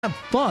Have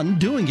fun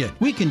doing it.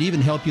 We can even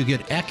help you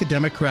get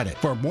academic credit.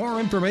 For more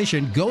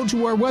information, go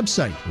to our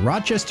website,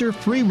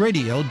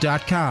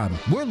 rochesterfreeradio.com.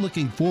 We're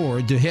looking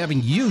forward to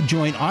having you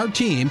join our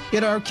team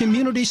at our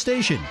community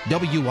station,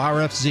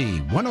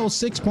 WRFZ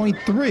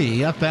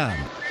 106.3 FM.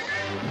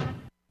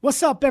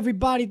 What's up,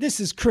 everybody? This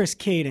is Chris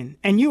Caden,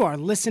 and you are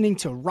listening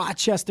to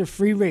Rochester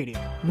Free Radio,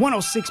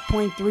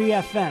 106.3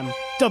 FM,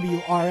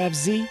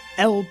 WRFZ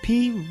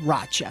LP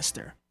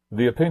Rochester.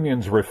 The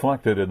opinions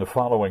reflected in the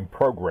following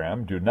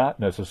program do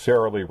not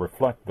necessarily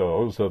reflect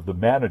those of the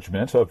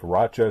management of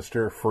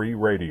Rochester Free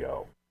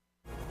Radio.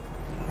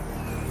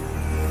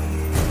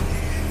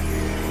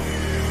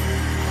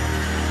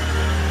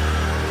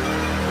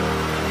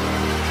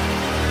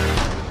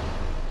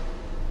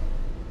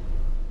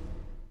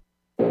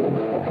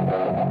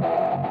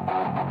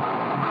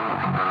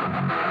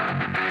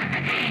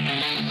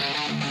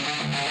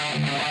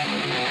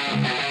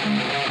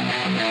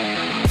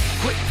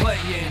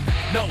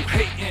 No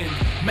hating,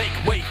 make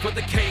way for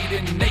the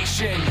Caden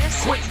Nation.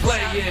 Quit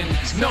playing,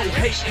 no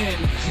hating,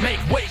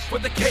 make way for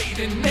the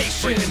Caden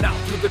Nation. Breaking out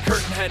through the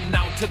curtain, heading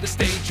out to the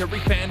stage. Every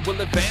fan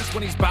will advance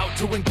when he's about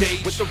to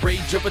engage. With the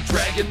rage of a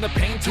dragon, the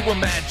pain to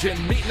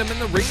imagine. Meeting him in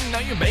the ring, now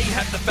you may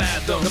have to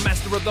fathom. The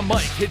master of the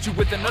mic hit you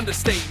with an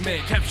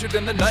understatement. Captured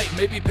in the night,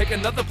 maybe pick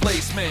another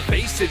placement.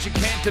 Face it, you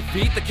can't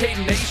defeat the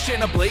Caden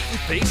Nation. A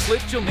blatant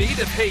facelift you'll need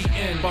if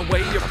hating. By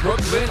way of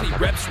Brooklyn, he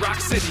reps Rock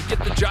City.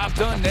 Get the job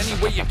done any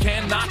way you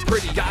can, not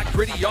pretty. Got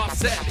gritty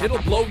offset,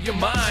 it'll blow your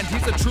mind.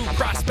 He's a true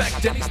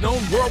prospect and he's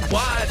known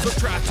worldwide. So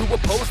try to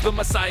oppose the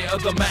messiah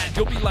of the mat.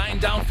 You'll be lying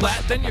down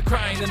flat, then you're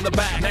crying in the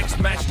back. Next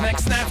match,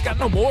 next snap, got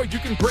no more you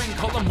can bring.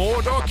 Call him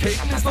Mordor,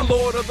 Caden is the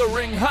Lord of the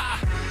Ring. Ha!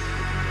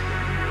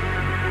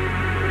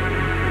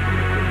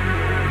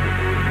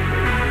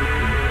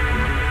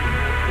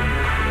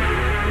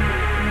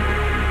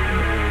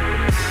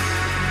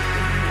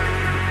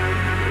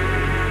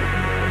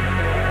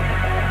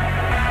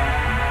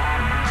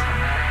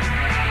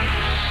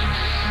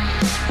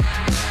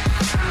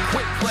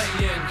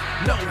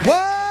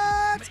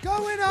 What's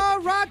going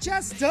on,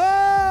 Rochester?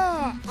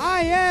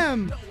 I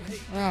am.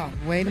 Oh,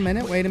 wait a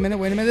minute.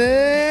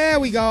 There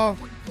we go.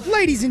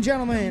 Ladies and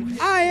gentlemen,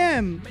 I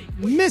am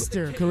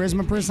Mr.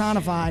 Charisma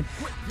Personified.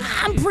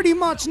 I'm pretty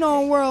much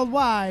known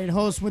worldwide.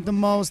 Host with the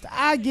most.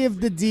 I give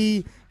the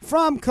D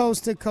from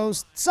coast to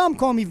coast. Some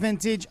call me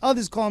vintage,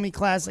 others call me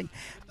classic.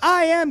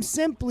 I am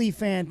simply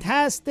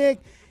fantastic.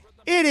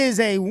 It is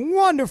a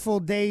wonderful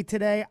day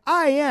today.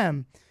 I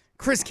am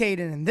Chris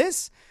Caden, and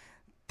this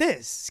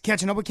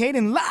Catching Up with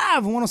Caden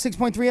live,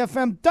 106.3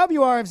 FM,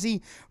 WRFZ,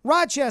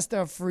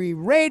 Rochester Free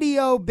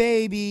Radio,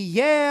 baby.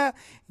 Yeah,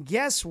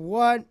 guess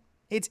what?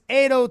 It's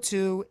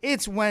 8:02,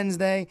 it's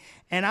Wednesday,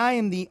 and I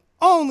am the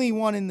only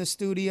one in the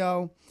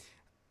studio.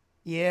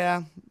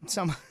 Yeah,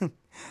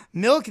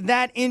 milk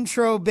that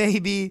intro,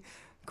 baby.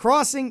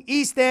 Crossing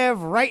East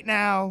Ave right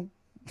now.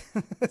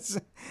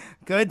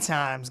 Good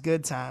times.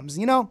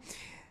 You know,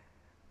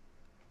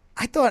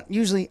 I thought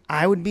usually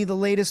I would be the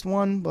latest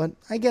one, but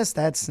I guess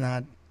that's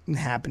not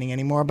happening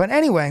anymore. But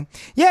anyway,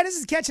 yeah, this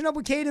is Catching Up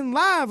with Caden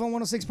live on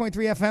 106.3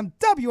 FM,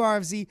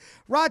 WRFZ,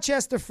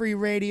 Rochester Free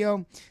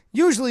Radio.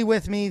 Usually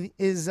with me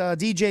is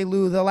DJ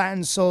Lou, the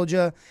Latin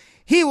Soldier.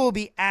 He will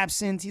be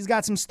absent. He's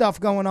got some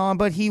stuff going on,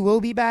 but he will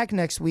be back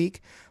next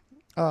week.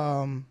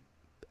 You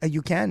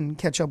can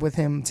catch up with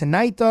him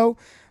tonight, though.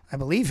 I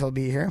believe he'll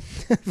be here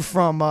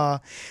from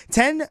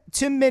 10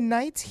 to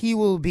midnight. He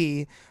will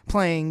be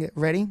playing,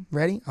 ready?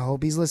 I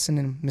hope he's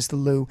listening, Mr.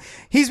 Lou.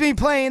 He's been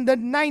playing the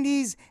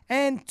 90s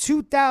and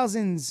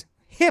 2000s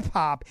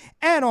hip-hop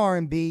and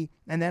R&B.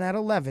 And then at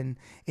 11,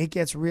 it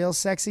gets real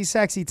sexy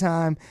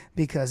time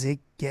because it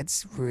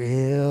gets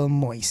real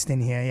moist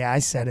in here. Yeah, I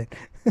said it.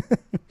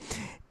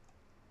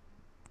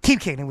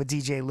 Keep Kicking with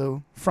DJ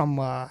Lou from,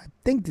 I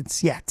think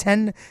it's,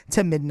 10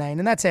 to midnight.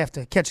 And that's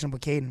after Catching Up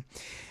with Caden.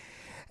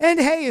 And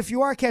hey, if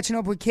you are catching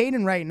up with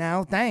Caden right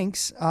now,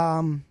 thanks.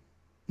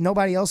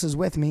 Nobody else is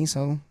with me,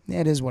 so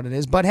it is what it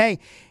is. But hey,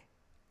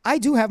 I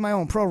do have my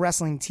own pro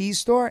wrestling tees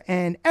store,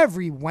 and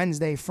every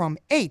Wednesday from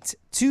 8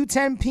 to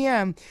 10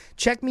 p.m.,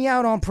 check me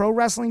out on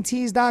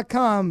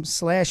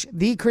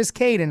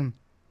prowrestlingtees.com/thechriscaden,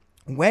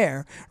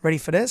 where, ready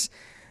for this,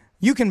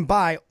 you can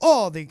buy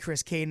all the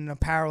Chris Caden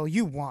apparel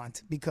you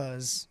want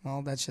because,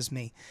 well, that's just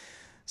me.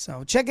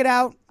 So check it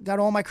out. Got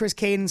all my Chris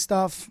Caden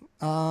stuff,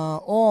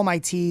 all my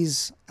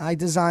tees. I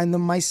designed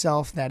them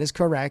myself. That is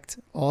correct.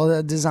 All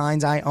the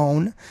designs I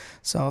own.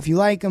 So if you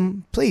like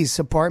them, please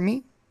support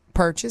me.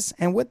 Purchase.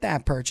 And with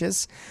that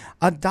purchase,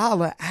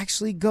 $1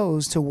 actually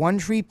goes to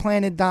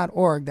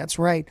OneTreePlanted.org. That's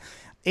right.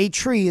 A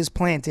tree is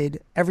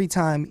planted every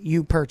time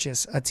you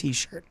purchase a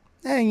t-shirt.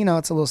 And, you know,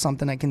 it's a little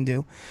something I can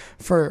do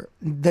for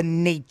the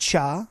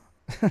nature,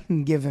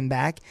 giving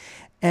back.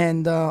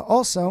 And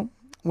also,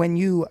 when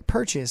you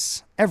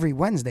purchase every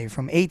Wednesday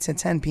from 8 to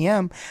 10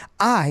 p.m.,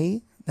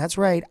 that's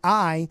right,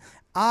 I,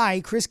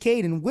 Chris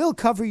Caden, will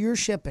cover your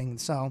shipping.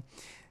 So,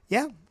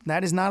 yeah,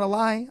 that is not a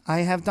lie. I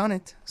have done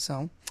it.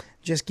 So,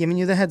 just giving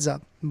you the heads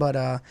up.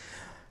 But,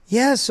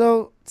 yeah,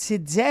 so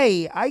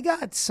today I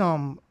got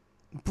some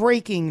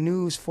breaking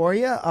news for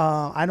you.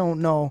 I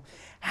don't know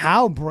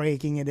how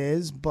breaking it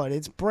is, but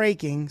it's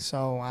breaking,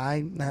 so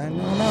I don't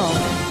know.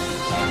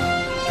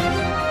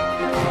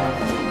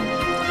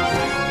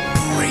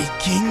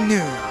 Breaking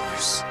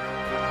news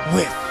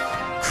with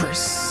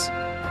Chris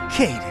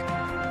Caden.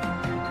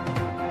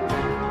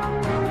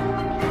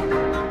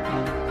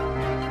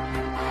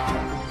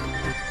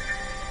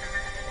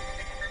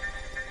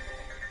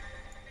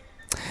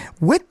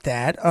 With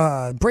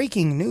that,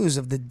 breaking news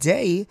of the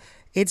day,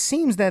 it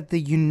seems that the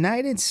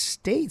United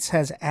States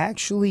has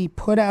actually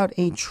put out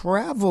a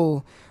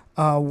travel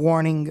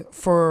warning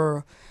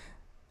for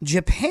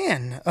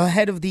Japan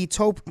ahead of the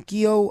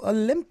Tokyo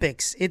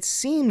Olympics. It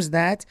seems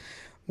that,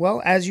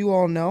 well, as you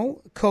all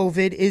know,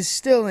 COVID is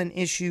still an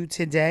issue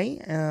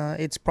today.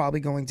 It's probably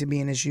going to be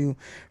an issue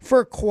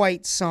for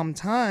quite some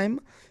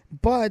time.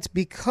 But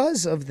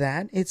because of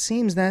that, it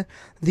seems that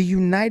the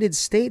United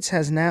States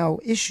has now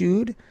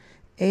issued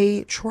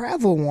a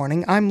travel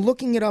warning. I'm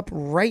looking it up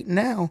right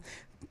now.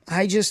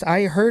 I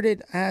heard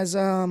it as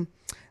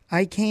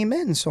I came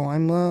in, so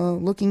I'm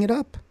looking it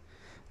up.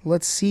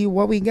 Let's see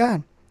what we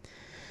got.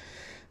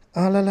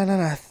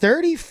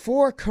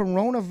 34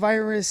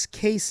 coronavirus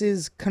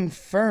cases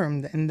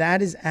confirmed, and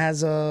that is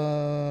as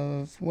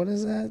of, what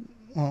is that?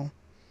 Oh.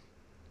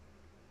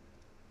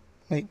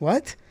 Wait,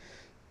 what?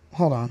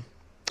 Hold on.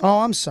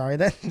 Oh, I'm sorry.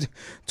 That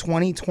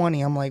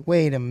 2020. I'm like,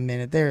 wait a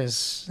minute.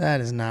 That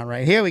is not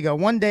right. Here we go.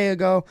 One day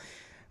ago.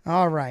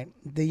 All right.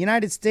 The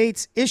United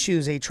States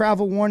issues a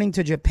travel warning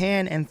to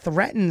Japan and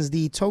threatens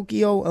the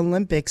Tokyo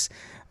Olympics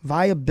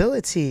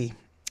viability.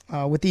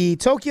 With the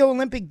Tokyo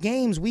Olympic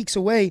Games weeks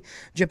away,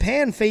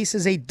 Japan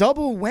faces a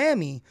double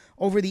whammy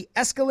over the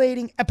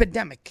escalating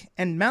epidemic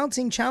and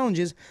mounting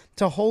challenges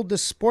to hold the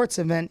sports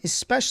event,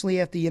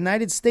 especially after the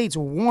United States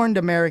warned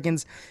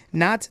Americans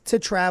not to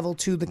travel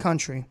to the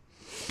country.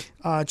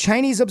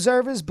 Chinese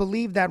observers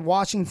believe that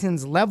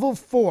Washington's level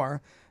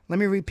 4, let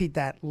me repeat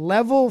that,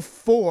 level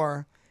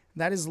 4,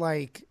 that is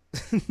like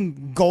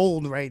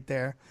gold right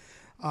there,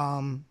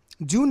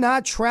 do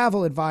not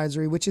travel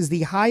advisory, which is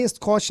the highest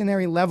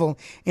cautionary level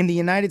in the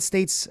United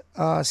States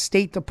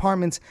State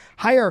Department's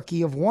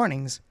hierarchy of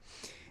warnings.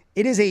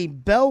 It is a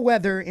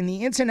bellwether in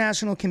the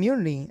international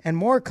community, and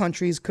more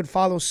countries could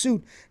follow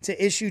suit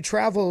to issue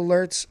travel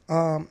alerts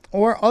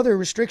or other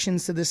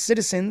restrictions to the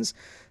citizens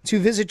to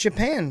visit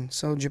Japan.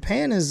 So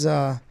Japan is,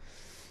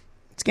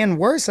 it's getting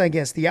worse, I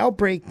guess. The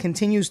outbreak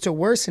continues to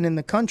worsen in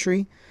the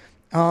country.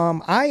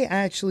 I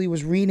actually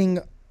was reading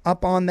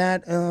up on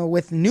that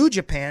with New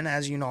Japan.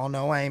 As you all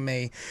know, I am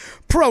a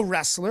pro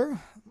wrestler.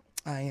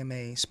 I am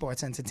a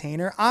sports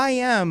entertainer. I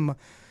am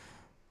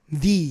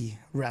the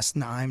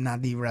wrestler. No, I'm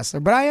not the wrestler,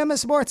 but I am a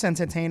sports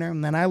entertainer,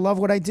 and I love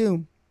what I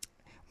do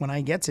when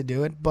I get to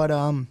do it. But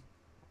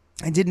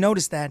I did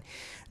notice that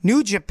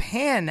New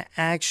Japan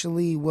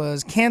actually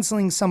was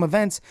canceling some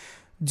events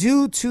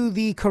due to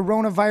the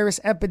coronavirus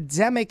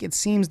epidemic. It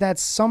seems that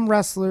some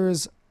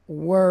wrestlers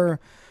were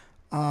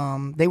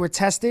they were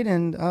tested,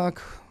 and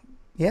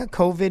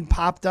COVID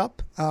popped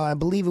up. I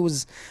believe it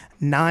was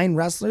 9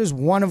 wrestlers,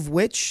 one of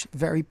which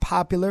very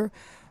popular,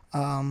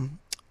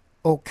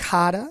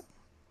 Okada.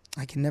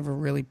 I can never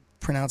really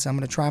pronounce it. I'm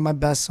going to try my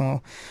best,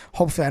 so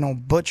hopefully I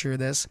don't butcher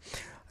this.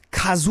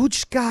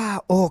 Kazuchika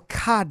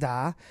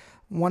Okada,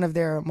 one of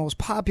their most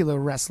popular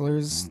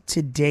wrestlers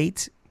to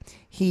date.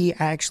 He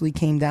actually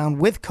came down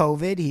with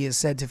COVID. He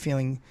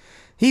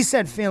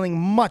said feeling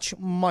much,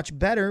 much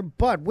better.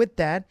 But with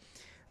that,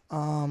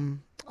 a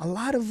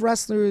lot of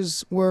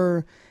wrestlers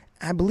were,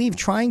 I believe,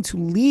 trying to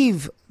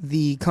leave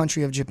the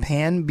country of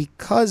Japan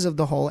because of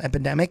the whole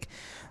epidemic.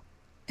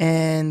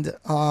 And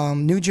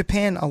New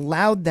Japan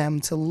allowed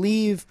them to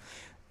leave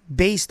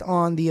based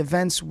on the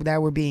events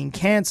that were being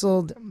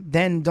canceled.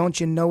 Then, don't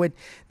you know it,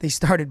 they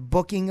started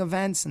booking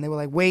events, and they were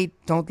like, wait,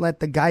 don't let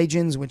the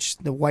gaijins, which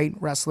the white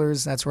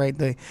wrestlers, that's right,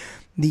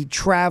 the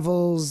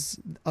travels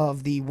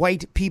of the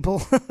white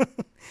people.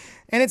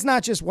 And it's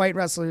not just white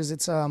wrestlers,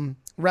 it's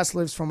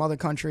wrestlers from other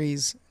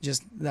countries,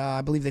 just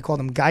I believe they call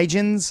them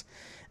gaijins.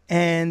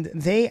 And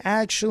they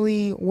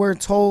actually were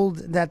told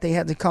that they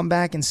had to come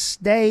back and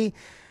stay,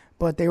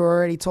 but they were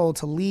already told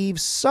to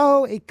leave.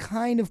 So it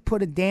kind of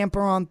put a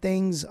damper on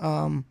things.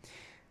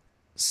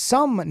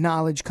 Some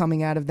knowledge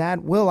coming out of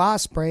that. Will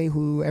Ospreay,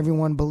 who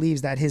everyone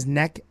believes that his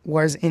neck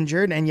was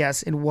injured, and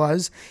yes, it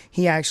was.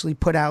 He actually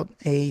put out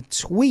a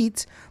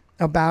tweet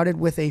about it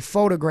with a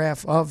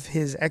photograph of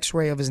his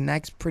x-ray of his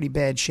neck. Pretty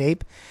bad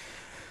shape.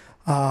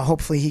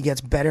 Hopefully he gets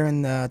better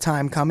in the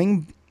time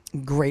coming.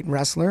 Great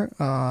wrestler.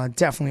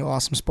 Definitely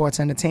awesome sports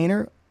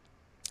entertainer.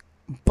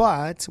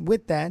 But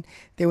with that,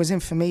 there was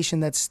information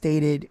that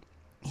stated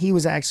he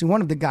was actually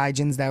one of the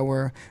gaijins that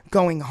were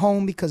going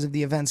home because of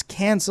the events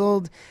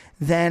canceled.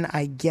 Then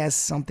I guess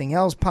something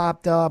else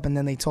popped up, and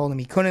then they told him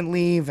he couldn't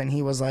leave, and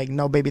he was like,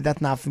 "No, baby,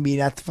 that's not for me.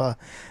 That's for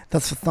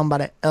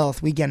somebody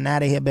else. We getting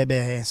out of here,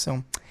 baby."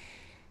 So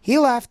he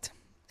left,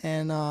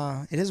 and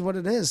it is what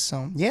it is.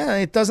 So yeah,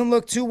 it doesn't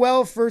look too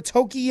well for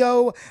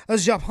Tokyo,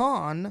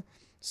 Japan.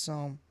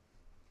 So,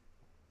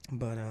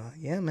 but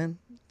yeah, man,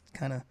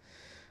 kind of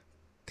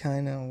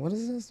kind of, what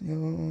is this?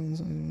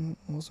 I'm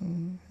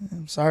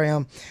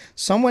sorry.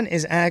 Someone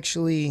is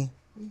actually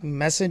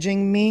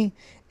messaging me,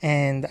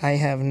 and I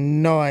have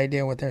no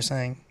idea what they're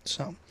saying.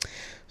 So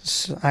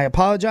I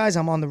apologize.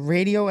 I'm on the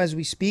radio as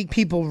we speak.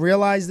 People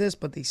realize this,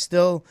 but they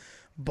still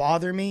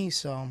bother me.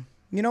 So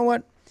you know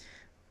what?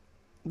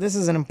 This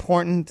is an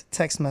important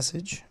text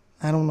message.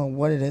 I don't know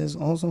what it is.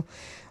 Also,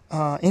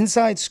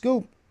 inside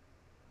scoop.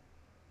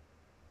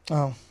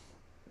 Oh,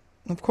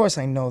 of course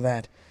I know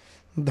that.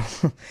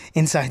 The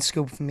inside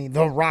scoop for me.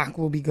 The Rock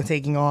will be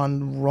taking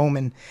on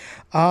Roman.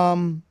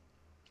 I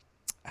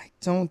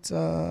don't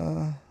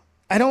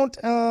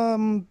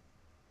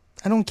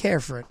care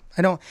for it.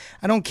 I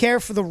don't care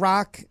for The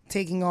Rock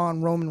taking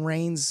on Roman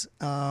Reigns,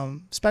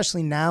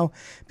 especially now,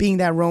 being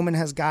that Roman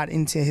has got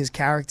into his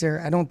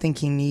character. I don't think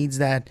he needs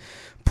that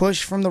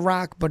push from The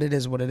Rock, but it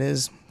is what it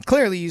is.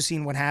 Clearly, you've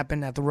seen what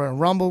happened at the Royal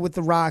Rumble with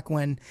The Rock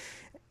when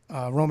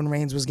Roman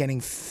Reigns was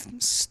getting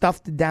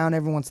stuffed down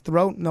everyone's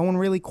throat. No one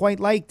really quite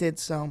liked it,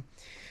 so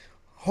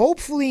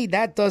hopefully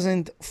that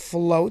doesn't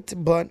float,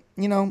 but,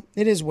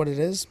 it is what it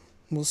is.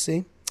 We'll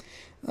see.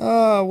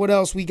 What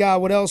else we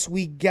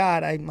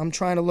got? I'm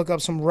trying to look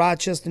up some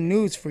Rochester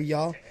news for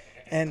y'all.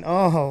 And,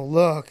 oh,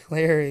 look,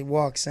 there he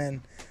walks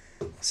in.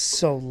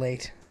 So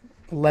late.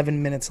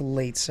 11 minutes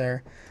late,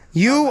 sir.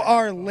 You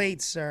are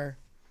late, sir.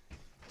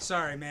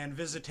 Sorry, man.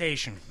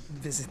 Visitation.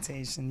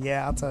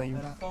 Yeah, I'll tell you.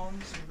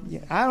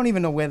 Yeah, I don't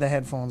even know where the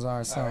headphones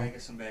are, so. All right, I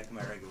guess I'm back in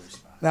my regular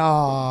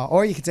spot.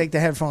 Or you could take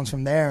the headphones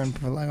from there and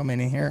plug them in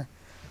here.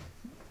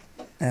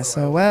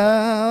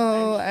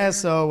 SOL. How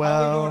we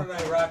doing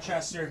tonight,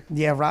 Rochester?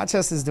 Yeah,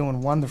 Rochester's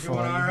doing wonderful.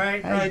 Doing all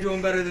right? Probably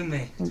doing better than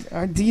me.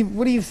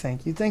 What do you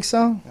think? You think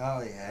so?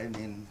 Oh, yeah. I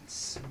mean,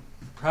 it's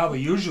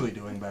probably usually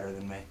doing better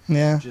than me.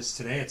 Yeah. Just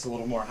today, it's a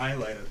little more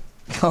highlighted.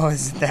 Oh,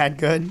 is it that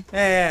good?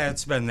 Yeah,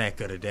 it's been that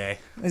good a day.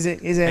 Is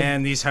it?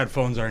 And these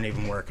headphones aren't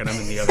even working. I'm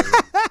in the other room.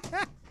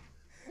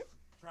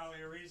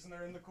 Probably a reason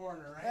they're in the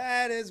corner, right?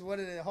 That is what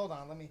it is. Hold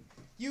on,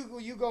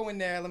 you go in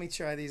there. Let me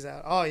try these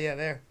out. Oh yeah,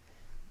 they're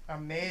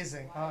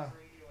amazing. Oh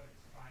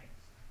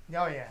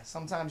yeah.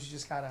 Sometimes you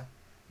just gotta.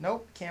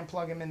 Nope, can't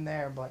plug them in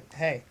there. But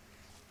hey,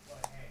 we're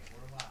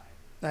live.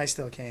 I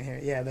still can't hear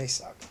it. Yeah, they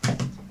suck.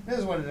 This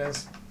is what it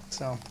is.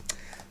 So,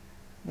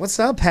 what's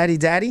up, Patty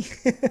Daddy?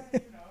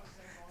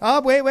 Oh,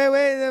 wait.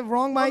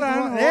 Wrong mic.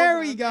 There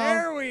we go.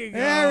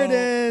 There it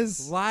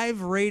is.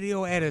 Live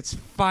radio at its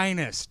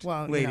finest,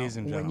 ladies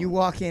and gentlemen. When you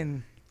walk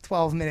in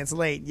 12 minutes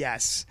late,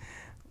 yes.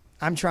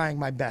 I'm trying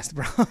my best,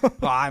 bro.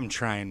 Well, I'm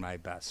trying my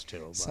best,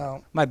 too. But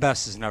so my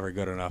best is never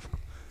good enough.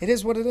 It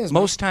is what it is.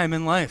 Most time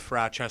in life,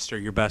 Rochester,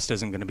 your best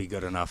isn't going to be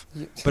good enough.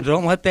 But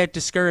don't let that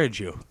discourage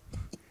you.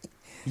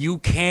 You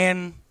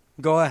can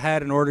go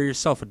ahead and order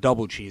yourself a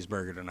double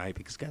cheeseburger tonight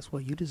because guess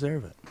what? You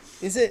deserve it.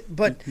 Is it?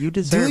 But you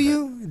deserve do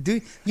you? it.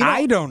 Do you?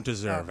 I don't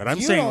deserve it.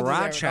 I'm saying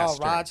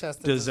Rochester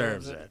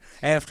deserves it.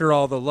 After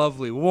all the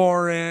lovely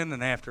Warren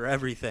and after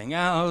everything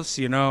else,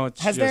 it's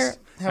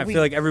I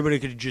feel like everybody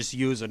could just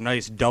use a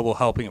nice double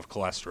helping of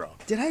cholesterol.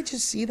 Did I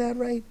just see that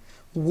right?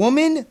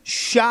 Woman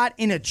shot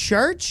in a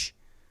church?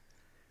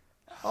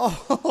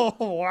 Oh,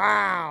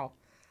 wow.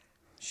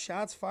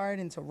 Shots fired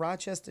into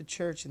Rochester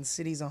Church in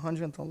city's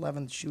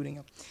 111th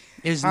shooting.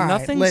 Is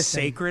nothing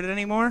sacred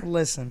anymore?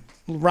 Listen,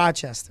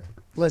 Rochester.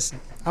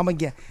 Listen, I'm gonna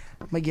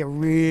get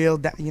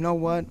real. You know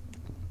what?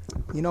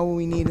 You know what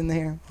we need in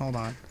there? Hold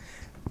on.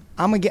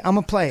 I'm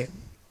gonna play it.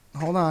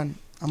 Hold on.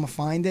 I'm gonna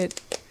find it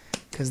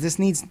because this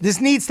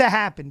needs to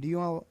happen. Do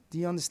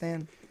you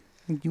understand?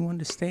 You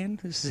understand?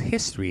 This is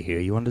history here.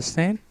 You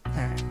understand? All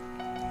right.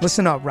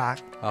 Listen up, Rock.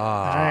 All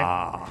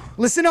right.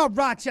 Listen up,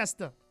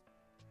 Rochester.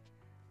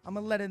 I'm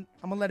gonna let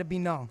it be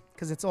known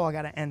because it's all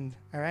gotta end.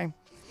 All right,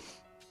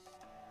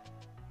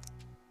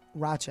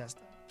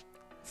 Rochester,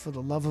 for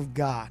the love of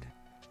God,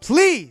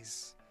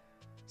 please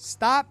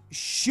stop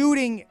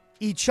shooting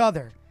each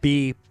other.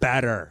 Be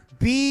better.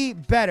 Be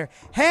better.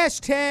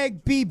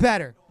 Hashtag be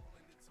better.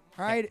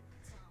 All right.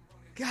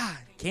 God.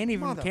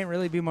 Can't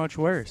really be much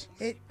worse.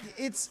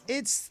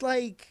 It's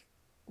like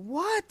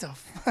what the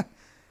fuck?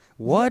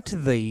 What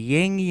the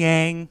yin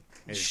yang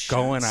is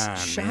going on?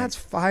 Shots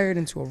fired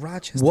into a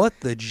Rochester. What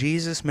the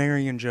Jesus,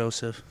 Mary, and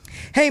Joseph?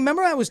 Hey,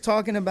 remember I was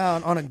talking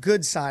about, on a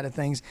good side of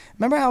things,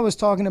 remember how I was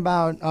talking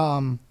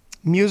about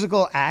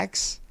musical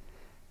acts?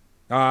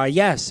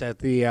 Yes, at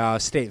the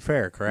State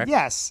Fair, correct?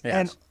 Yes.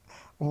 And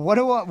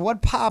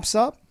what pops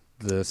up?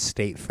 The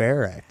State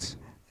Fair acts.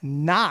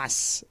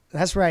 Nas.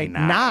 That's right.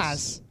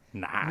 Nas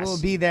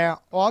will be there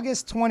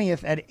August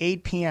 20th at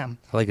 8 p.m.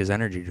 I like his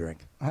energy drink.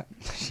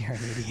 You're an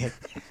idiot.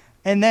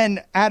 And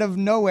then out of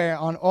nowhere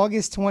on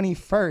August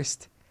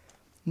 21st,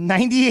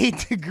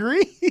 98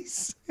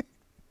 degrees.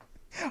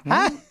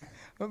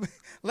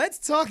 Let's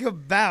talk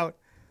about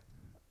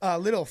a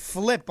little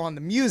flip on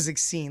the music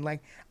scene.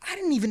 Like, I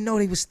didn't even know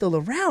they was still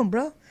around,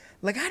 bro.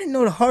 Like, I didn't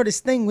know the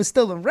hardest thing was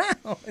still around.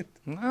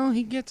 Well,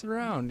 he gets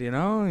around,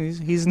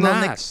 He's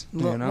nice.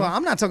 Well,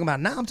 I'm not talking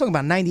about now. I'm talking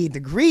about 98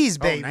 degrees,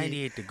 baby. Oh,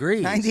 98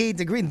 degrees. 98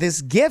 degrees.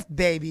 This gift,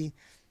 baby.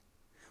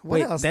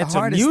 What else? That's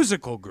a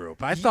musical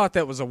group. I thought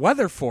that was a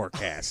weather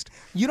forecast.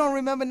 You don't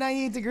remember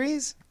 98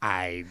 Degrees?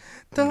 The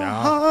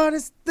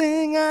hardest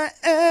thing I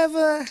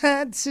ever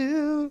had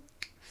to.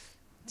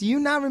 Do you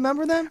not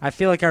remember them? I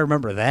feel like I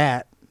remember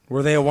that.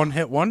 Were they a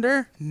one-hit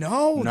wonder?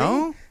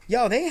 No.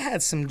 They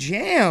had some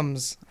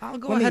jams. I'll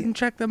go ahead and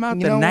check them out.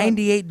 The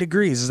 98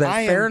 Degrees. Is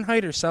that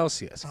Fahrenheit or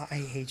Celsius? I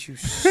hate you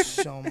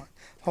so much.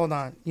 Hold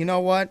on. You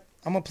know what?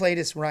 I'm going to play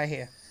this right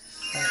here.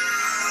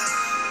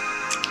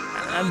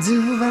 I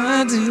do.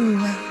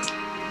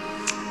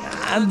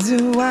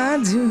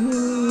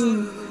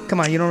 Come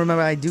on, you don't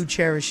remember I Do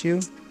Cherish You?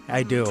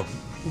 I do.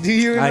 Do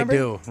you remember? I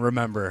do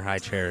remember I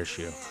Cherish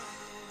You.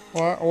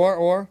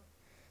 Or?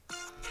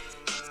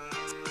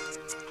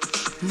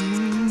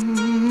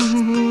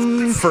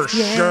 For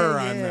sure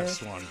on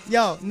this one.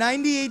 Yo,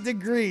 98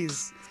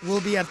 Degrees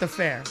will be at the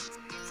fair.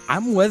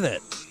 I'm with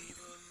it.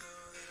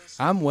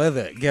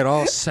 Get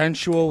all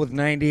sensual with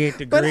 98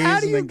 Degrees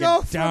and then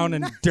get down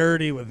and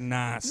dirty with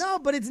Nas. No,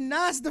 but it's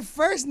Nas the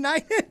first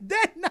night.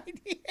 Then 98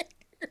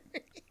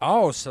 Degrees.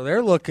 Oh, so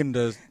they're looking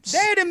to...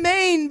 They're the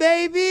main,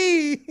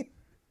 baby.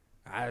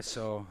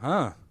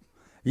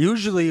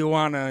 Usually you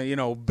want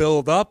to,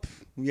 build up,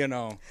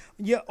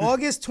 Yeah,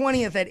 August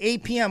 20th at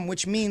 8 p.m.,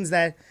 which means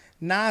that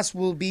Nas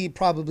will be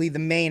probably the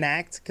main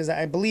act, because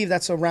I believe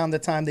that's around the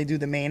time they do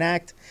the main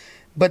act.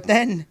 But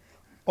then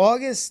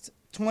August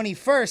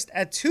 21st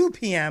at 2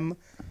 p.m.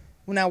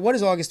 Now, what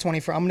is August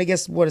 21st? I'm going to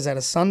guess, what is that,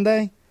 a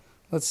Sunday?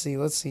 Let's see.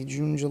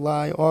 June,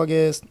 July,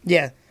 August.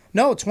 Yeah.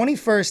 No,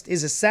 21st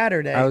is a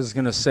Saturday. I was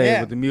going to say,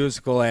 with the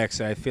musical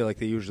acts, I feel like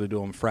they usually do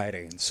them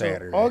Friday and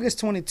Saturday. So August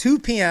 22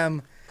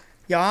 p.m.,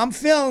 I'm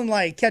feeling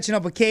like Catching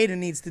Up with Caden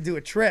needs to do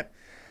a trip.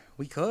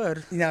 We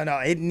could. No,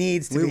 it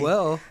needs to be. We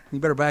will. You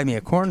better buy me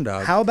a corn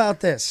dog. How about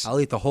this? I'll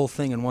eat the whole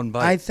thing in one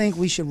bite. I think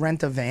we should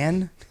rent a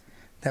van.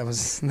 That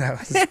was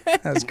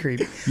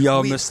creepy.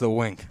 Y'all missed the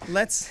wink.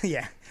 Let's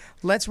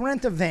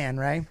rent a van,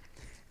 right?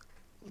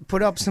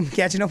 Put up some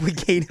Catching Up with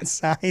Caden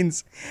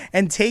signs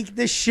and take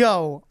the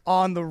show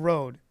on the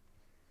road.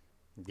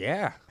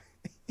 Yeah.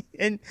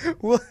 And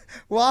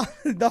while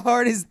the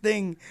hardest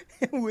thing,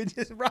 we're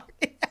just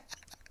rocking.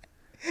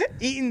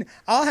 Eating,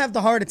 I'll have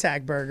the heart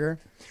attack burger.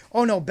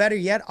 Oh no, better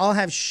yet, I'll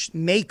have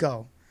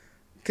Mako,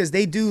 because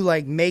they do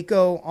like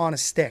Mako on a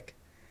stick,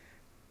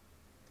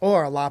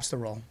 or a lobster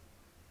roll.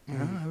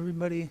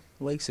 Everybody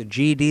likes a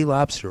GD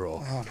lobster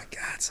roll. Oh my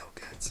God, so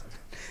good.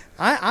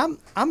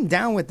 I'm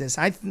down with this.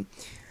 I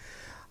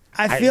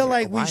feel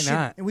like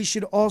we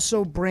should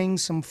also bring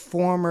some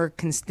former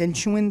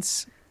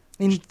constituents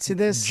into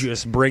this.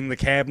 Just bring the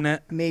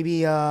cabinet.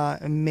 Maybe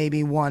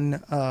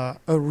one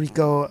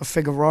Enrico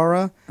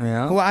Figueroa.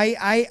 Yeah. Who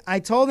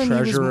I told him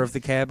treasurer of the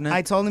cabinet.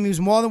 I told him he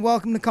was more than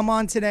welcome to come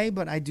on today,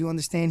 but I do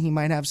understand he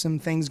might have some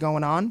things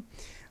going on.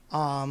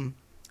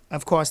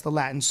 Of course, the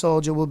Latin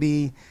Soldier will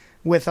be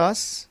with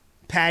us.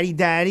 Patty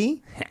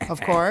Daddy,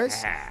 of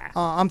course.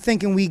 I'm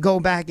thinking we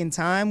go back in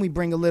time. We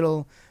bring a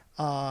little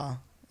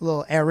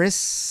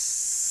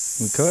Eris.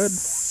 We could.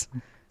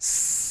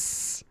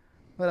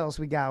 What else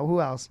we got?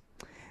 Who else?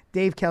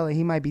 Dave Keller,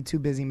 he might be too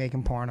busy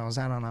making pornos.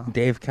 I don't know.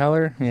 Dave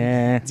Keller?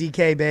 Yeah.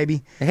 DK,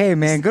 baby. Hey,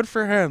 man, good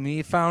for him.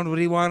 He found what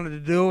he wanted to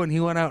do, and he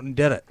went out and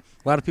did it.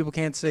 A lot of people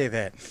can't say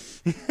that.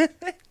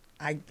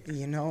 I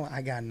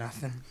got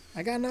nothing.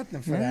 I got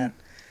nothing for that.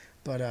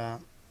 But,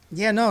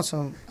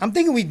 so I'm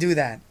thinking we do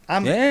that.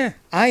 I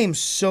am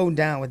so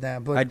down with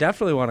that. But I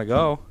definitely want to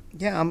go.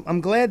 Yeah,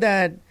 I'm glad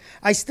that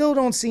I still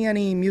don't see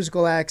any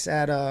musical acts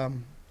at,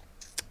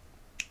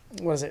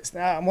 what is it?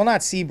 Well,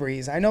 not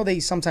Seabreeze. I know they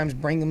sometimes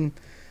bring them.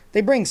 They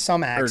bring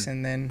some acts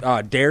and then.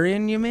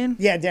 Darien, you mean?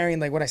 Yeah,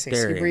 Darien Lake. What I say?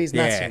 Seabreeze,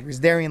 not Seabreeze.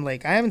 Darien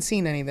Lake. I haven't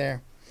seen any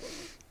there.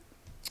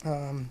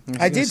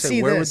 I did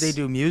see where this. Would they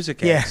do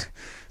music? Yeah,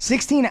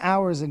 16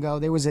 hours ago,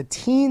 there was a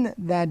teen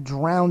that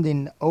drowned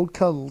in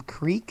Oatka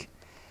Creek.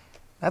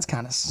 That's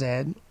kind of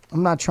sad.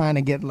 I'm not trying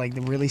to get like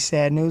the really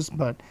sad news,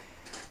 but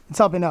it's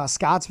up in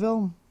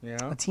Scottsville.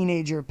 Yeah. A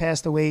teenager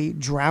passed away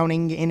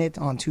drowning in it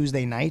on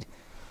Tuesday night.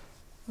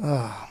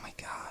 Oh my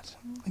God!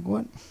 Like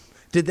what?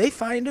 Did they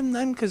find him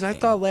then? Because I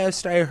thought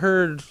last I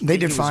heard they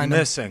did find him.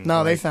 Missing.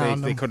 No, they found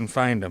him. They couldn't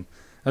find him.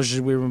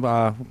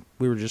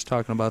 We were just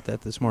talking about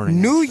that this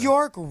morning. New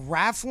York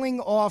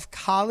raffling off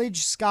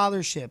college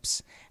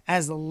scholarships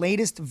as the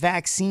latest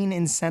vaccine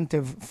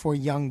incentive for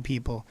young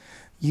people.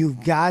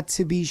 You've got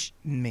to be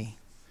me.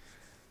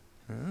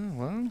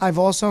 Well. I've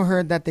also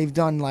heard that they've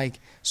done like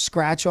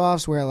scratch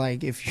offs where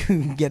like if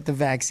you get the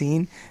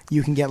vaccine,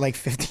 you can get like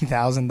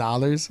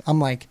 $50,000. I'm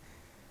like,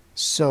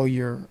 so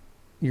you're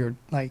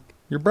like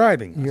you're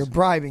bribing. You're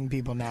bribing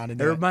people now to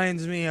do it. It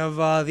reminds me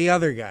of the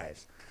other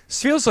guys.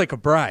 This feels like a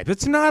bribe.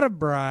 It's not a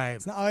bribe.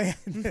 It's not,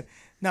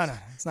 no,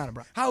 it's not a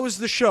bribe. How was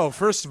the show?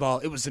 First of all,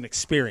 it was an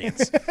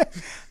experience.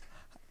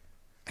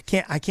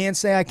 I can't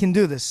say I can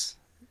do this,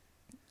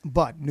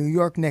 but New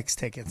York Knicks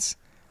tickets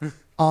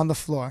on the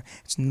floor.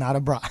 It's not a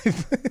bribe.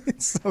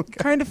 It's so good.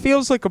 Kind of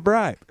feels like a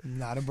bribe.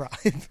 Not a bribe.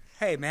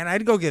 Hey, man,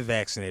 I'd go get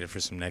vaccinated for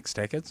some Knicks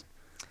tickets.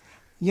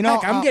 You know,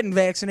 heck, I'm getting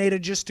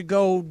vaccinated just to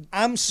go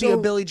see a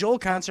Billy Joel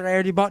concert I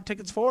already bought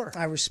tickets for.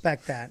 I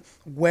respect that.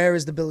 Where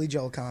is the Billy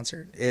Joel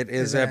concert? It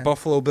is at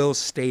Buffalo Bills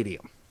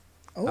Stadium.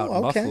 Oh, out in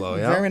okay. Buffalo,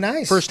 yeah. Very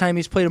nice. First time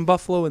he's played in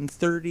Buffalo in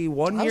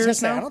 31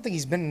 years now. I don't think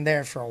he's been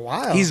there for a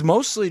while. He's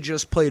mostly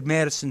just played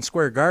Madison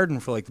Square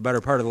Garden for like the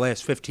better part of the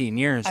last 15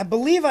 years. I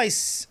believe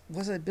was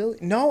it Billy?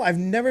 No, I've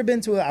never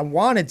been to it. I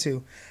wanted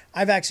to.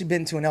 I've actually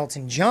been to an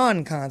Elton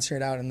John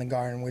concert out in the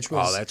Garden, which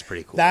was... Oh, that's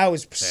pretty cool. That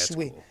was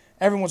sweet. Cool.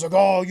 Everyone's like,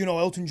 oh, you know,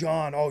 Elton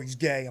John, oh, he's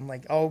gay. I'm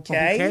like, okay.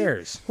 Well, who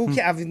cares? Who cares?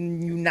 Have you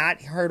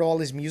not heard all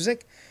his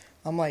music?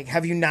 I'm like,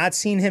 have you not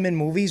seen him in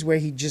movies where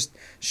he just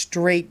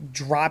straight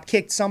drop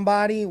kicked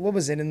somebody? What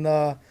was it in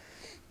the?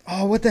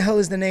 Oh, what the hell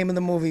is the name of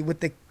the movie with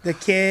the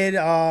kid?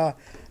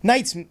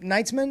 Knightsman.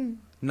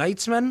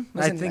 Knightsman.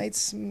 I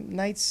think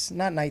Knights,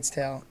 not Knight's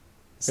Tale.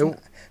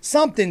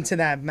 Something to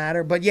that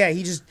matter. But yeah,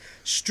 he just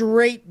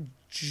straight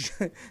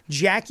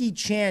Jackie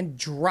Chan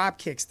drop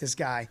kicks this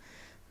guy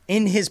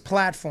in his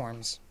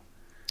platforms,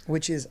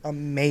 which is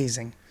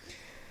amazing.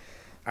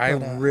 I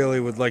really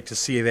would like to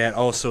see that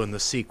also in the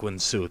sequin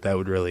suit. That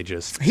would really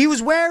just... He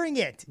was wearing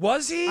it.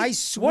 Was he? I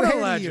swear to you.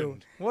 What a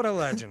legend. What a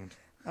legend.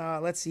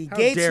 Let's see. How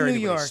Gates, dare New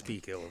York.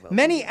 Speak ill about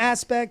Many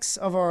aspects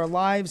of our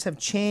lives have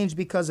changed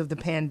because of the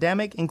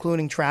pandemic,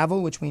 including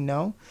travel, which we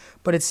know.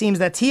 But it seems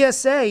that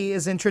TSA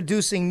is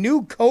introducing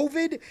new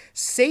COVID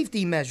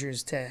safety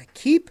measures to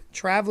keep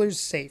travelers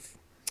safe.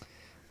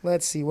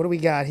 Let's see. What do we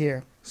got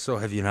here? So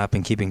have you not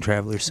been keeping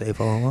travelers safe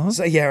all along?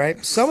 So, yeah,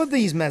 right. Some of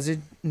these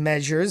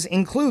measures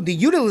include the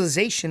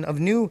utilization of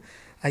new,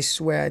 I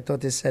swear I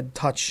thought this said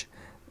touch,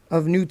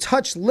 of new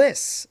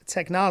touchless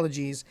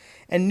technologies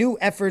and new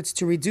efforts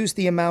to reduce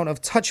the amount of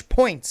touch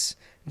points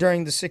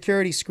during the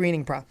security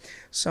screening process.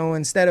 So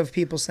instead of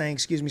people saying,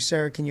 excuse me,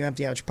 sir, can you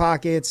empty out your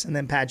pockets and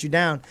then pat you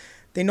down,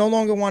 they no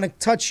longer want to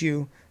touch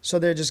you, so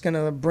they're just going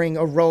to bring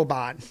a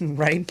robot,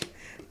 right? Beep,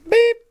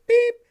 beep,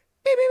 beep,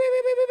 beep, beep,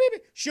 beep, beep, beep,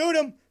 beep. Shoot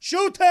him,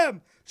 shoot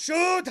him.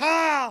 Shoot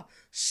her!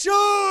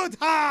 Shoot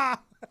her!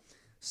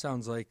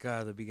 Sounds like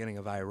the beginning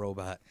of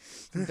iRobot.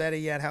 Better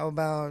yet, how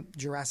about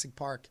Jurassic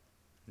Park?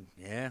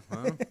 Yeah,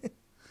 well.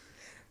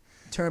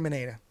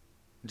 Terminator.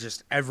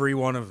 Just every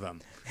one of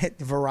them.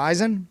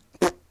 Verizon.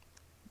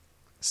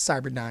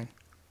 Cyberdyne.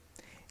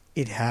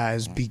 It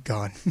has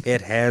begun.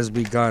 It has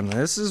begun.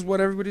 This is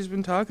what everybody's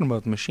been talking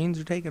about. The machines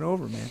are taking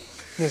over, man.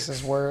 This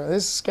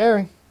is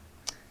scary.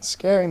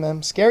 Scary,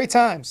 man. Scary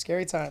times.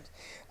 Scary times.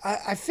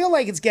 I feel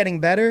like it's getting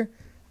better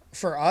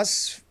for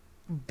us,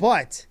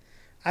 but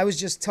I was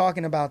just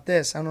talking about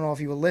this. I don't know if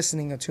you were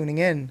listening or tuning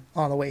in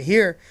on the way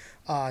here.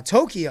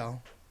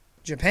 Tokyo,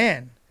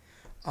 Japan,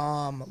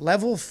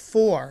 level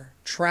 4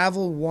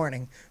 travel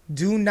warning.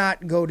 Do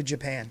not go to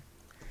Japan.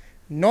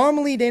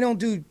 Normally, they don't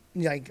do,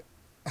 like,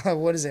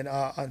 what is it,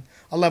 a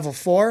level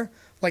 4?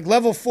 Like,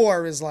 level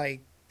 4 is,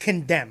 like,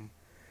 condemn,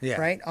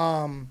 right?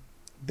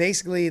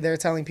 Basically, they're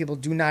telling people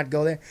do not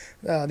go there.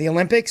 The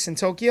Olympics in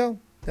Tokyo,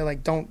 they're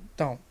like, don't.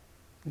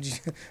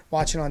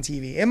 Watch it on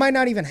TV. It might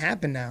not even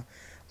happen now.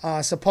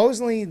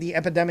 Supposedly, the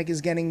epidemic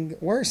is getting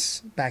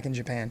worse back in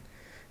Japan.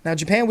 Now,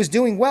 Japan was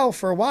doing well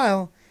for a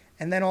while,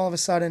 and then all of a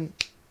sudden,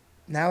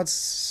 now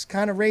it's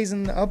kind of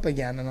raising up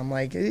again. And I'm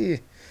like,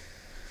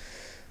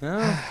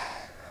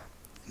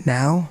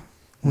 Now,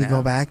 we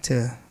go back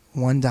to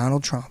one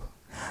Donald Trump.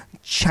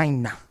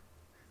 China.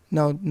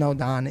 No,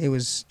 Don, it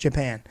was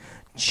Japan.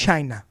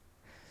 China.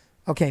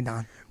 Okay,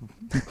 Don.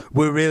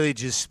 We're really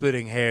just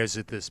splitting hairs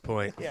at this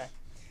point. Yeah.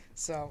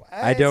 So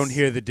I don't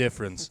hear the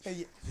difference.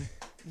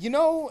 You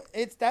know,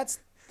 that's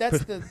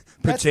the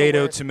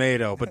potato,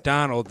 tomato. But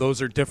Donald,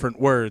 those are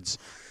different words.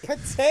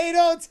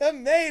 Potato,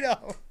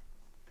 tomato.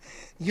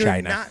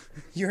 China.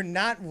 You're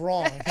not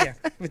wrong here.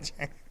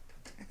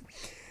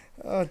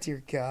 Oh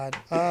dear God.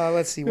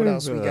 Let's see what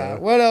else we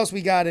got. What else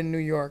we got in New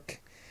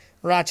York?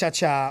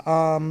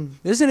 Ra-cha-cha.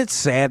 Isn't it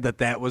sad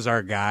that was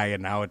our guy,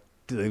 and now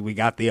we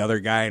got the other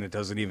guy, and it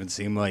doesn't even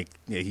seem like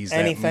he's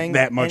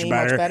that much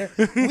better.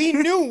 We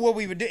knew what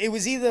we would do. It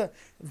was either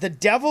the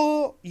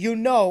devil you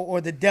know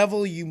or the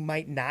devil you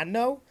might not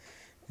know.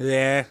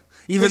 Yeah.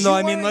 Even though,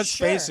 I mean, let's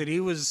face it, he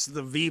was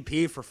the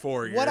VP for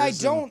 4 years. What I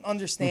don't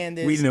understand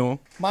is... We knew.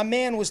 My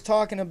man was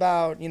talking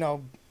about,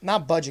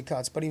 not budget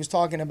cuts, but he was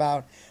talking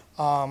about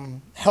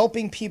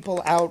helping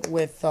people out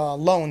with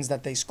loans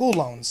school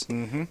loans.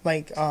 Mm-hmm.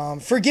 Like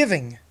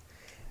forgiving.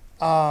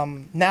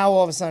 Now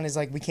all of a sudden it's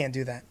like, we can't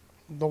do that.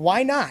 But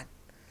why not?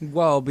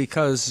 Well,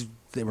 because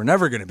they were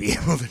never going to be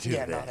able to do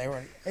that. Yeah, no, they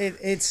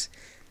weren't.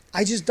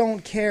 I just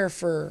don't care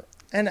for,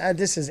 and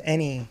this is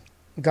any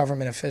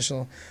government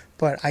official,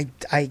 but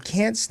I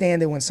can't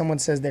stand it when someone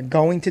says they're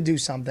going to do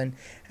something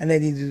and they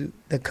do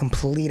the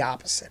complete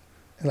opposite,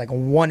 like a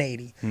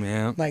 180.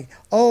 Yeah. Like,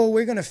 oh,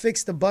 we're going to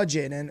fix the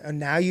budget, and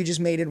now you just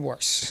made it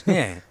worse.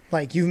 Yeah.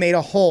 Like, you've made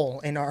a hole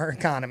in our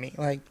economy.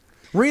 Like,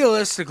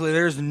 realistically,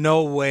 there's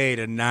no way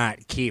to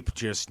not keep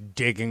just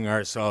digging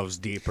ourselves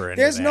deeper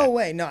into There's no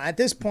way. No, at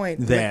this point,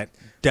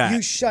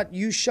 you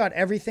shut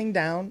everything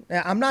down.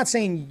 I'm not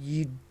saying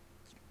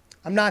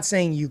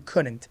you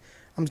couldn't.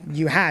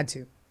 You had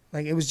to.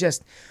 Like, it was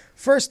just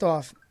first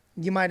off,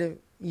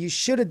 you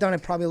should have done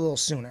it probably a little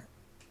sooner.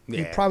 Yeah.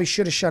 You probably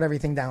should have shut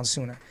everything down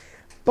sooner.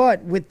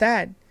 But with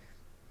that,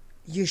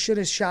 you should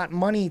have shot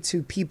money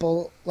to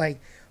people. Like,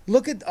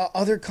 look at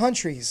other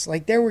countries.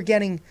 Like, they were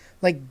getting,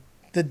 like,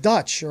 the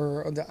Dutch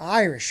or the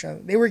Irish.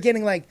 They were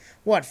getting, like,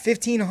 what,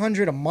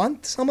 $1,500 a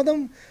month, some of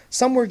them?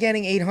 Some were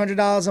getting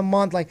 $800 a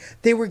month. Like,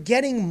 they were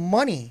getting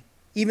money,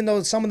 even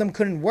though some of them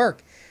couldn't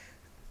work.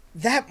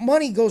 That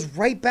money goes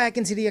right back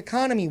into the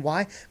economy.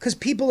 Why? Because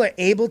people are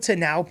able to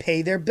now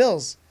pay their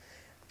bills.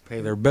 Pay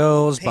their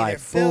bills, buy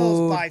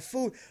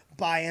food,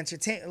 buy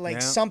entertainment,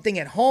 like something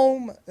at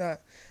home.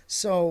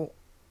 So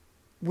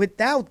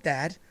without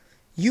that,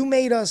 you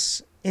made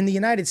us in the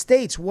United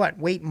States,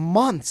 wait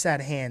months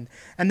at hand.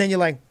 And then you're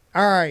like,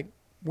 all right,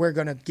 we're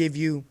going to give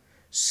you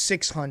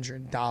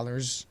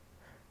 $600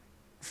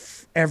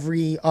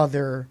 every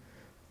other,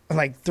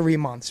 3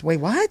 months.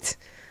 Wait, what?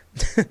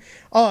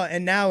 Oh,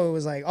 and now it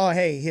was like, oh,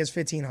 hey, here's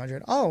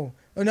 $1,500. Oh,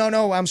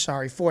 no, I'm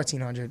sorry,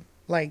 $1,400.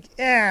 Like,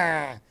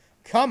 yeah.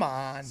 Come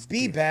on,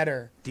 be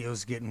better.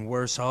 Deal's getting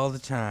worse all the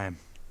time.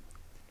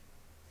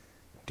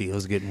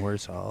 Deal's getting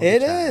worse all the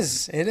time.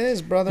 It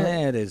is, brother.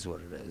 Yeah, it is what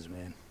it is,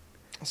 man.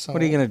 So,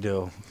 what are you going to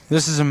do?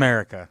 This is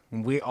America,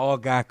 and we all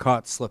got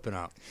caught slipping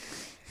up.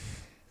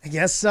 I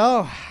guess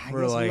so. I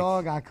guess we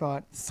all got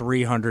caught.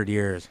 300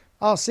 years.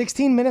 Oh,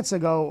 16 minutes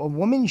ago, a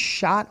woman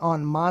shot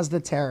on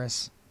Mazda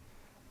Terrace.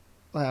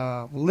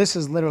 This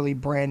is literally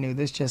brand new.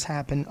 This just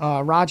happened.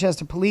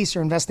 Rochester police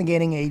are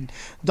investigating a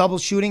double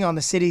shooting on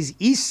the city's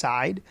east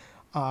side.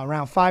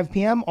 Around 5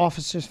 p.m.,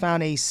 officers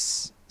found a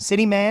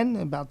city man,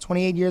 about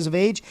 28 years of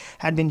age,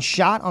 had been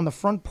shot on the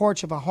front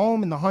porch of a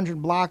home in the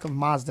 100 block of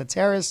Mazda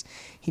Terrace.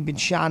 He'd been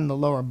shot in the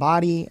lower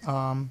body.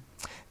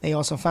 They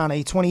also found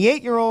a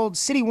 28-year-old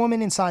city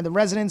woman inside the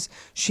residence.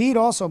 She'd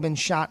also been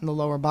shot in the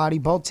lower body,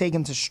 both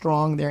taken to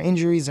Strong. Their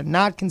injuries are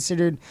not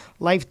considered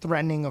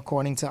life-threatening,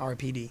 according to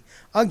RPD.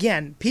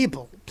 Again,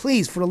 people,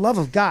 please, for the love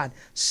of God,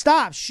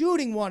 stop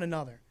shooting one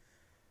another.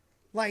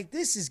 Like,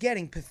 this is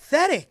getting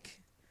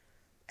pathetic.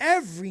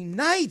 Every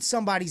night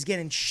somebody's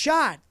getting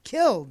shot,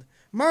 killed,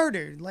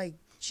 murdered. Like,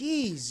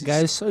 jeez.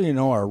 Guys, so you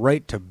know, our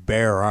right to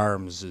bear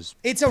arms is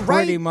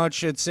pretty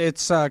much,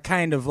 it's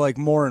kind of like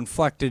more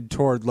inflected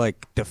toward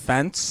like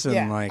defense.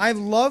 And like, I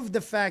love the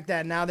fact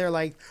that now they're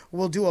like,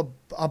 we'll do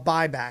a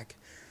buyback.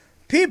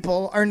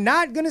 People are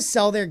not going to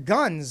sell their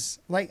guns.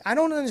 Like, I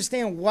don't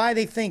understand why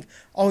they think,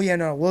 oh yeah,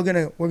 no, we're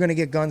going to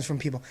get guns from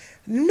people.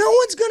 No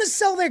one's going to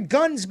sell their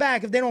guns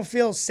back if they don't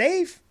feel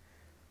safe.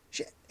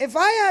 If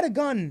I had a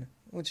gun,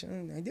 which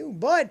I do,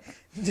 but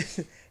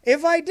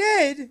if I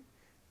did,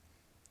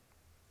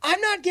 I'm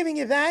not giving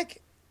it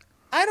back.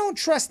 I don't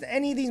trust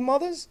any of these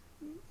mothers.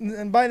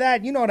 And by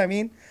that, you know what I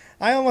mean.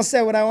 I almost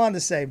said what I wanted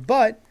to say,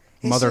 but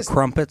mother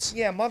crumpets.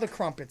 Yeah, mother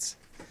crumpets.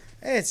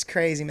 It's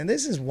crazy, man.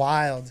 This is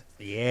wild.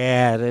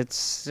 Yeah,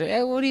 that's.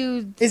 What do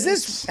you?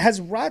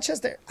 Has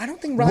Rochester? I don't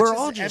think Rochester. We're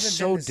all just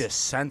so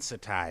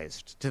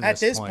desensitized to this at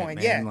this point, point.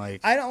 Man. Yeah,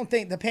 like, I don't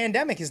think the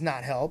pandemic has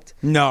not helped.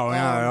 No,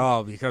 not at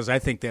all. Because I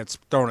think that's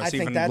thrown us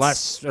even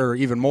less or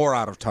even more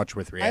out of touch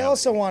with reality. I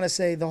also want to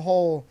say the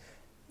whole.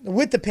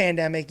 With the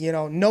pandemic, you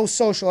know, no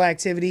social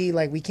activity,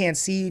 like we can't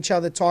see each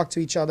other, talk to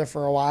each other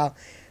for a while.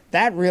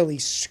 That really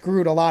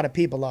screwed a lot of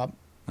people up.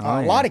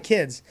 A lot of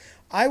kids.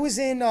 I was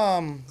in...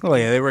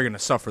 they were going to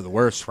suffer the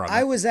worst from it.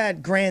 I was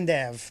at Grand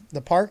Ave, the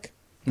park,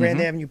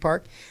 Grand Avenue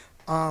Park.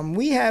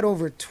 We had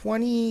over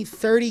 20,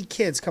 30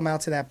 kids come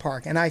out to that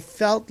park, and I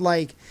felt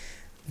like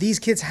these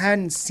kids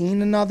hadn't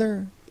seen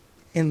another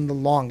in the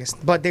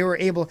longest. But they were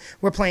able...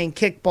 We're playing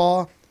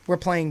kickball. We're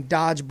playing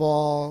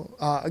dodgeball,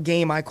 a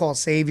game I call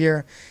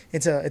Savior.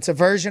 It's a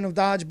version of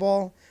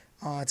dodgeball.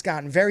 It's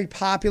gotten very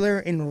popular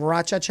in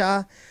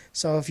Rachacha.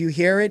 So if you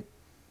hear it,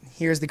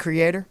 here's the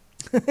creator.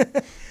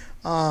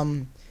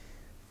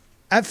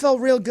 I felt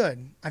real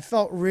good. I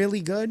felt really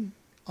good.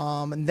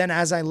 And then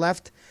as I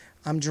left,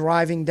 I'm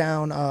driving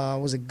down,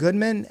 was it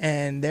Goodman?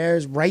 And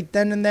there's right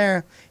then and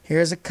there,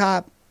 here's a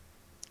cop,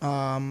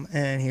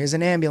 and here's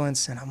an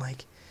ambulance. And I'm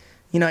like,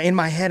 you know, in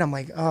my head, I'm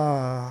like,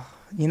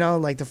 you know,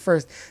 like the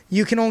first,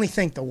 you can only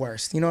think the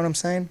worst. You know what I'm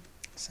saying?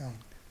 So,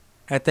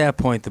 at that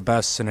point, the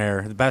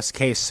best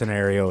case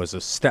scenario is a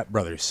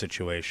stepbrothers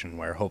situation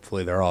where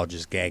hopefully they're all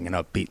just ganging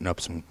up, beating up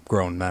some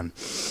grown men.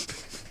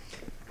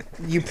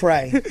 You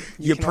pray.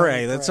 You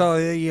pray. That's all.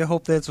 You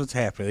hope that's what's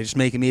happening. They just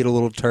make him eat a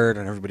little turd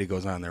and everybody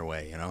goes on their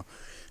way, you know?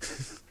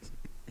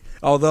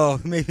 Although,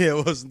 maybe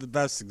it wasn't the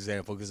best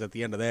example because at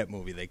the end of that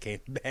movie, they came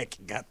back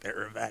and got their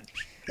revenge.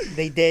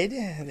 They did.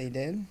 They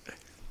did.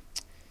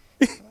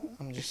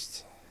 I'm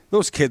just...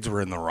 Those kids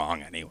were in the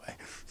wrong anyway.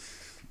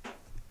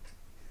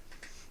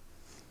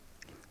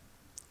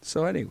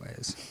 So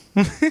anyways.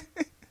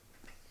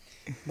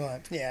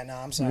 But, yeah, no,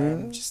 I'm sorry.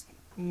 I'm just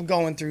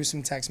going through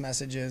some text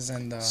messages.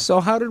 And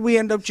so how did we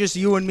end up just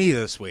you and me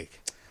this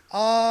week?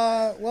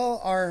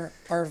 Well, our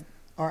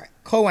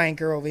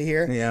co-anchor over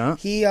here,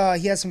 he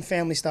has some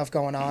family stuff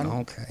going on.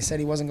 Okay. He said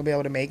he wasn't going to be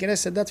able to make it. I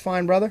said, that's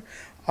fine, brother.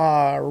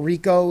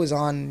 Rico is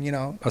on, you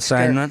know...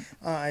 Assignment?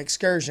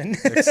 Excursion.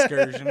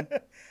 Excursion.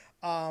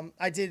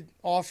 I did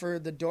offer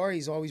the door.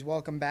 He's always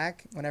welcome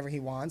back whenever he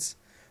wants.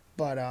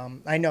 But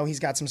I know he's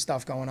got some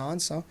stuff going on.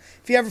 So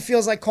if he ever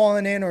feels like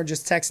calling in or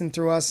just texting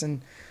through us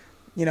and,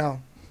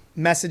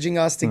 messaging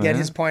us to get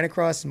his point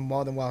across, I'm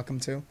more than welcome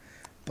to.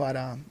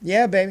 But,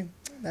 yeah, baby,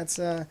 that's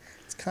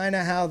it's kind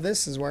of how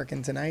this is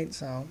working tonight.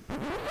 So,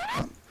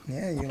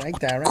 yeah, you like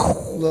that, right?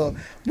 A little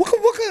wooka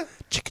wooka.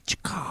 Chicka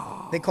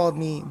chicka. They called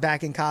me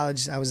back in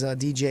college. I was a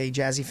DJ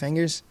Jazzy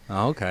Fingers.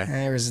 Oh, okay.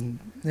 There's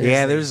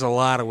a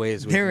lot of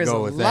ways we can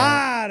go with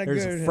that.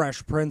 There's a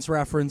Fresh Prince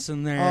reference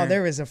in there. Oh,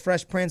 there is a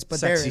Fresh Prince, but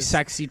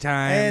Sexy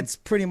Time. It's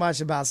pretty much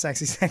about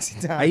sexy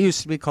time. I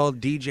used to be called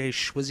DJ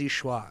Schwizzy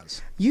Schwaz.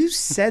 You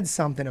said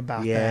something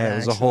about that. Yeah, it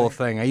was a whole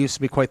thing. I used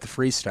to be quite the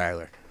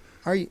freestyler.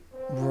 Are you?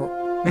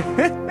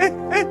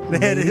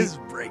 That is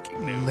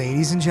breaking news.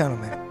 Ladies and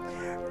gentlemen,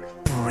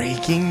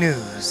 breaking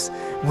news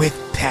with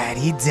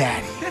Patty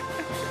Daddy.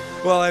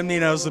 Well, I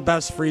mean, I was the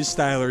best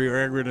freestyler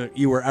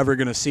you were ever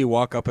gonna see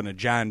walk up in a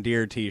John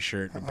Deere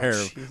T-shirt and a pair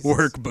of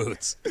work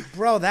boots.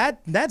 Bro,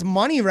 that's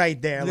money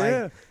right there.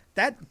 Yeah. Like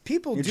that,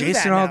 people do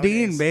Jason that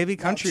Aldean, baby,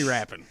 country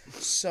rapping.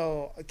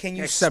 So can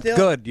you Except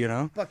good,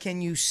 But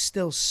can you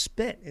still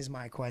spit? Is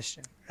my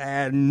question.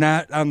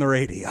 Not on the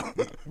radio.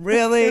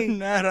 Really?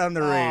 Not on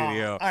the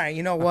radio. All right,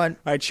 you know what?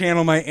 I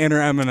channel my inner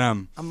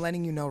Eminem. I'm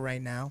letting you know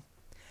right now.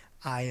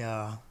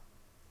 I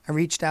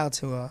reached out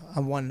to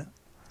one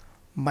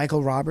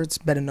Michael Roberts,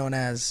 better known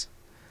as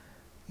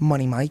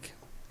Money Mike.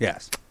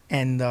 Yes.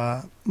 And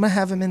I'm going to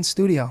have him in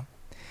studio.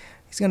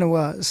 He's going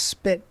to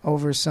spit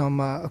over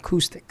some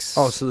acoustics.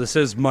 Oh, so this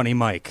is Money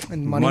Mike.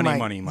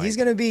 Money Mike. He's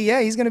going to be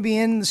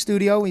in the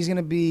studio. He's going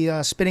to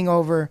be spitting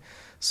over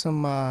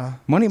some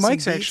Money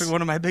Mike's actually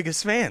one of my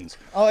biggest fans.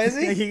 Oh, is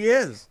he? He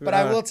is. But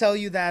I will tell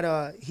you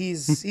that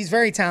he's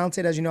very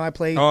talented. As you know, I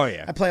play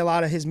a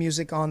lot of his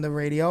music on the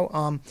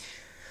radio.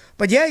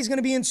 But yeah, he's going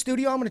to be in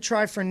studio. I'm going to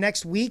try for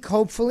next week,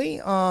 hopefully.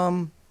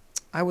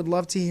 I would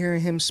love to hear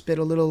him spit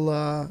a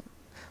little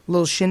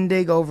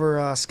shindig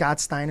over Scott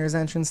Steiner's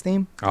entrance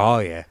theme. Oh,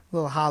 yeah. A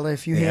little holla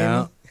if you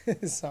hear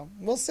me. So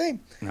we'll see.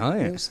 Oh,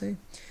 yeah. We'll see.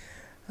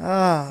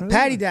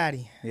 Patty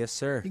Daddy. Yes,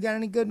 sir. You got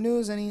any good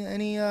news?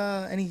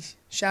 Any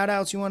shout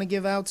outs you want to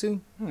give out to?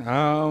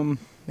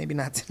 Maybe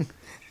not.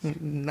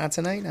 Not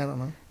tonight. I don't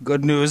know.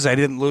 Good news. I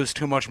didn't lose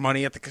too much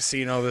money at the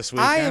casino this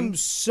weekend. I am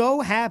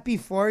so happy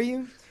for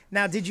you.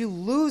 Now, did you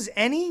lose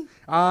any?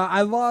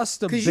 I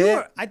lost a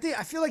bit. I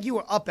feel like you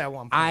were up at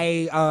one point.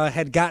 I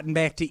had gotten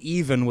back to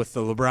even with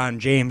the LeBron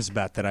James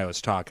bet that I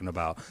was talking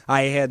about.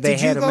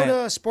 Did you go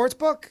to a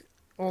sportsbook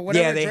or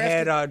whatever? Yeah, they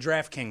had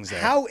DraftKings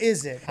there. How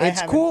is it?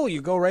 It's cool.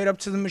 You go right up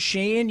to the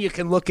machine. You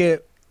can look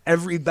at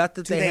every bet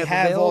that they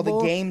have available.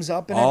 All the games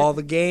up and all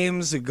the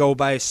games. Go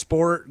by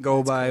sport.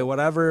 Go by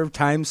whatever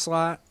time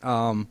slot.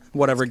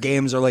 Whatever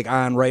games are like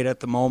on right at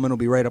the moment will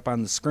be right up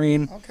on the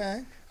screen.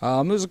 Okay.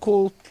 It was a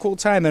cool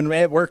time, and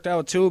it worked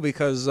out too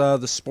because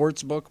the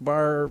sports book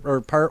bar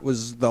or part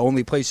was the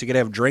only place you could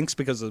have drinks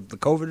because of the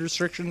COVID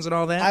restrictions and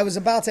all that. I was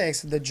about to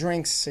ask the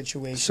drinks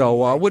situation.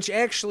 So,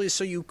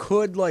 so you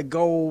could like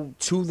go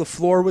to the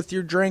floor with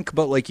your drink,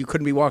 but like you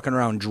couldn't be walking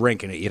around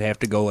drinking it. You'd have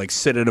to go like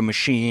sit at a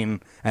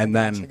machine, and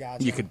then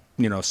you could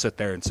sit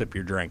there and sip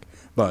your drink.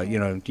 But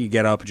you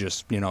get up,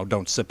 just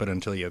don't sip it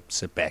until you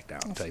sit back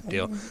down type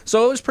deal.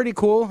 So it was pretty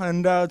cool,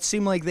 and it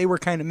seemed like they were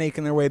kind of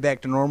making their way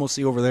back to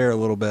normalcy over there a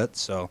little bit.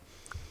 So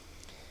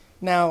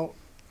now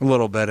a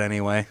little bit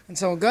anyway. And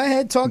so go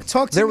ahead, talk to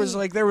me. There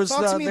was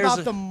talk to me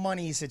about the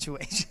money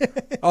situation.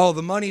 Oh,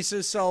 the money.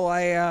 So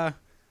I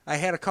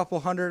had a couple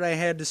hundred I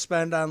had to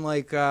spend on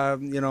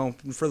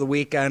for the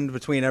weekend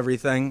between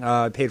everything.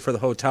 I paid for the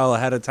hotel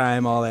ahead of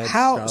time, all that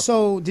stuff.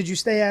 So did you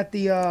stay at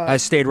the... I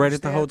stayed right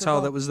at the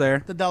hotel that was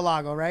there. The Del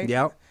Lago, right?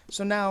 Yep.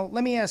 So now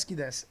let me ask you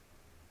this.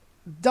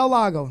 Del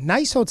Lago,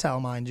 nice hotel,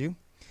 mind you.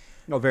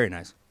 Oh, very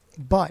nice.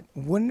 But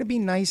wouldn't it be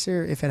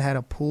nicer if it had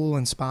a pool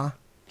and spa?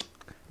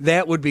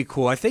 That would be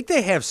cool. I think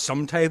they have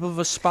some type of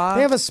a spa.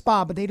 They have a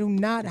spa, but they do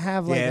not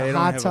have a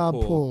hot tub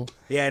pool.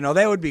 Yeah, no,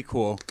 that would be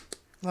cool.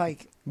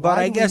 But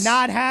I guess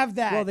not have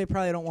that. Well, they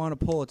probably don't want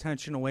to pull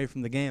attention away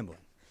from the gambling.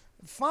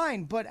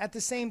 Fine, but at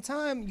the same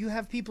time, you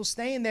have people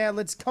staying there.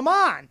 Come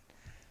on.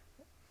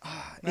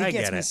 It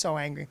gets me so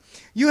angry.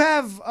 You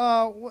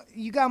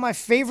got my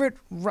favorite.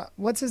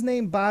 What's his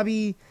name?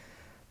 Bobby.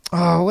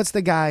 Oh, what's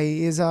the guy?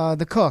 Is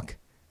the cook?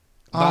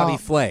 Bobby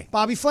Flay.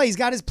 Bobby Flay. He's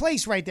got his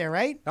place right there,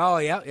 right? Oh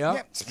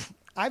yeah.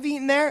 I've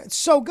eaten there. It's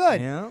so good.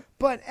 Yeah.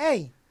 But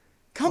hey,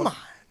 come on.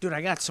 Dude,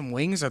 I got some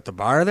wings at the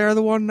bar there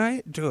the one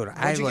night. Dude,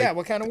 What'd you get?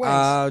 What kind of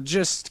wings?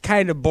 Just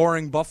kind of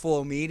boring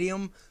buffalo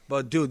medium.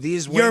 But dude,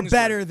 these wings You're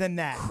better than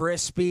that.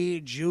 Crispy,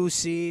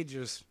 juicy,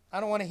 just... I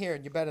don't want to hear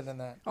it. You're better than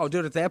that. Oh,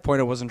 dude, at that point,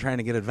 I wasn't trying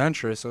to get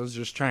adventurous. I was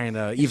just trying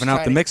to even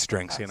out the mixed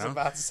drinks, I was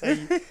about to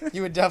say,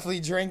 you were definitely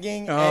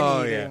drinking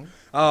and eating. Yeah.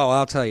 Oh,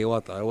 I'll tell you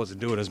what, though. I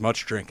wasn't doing as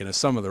much drinking as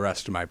some of the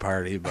rest of my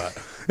party, but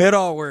it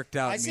all worked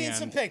out. I seen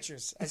some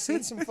pictures. I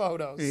seen some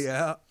photos.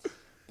 Yeah.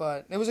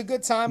 But it was a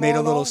good time. Made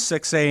a little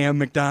 6 a.m.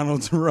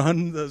 McDonald's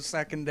run the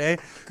second day.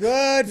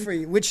 Good for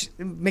you. Which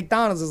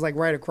McDonald's is like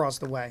right across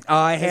the way.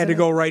 I had to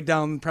go right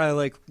down, probably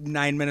like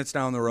 9 minutes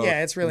down the road.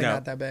 Yeah, it's really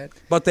not that bad.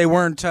 But they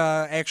weren't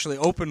actually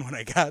open when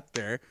I got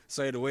there,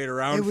 so I had to wait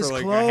around for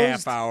like closed. a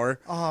half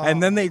hour. Oh.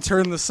 And then they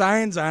turned the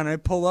signs on. I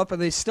pull up,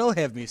 and they still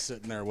have me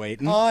sitting there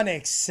waiting.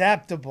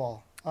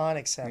 Unacceptable.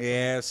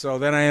 Yeah, so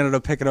then I ended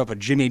up picking up a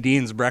Jimmy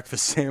Dean's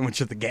breakfast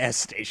sandwich at the gas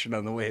station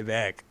on the way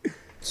back.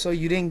 So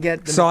you didn't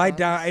get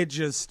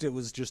the it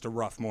was just a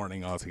rough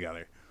morning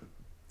altogether.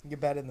 You're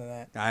better than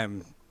that.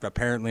 I'm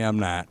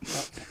not.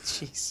 Oh,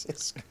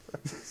 Jesus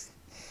Christ.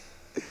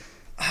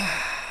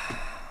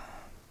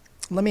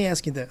 Let me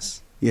ask you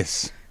this.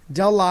 Yes.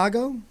 Del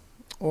Lago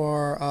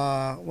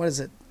or what is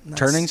it?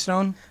 Turning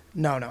Stone?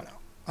 No.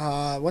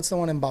 What's the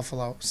one in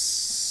Buffalo?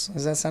 Is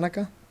that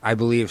Seneca? I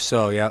believe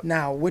so, yeah.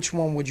 Now, which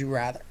one would you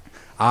rather?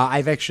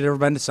 I've actually never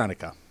been to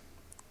Seneca.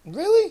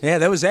 Really? Yeah,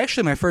 that was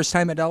actually my first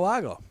time at Del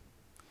Lago.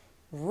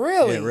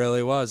 Really? It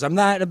really was. I'm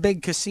not a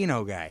big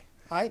casino guy.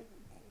 I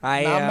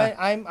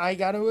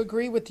got to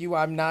agree with you.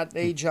 I'm not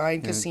a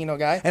giant casino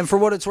guy. And for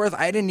what it's worth,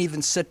 I didn't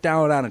even sit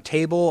down on a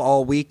table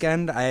all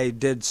weekend. I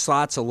did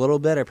slots a little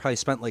bit. I probably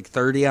spent like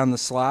 $30 on the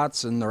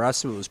slots, and the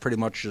rest of it was pretty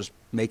much just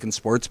making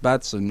sports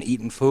bets and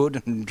eating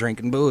food and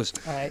drinking booze.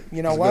 All right,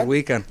 you know what? Good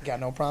weekend. Got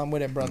no problem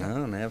with it, brother.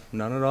 No,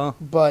 none at all.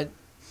 But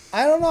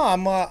I don't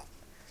know.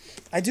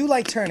 I do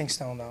like Turning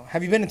Stone though.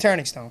 Have you been to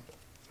Turning Stone?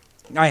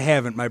 I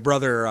haven't. My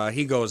brother,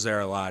 he goes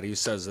there a lot. He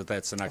says that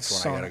that's the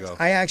next one I gotta go.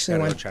 I actually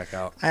went to check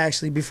out.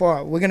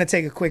 Before we're gonna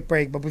take a quick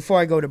break, but before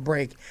I go to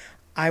break,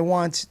 I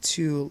want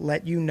to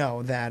let you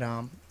know that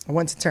I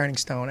went to Turning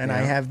Stone and I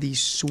have the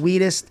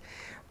sweetest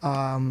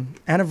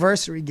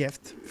anniversary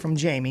gift from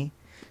Jamie.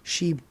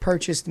 She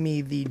purchased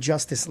me the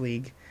Justice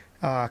League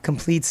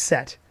complete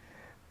set.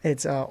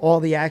 It's all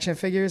the action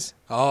figures.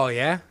 Oh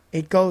yeah.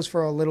 It goes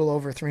for a little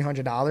over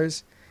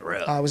 $300.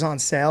 Really? It was on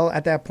sale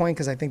at that point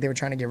because I think they were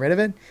trying to get rid of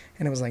it,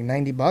 and it was like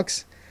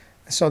 $90.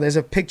 So there's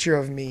a picture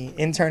of me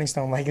in Turning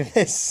Stone like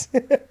this,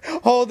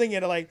 holding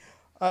it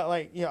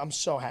I'm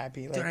so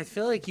happy. Dude, I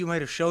feel like you might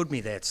have showed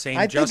me that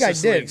same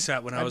Justice League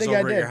set when I was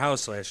over at your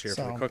house last year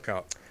for the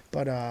cookout.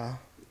 But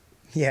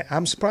yeah,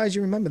 I'm surprised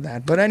you remember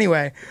that. But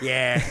anyway,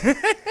 yeah,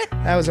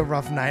 that was a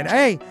rough night.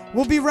 Hey,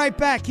 we'll be right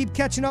back. Keep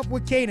catching up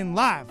with Caden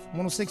live,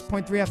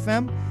 106.3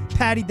 FM.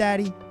 Patty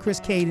Daddy, Chris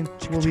Caden.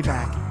 We'll be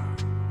back.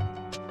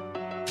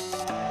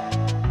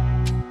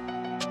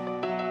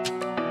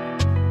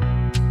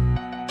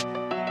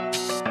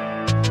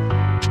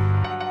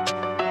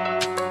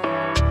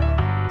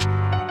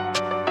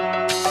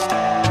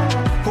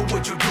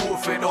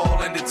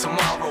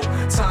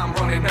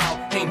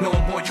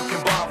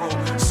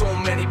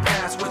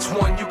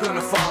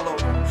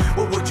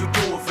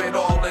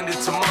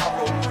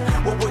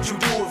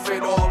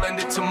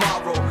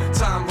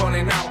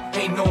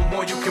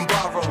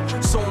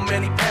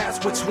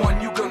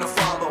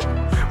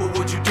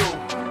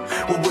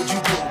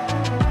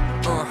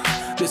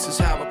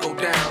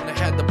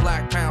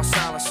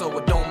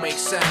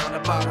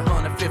 About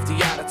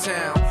 150 out of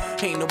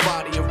town, ain't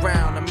nobody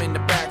around. I'm in the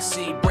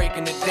backseat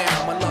breaking it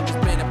down. My luck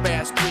has been a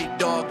bad street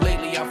dog.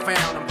 Lately I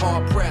found I'm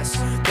hard pressed.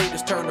 They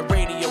just turn the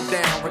radio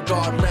down.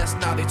 Regardless,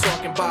 now they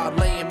talking about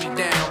laying me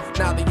down.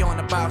 Now they on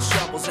about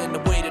shovels and the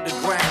way to the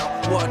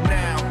ground. What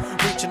now?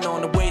 Reaching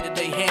on the way to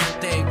they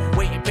hand thing,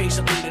 waiting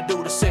patiently to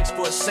do the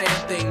 6-foot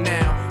sand thing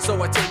now.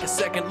 So I take a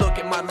second look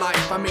at my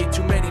life. I made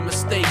too many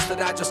mistakes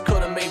that I just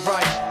could've made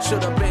right.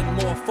 Should've been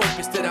more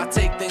focused. Did I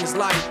take things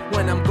light?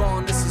 When I'm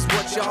gone, this is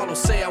what y'all will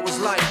say I was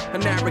like.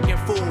 An arrogant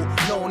fool,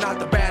 no, not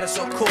the baddest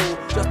or cool.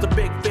 Just a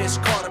big fish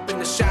caught up in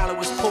the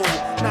shallowest pool.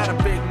 Not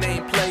a big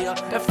name player,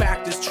 that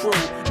fact is true.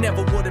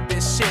 Never would've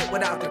been shit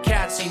without the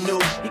cats he knew.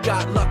 He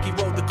got lucky,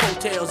 rode the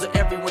coattails of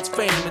everyone's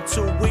fame. In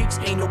 2 weeks,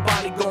 ain't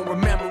nobody gonna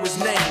remember his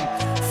name.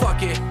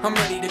 Fuck it, I'm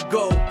ready to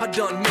go. I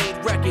done made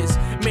records,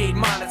 made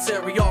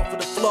monetary off of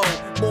the flow.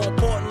 More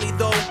importantly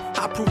though,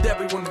 I proved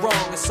everyone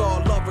wrong. It's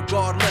all love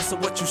regardless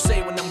of what you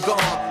say when I'm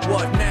gone.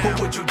 What now?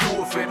 What would you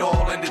do if it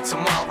all ended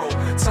tomorrow?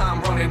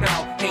 Time running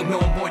out, ain't no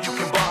more you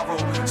can borrow.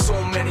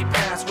 So many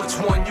paths, which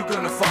one you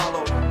gonna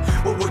follow?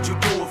 What would you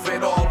do if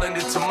it all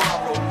ended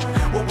tomorrow?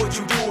 What would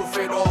you do if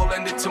it all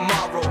ended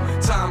tomorrow?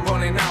 Time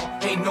running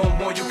out, ain't no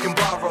more you can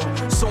borrow.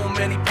 So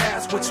many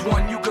paths, which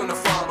one you gonna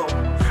follow?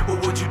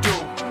 What would you do?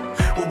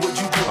 What would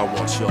you do? I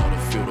want y'all to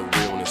feel the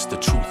realness, the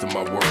truth in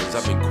my words.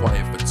 I've been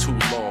quiet for too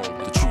long,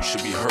 the truth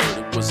should be heard.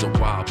 It was a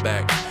while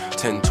back,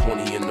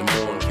 10:20 in the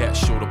morning. Cat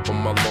showed up on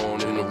my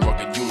lawn in a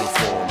rugged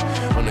uniform.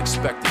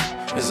 Unexpected,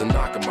 there's a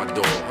knock on my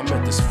door. I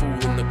met this fool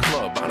in the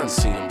club, I done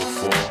seen him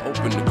before.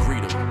 Hoping to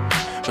greet him,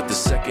 but the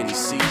second he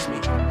sees me,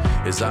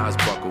 his eyes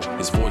buckle,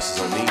 his voice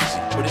is uneasy.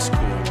 But it's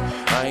cool,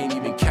 I ain't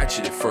even catch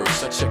it at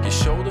first. I check his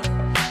shoulder,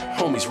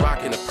 homie's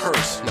rocking a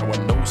purse. Now I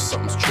know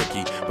something's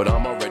tricky, but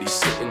I'm already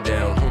sitting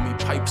down. Homie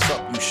pipes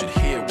up, you should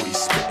hear what he's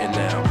spitting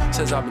now.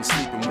 says I've been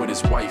sleeping with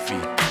his wifey.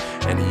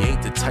 And he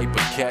ain't the type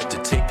of cat to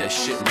take that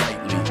shit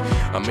lightly.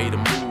 I made a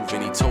move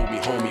and he told me,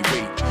 homie,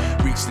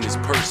 wait. Reached in his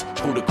purse,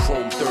 pulled a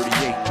chrome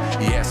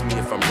 38. He asked me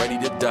if I'm ready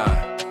to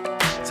die.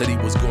 Said he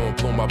was gonna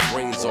blow my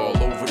brains all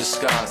over the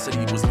sky. Said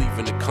he was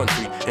leaving the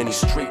country and he's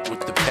straight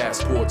with the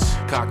passports.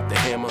 Cocked the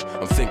hammer,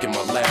 I'm thinking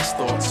my last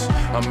thoughts.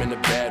 I'm in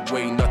a bad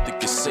way, nothing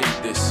can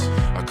save this.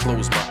 I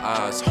close my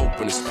eyes,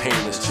 hoping it's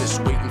painless.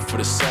 Just waiting for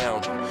the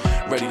sound,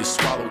 ready to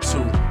swallow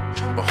too.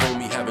 But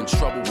homie having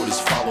trouble with his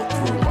follow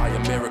through. By a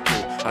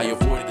miracle, I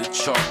avoided the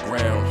chalk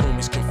ground.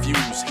 Homie's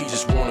confused, he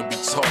just wanna be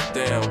talked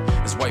down.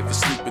 His wife is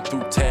sleeping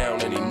through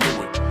town and he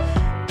knew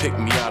it. Picked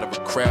me out of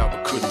a crowd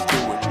but couldn't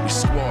do it. We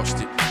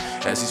squashed it.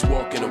 As he's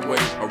walking away,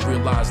 I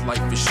realize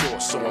life is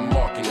short, so I'm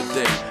marking the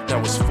day. Now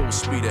it's full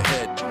speed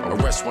ahead, I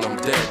rest when I'm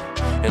dead.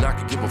 And I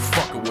could give a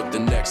fuck of what the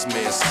next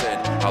man said.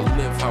 I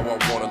live how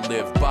I wanna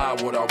live, buy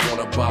what I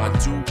wanna buy,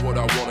 do what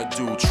I wanna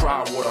do, try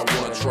what I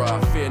wanna try.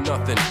 Fear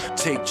nothing,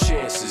 take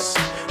chances,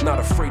 not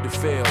afraid to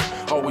fail,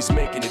 always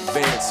making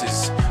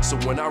advances. So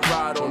when I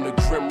ride on the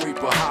Grim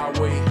Reaper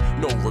highway,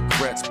 no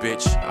regrets,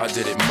 bitch, I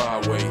did it my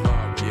way,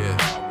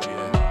 yeah.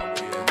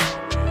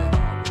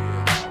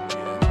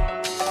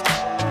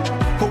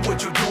 What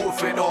would you do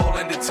if it all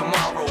ended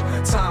tomorrow?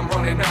 Time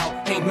running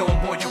out, ain't no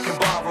more you can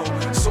borrow.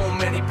 So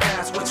many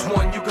paths, which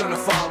one you gonna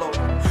follow?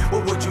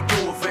 What would you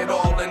do if it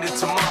all ended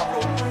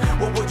tomorrow?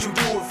 What would you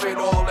do if it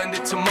all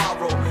ended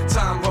tomorrow?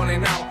 Time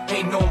running out,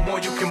 ain't no more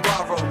you can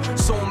borrow.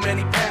 So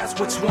many paths,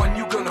 which one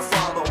you gonna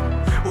follow?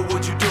 What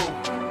would you do?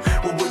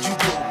 What would you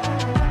do?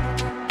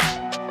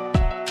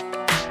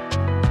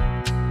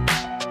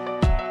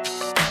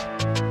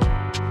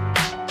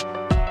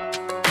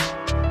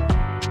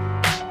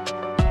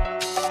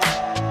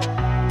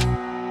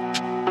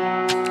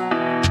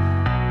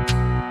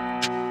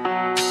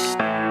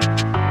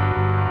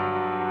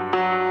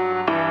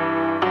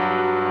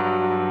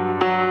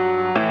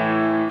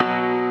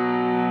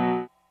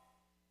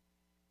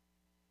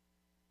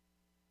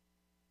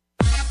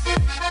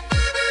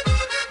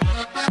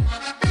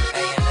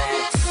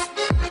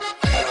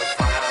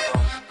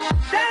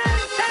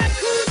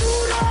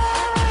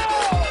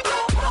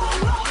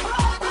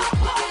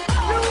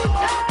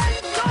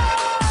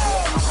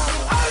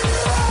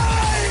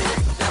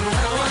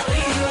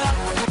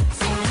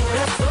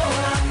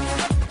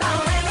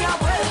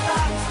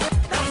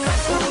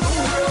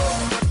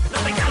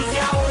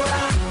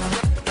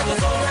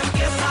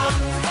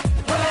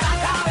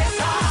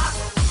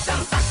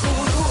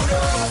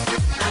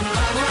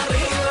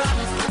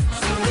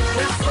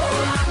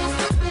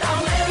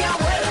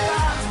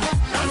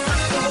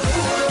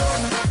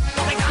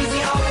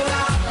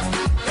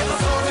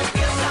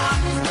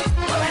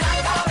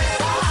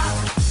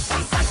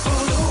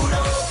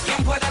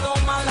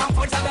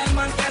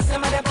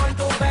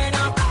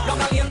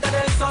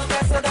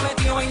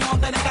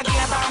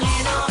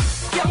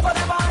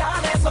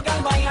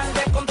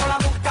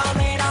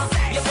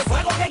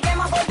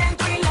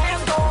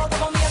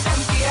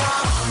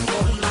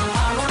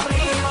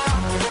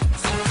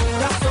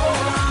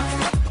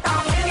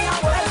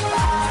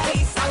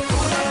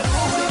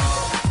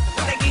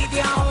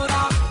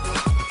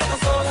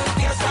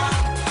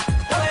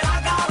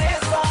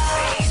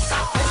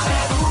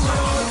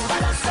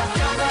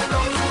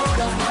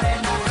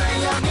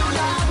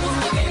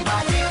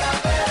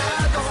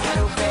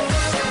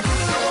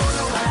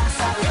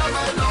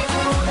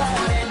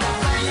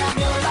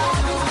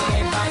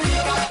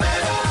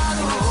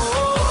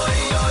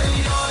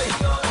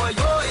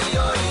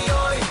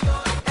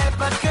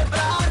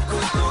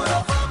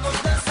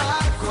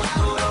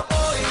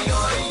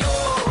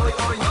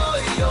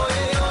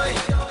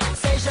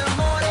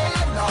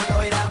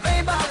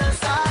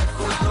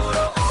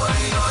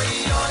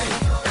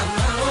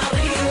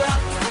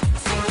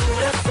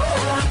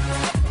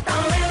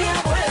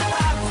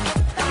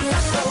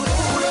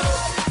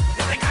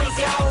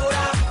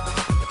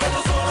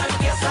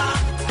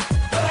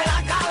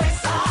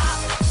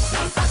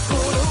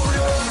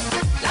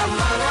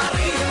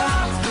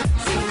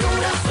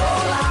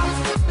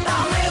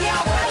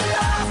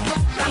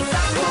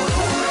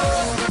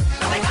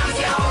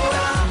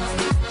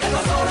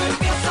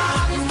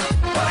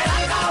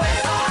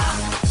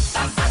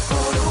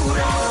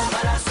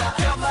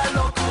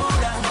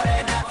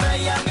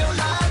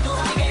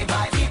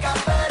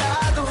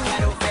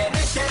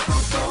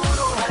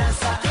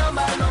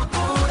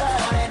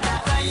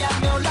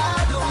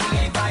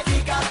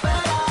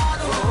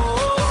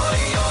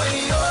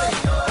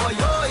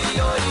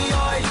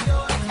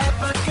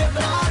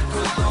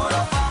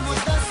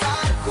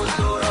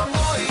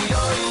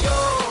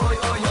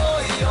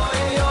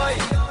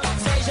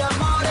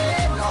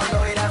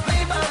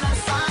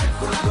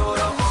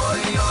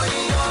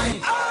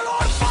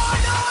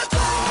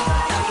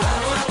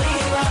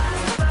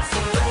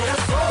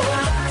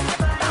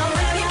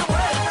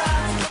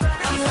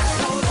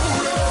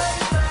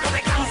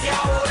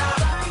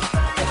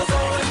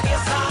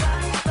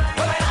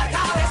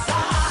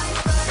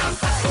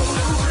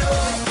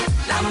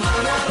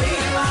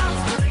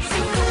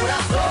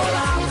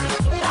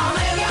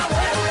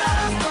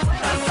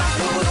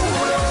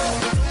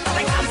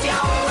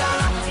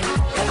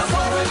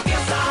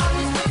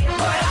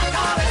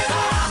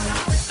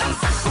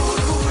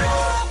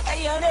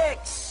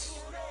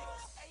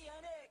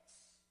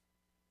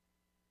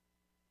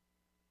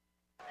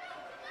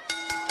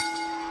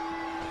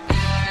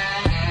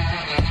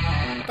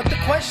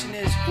 question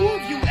is, who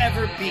have you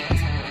ever beat?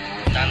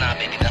 Nah,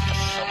 baby, that's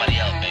for somebody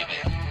else,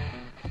 baby.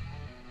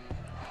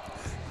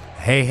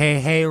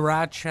 Hey,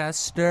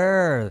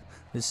 Rochester.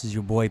 This is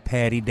your boy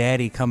Patty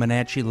Daddy coming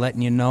at you,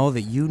 letting you know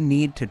that you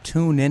need to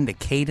tune in to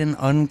Caden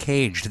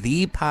Uncaged,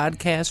 the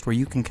podcast where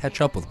you can catch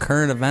up with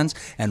current events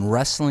and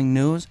wrestling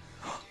news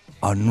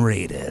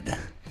unrated.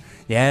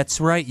 Yeah,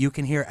 that's right. You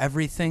can hear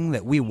everything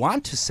that we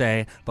want to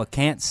say but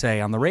can't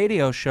say on the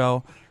radio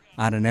show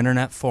on an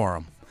internet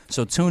forum.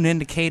 So tune in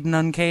to Caden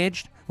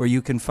Uncaged, where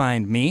you can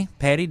find me,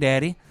 Patty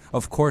Daddy,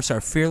 of course our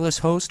fearless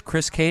host,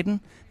 Chris Caden,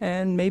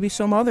 and maybe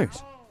some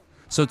others.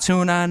 So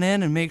tune on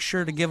in and make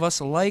sure to give us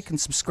a like and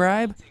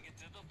subscribe.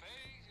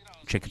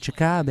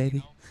 Chicka-chicka,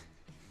 baby.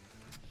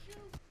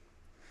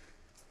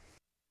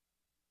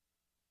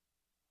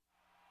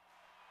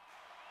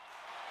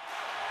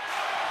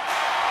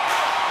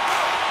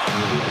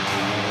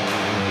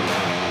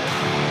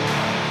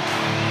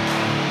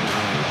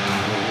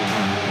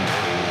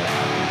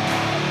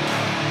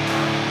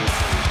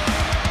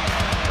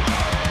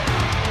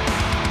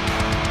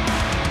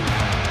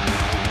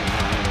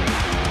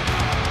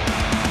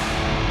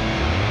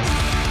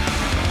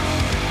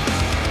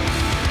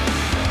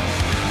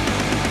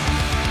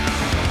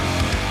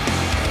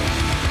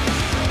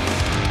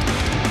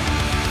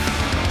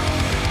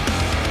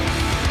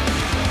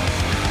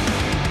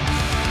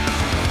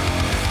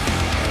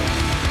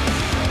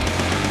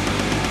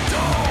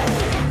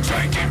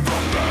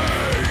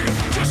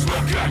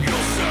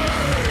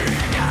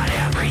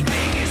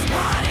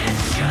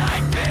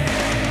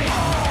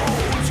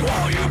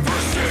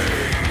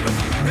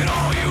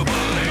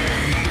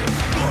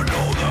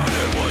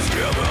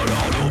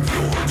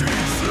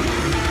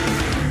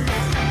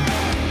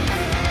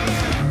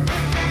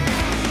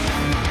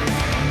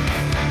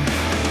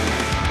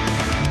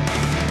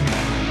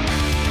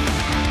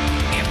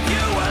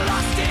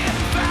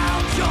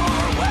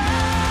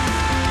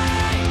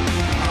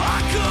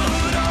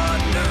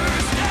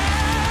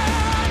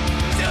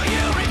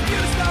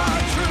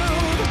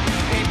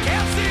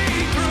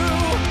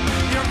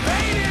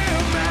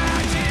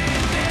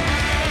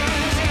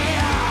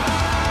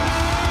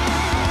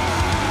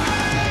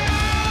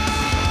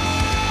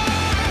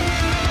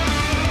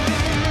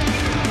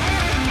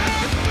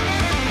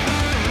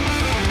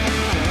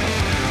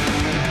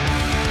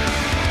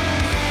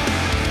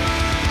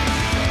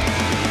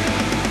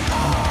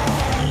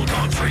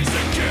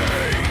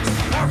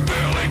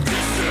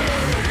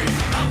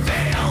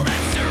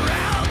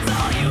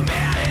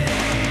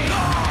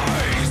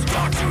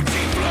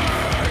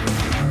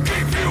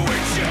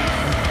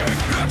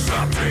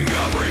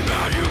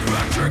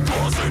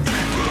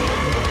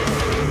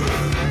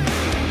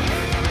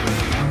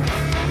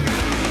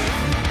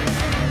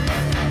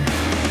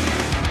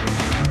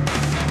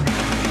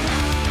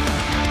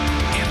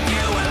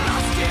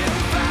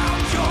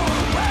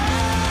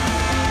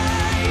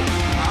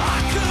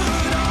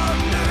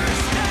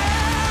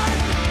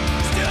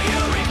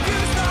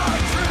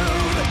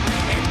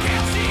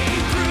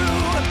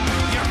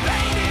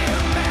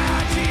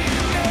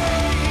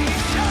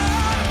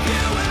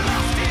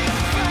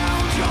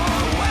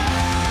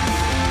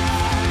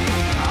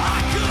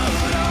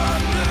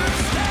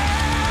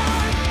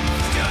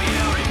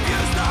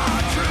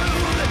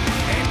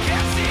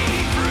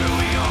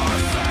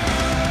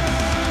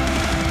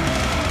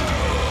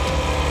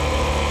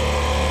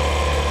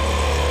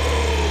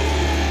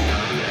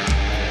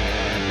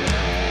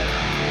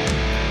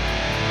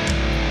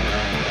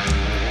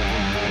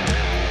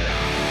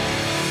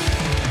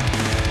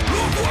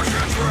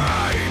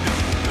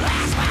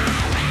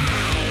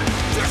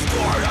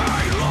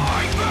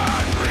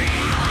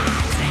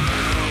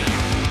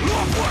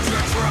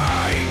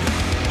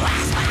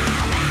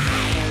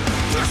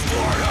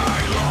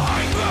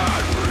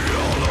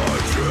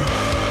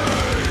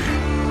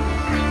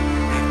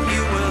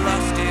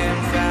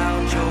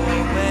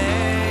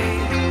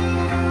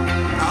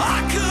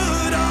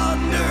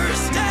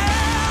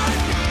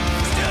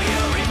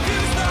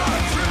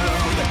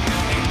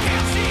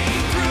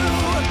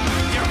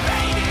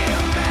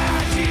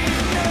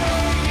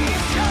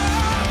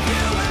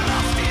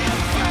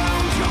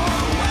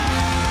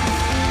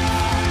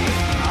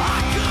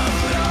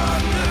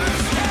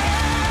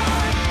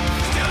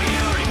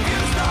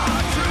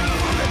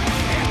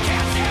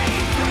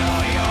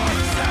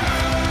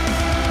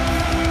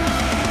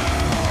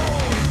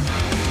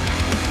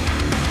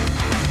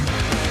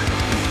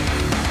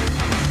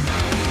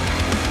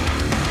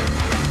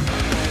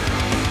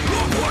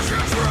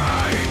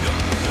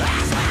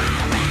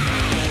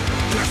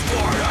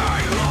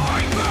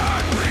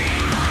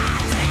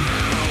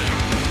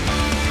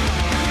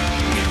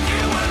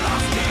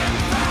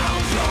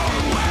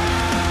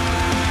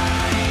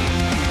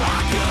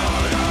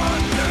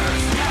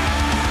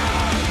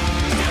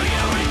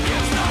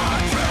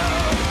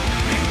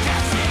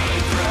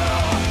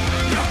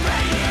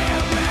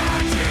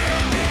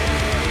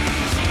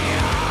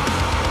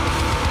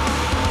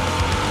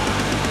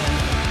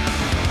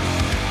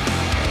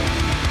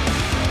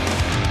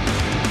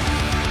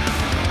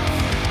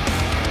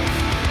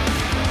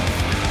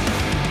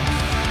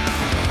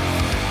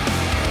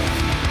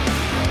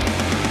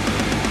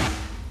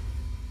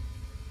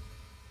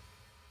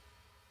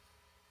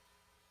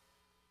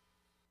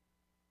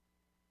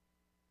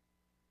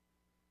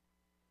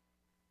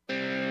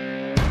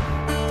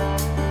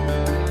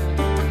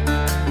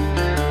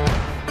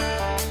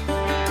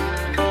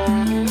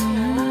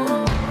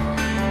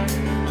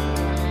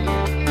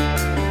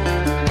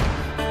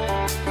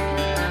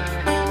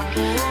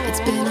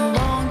 been a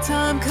long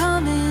time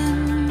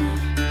coming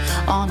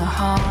on a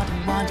hard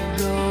and winding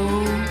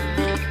road.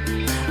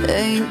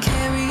 Ain't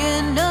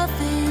carrying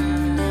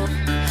nothing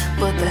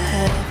but the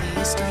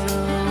heaviest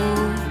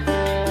load.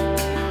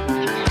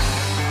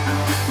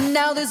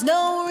 Now there's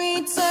no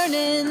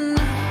returning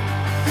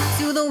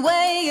to the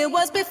way it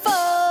was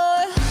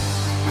before.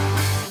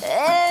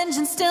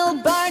 Engine still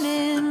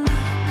burning,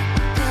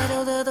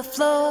 pedal to the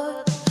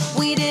floor.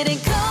 We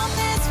didn't come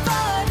this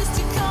far just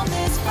to come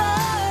this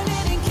far.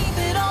 Didn't keep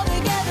it all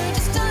together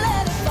just to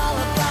let it fall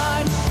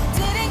apart.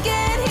 Didn't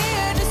get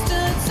here just to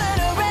turn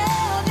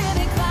around.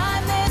 Didn't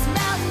climb this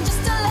mountain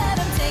just to let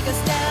them take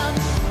us down.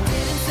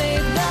 Didn't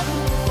save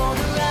nothing for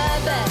the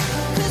ride back,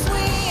 'cause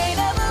we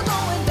ain't ever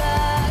going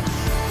back.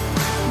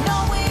 No,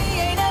 we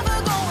ain't ever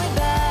going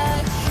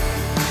back.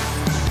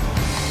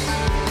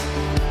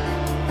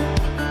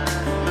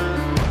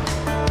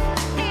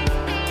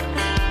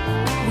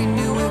 We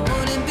knew it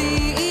wouldn't be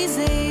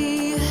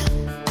easy.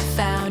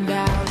 Found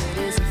out it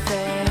isn't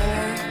fair.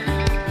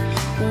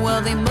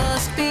 Well, they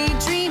must be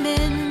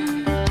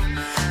dreaming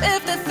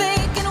if they're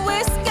thinking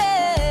we're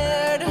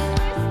scared.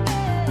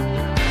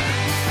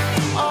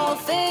 All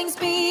things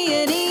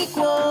being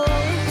equal,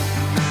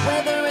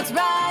 whether it's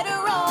right or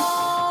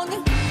wrong,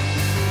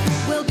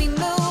 we'll be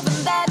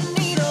moving that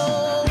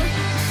needle.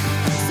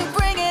 So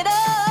bring it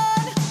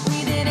on. We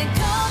didn't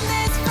come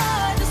this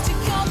far just to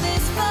come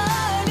this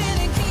far.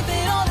 Didn't keep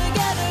it all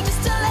together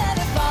just to let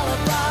it fall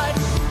apart.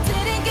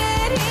 Didn't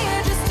get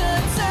here just to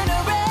turn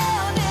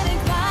around.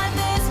 Didn't climb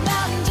this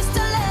mountain just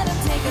to let them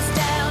take us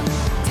down.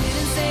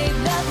 Didn't save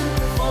nothing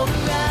for the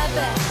ride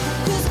back,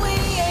 'cause we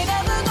ain't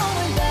ever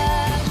going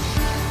back.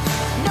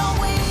 No,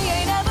 we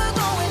ain't ever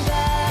going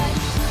back.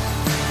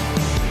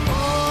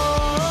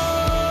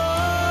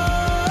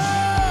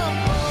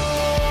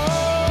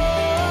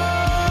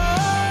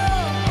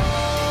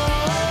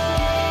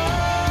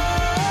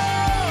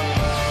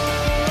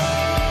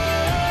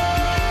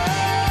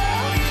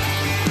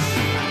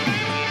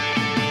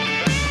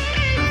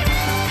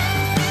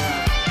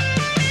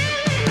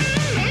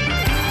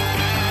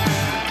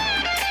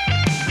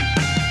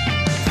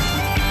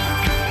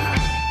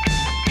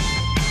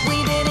 We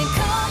didn't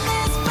come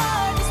this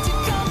far just to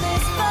come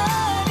this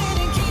far.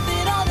 Didn't keep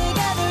it all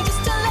together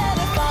just to let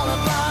it fall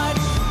apart.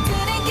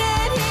 Didn't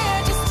get here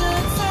just to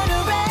turn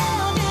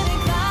around.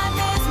 Didn't climb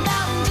this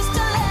mountain just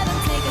to let them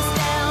take us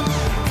down.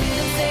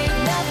 Didn't save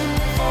nothing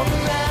for the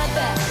ride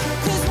back,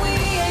 'cause we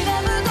ain't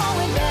ever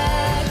going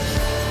back.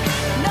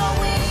 No,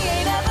 we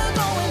ain't ever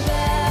going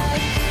back.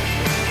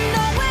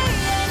 No, we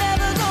ain't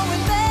ever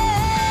going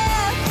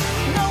back.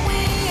 No, we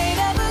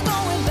ain't ever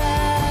going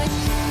back.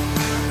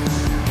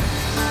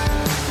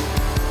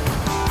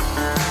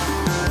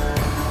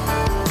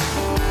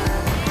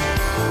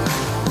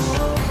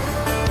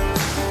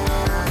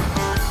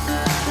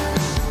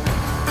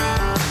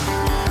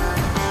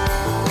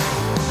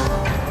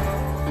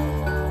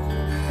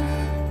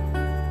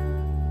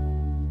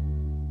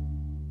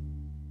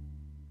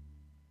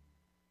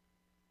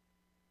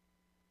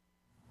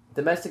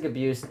 Domestic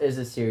abuse is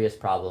a serious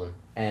problem,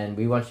 and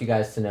we want you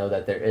guys to know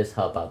that there is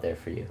help out there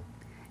for you.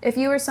 If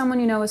you or someone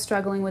you know is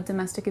struggling with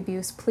domestic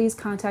abuse, please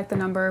contact the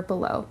number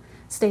below.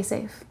 Stay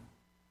safe.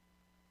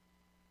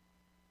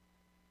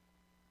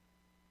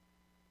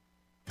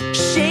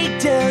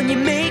 Shakedown, you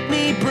make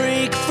me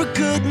break. For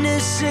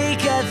goodness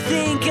sake, I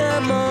think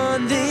I'm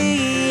on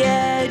the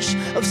edge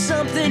of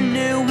something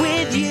new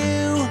with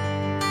you.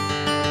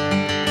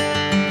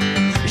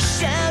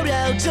 Shout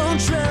out, don't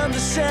drown the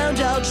sound,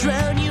 I'll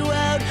drown you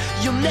out.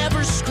 You'll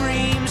never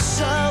scream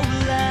so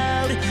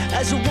loud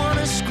as I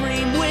wanna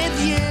scream with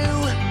you.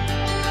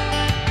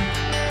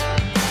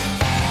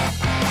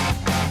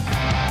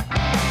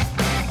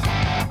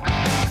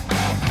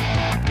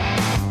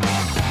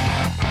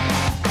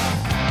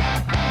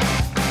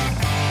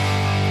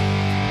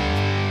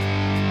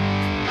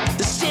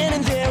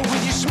 Standing there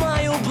with your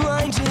smile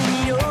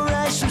blinding your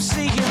eyes from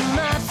seeing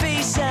my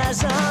face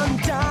as I'm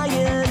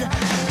dying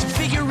to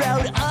figure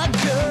out a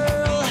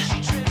girl.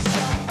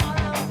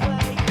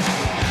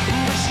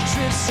 But she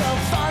drifts so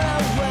far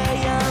away,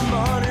 I'm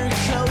on her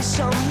coast,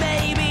 so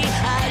maybe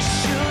I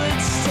should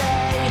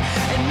stay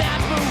and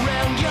map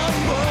around your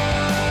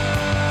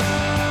world.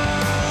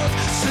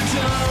 So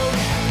don't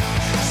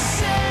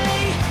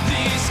say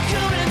these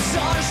currents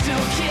are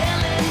still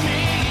killing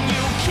me, and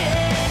you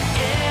can't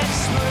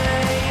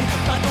explain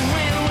like the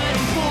wind when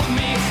it pulled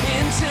me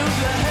into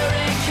the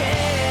hurricane,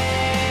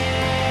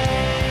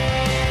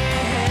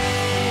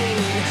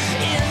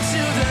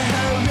 into the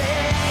hurricane.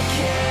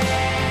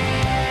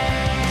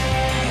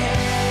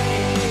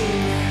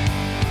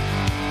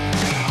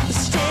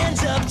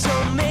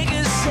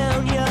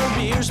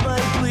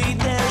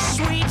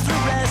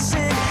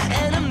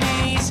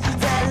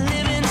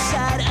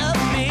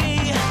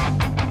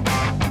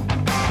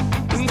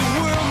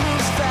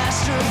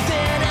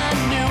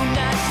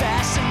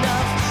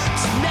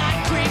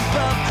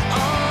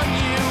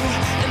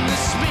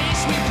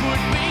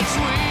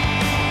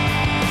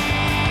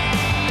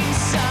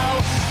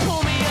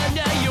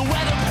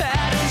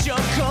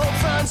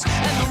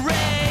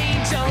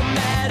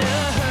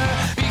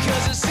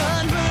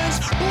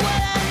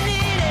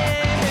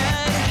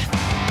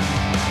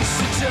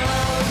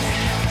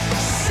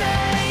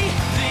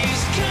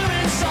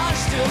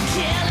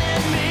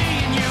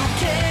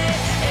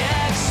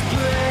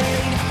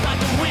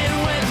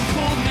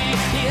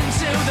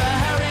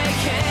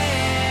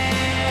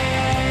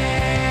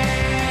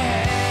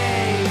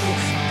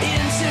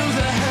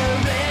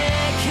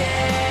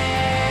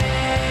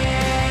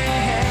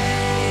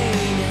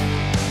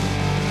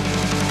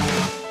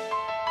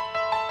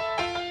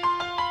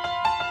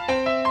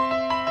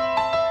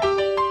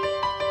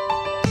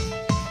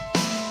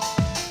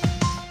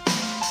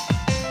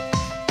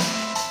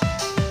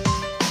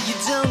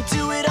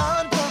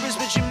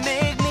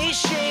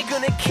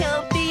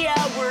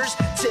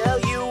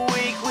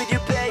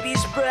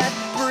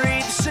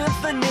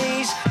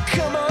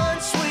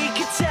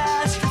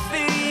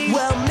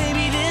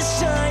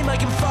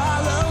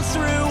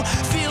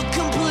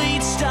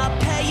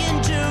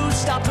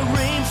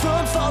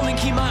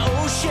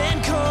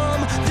 solution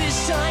come.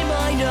 This time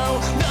I know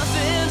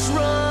nothing's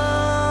wrong.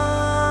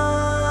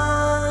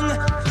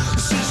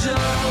 So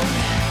don't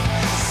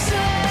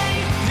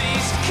say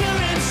these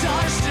currents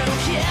are still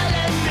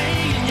killing me,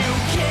 and you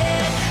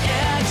can't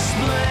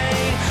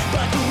explain,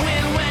 but the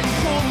wind went and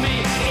pulled me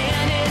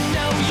in, and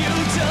no you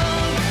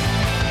don't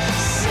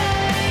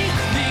say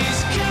these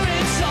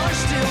currents are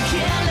still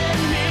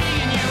killing me,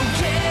 and you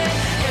can't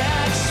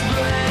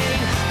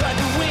explain, but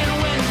the wind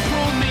went and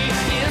pulled me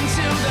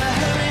into the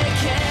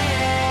hurricane,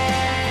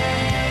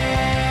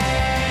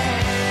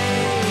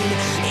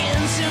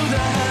 into the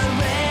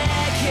hurricane,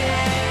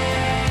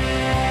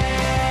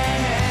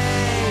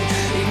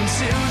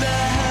 into the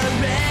hurricane.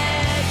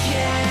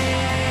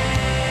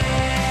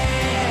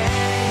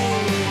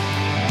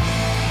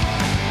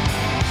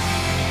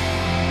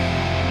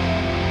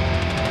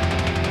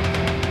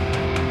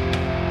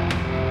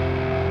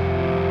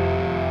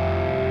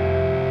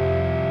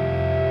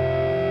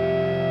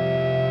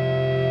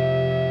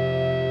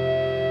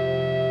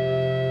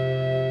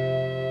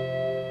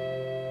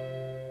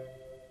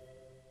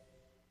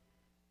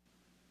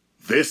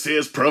 This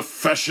is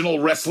professional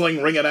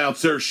wrestling ring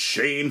announcer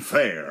Shane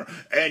Fair,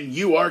 and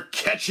you are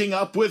catching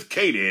up with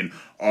Caden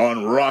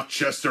on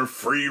Rochester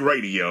Free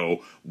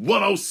Radio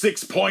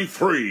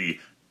 106.3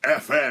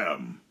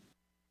 FM.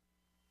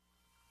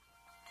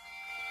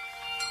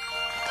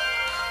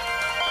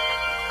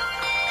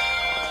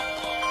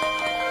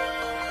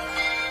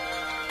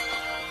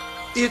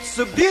 It's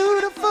a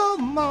beautiful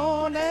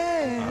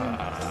morning.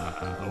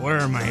 Where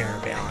are my hair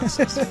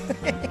balances?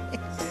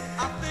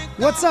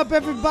 What's up,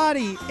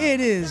 everybody?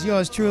 It is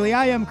yours truly.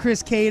 I am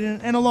Chris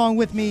Caden, and along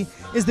with me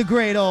is the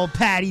great old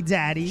Patty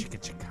Daddy.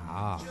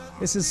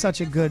 This is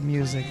such a good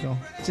music, though.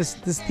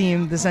 Just this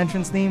theme, this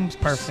entrance theme is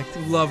perfect.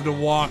 Love to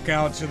walk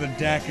out to the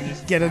deck and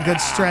just get a good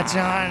stretch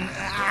on.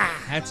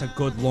 That's a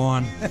good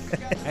lawn.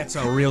 That's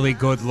a really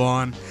good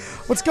lawn.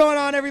 What's going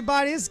on,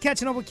 everybody? This is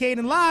Catching Up with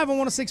Caden live on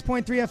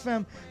 106.3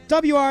 FM,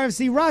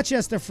 WRFC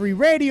Rochester Free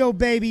Radio,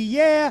 baby.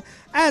 Yeah,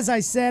 as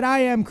I said, I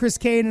am Chris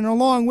Caden, and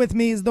along with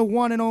me is the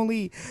one and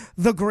only,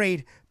 the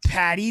great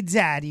Patty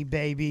Daddy,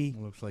 baby.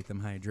 Looks like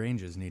them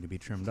hydrangeas need to be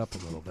trimmed up a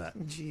little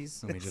bit.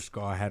 Jeez. Let me just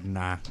go ahead and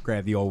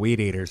grab the old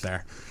weed eaters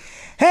there.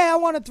 Hey, I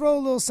want to throw a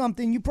little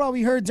something. You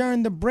probably heard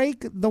during the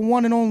break, the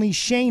one and only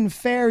Shane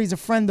Fair. He's a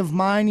friend of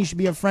mine. He should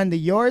be a friend of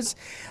yours.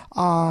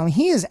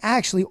 He is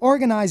actually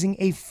organizing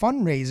a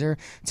fundraiser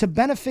to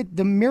benefit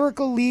the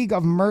Miracle League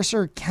of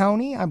Mercer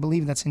County. I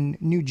believe that's in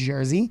New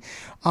Jersey.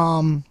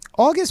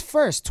 August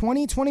 1st,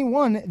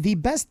 2021, the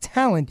best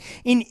talent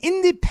in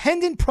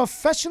independent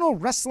professional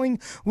wrestling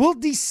will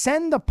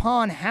descend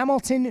upon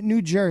Hamilton,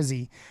 New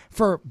Jersey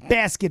for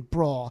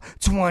Basketball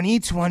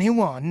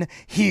 2021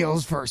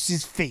 Heels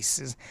versus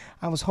Faces.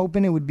 I was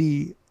hoping it would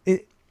be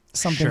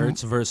something.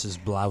 Shirts versus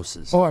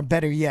blouses. Or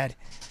better yet,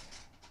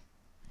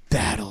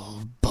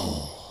 Battle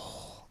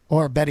Bowl.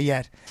 Or better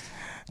yet,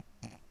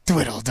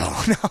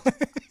 Dwiddledone.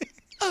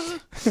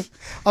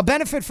 A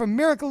benefit from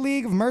Miracle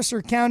League of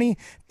Mercer County.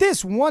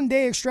 This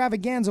one-day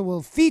extravaganza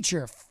will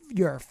feature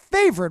your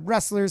favorite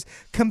wrestlers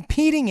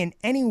competing in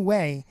a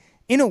way,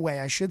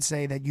 I should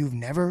say, that you've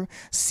never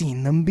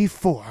seen them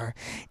before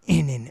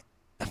in an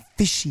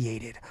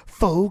officiated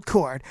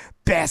full-court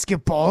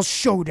basketball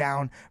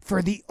showdown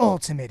for the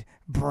ultimate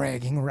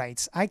bragging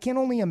rights. I can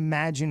only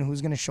imagine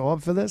who's going to show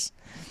up for this.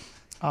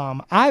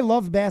 I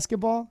love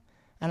basketball.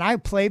 And I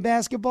play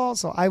basketball,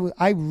 so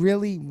I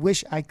really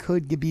wish I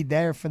could be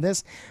there for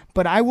this.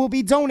 But I will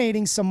be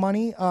donating some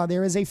money.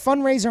 There is a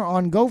fundraiser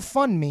on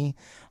GoFundMe.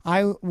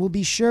 I will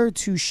be sure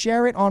to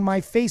share it on my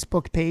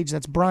Facebook page.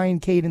 That's Brian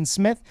Caden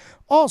Smith.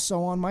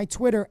 Also on my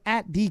Twitter,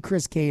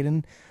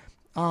 @TheChrisCaden.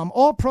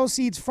 All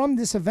proceeds from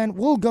this event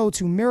will go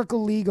to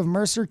Miracle League of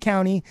Mercer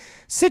County,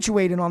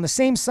 situated on the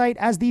same site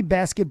as the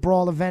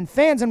basketball event.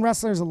 Fans and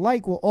wrestlers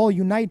alike will all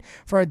unite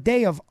for a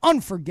day of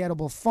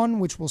unforgettable fun,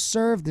 which will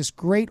serve this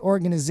great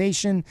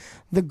organization.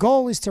 The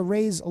goal is to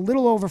raise a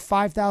little over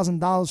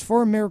 $5,000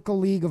 for Miracle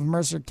League of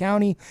Mercer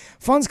County.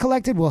 Funds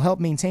collected will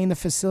help maintain the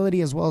facility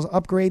as well as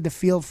upgrade the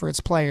field for its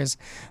players.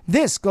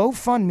 This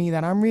GoFundMe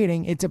that I'm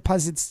reading, it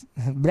deposits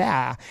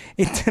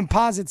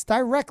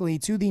directly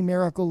to the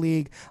Miracle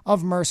League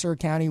of Mercer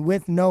County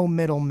with no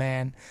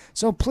middleman.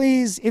 So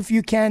please, if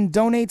you can,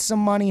 donate some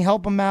money,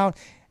 help them out.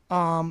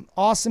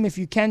 Awesome if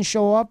you can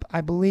show up.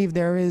 I believe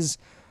there is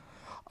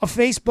a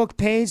Facebook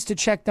page to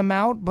check them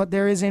out, but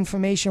there is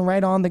information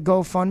right on the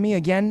GoFundMe.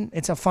 Again,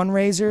 it's a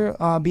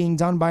fundraiser being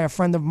done by a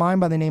friend of mine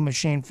by the name of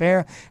Shane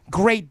Fair.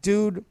 Great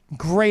dude,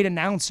 great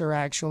announcer,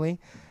 actually.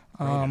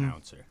 Great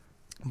announcer.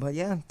 But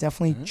yeah,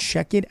 definitely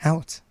check it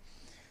out.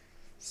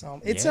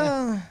 So it's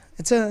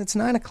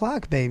 9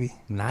 o'clock, baby.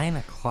 9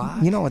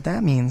 o'clock? You know what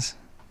that means.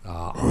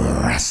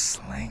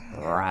 Wrestling.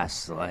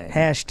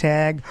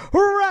 Hashtag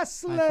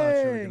wrestling. I thought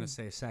you were going to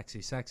say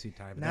sexy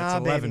time.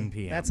 That's 11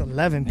 p.m. That's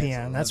 11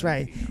 p.m. That's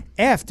right.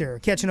 After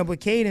catching up with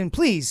Caden,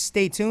 please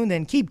stay tuned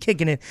and keep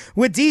kicking it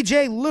with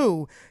DJ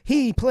Lou.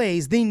 He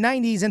plays the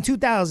 90s and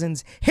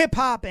 2000s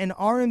hip-hop and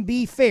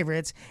R&B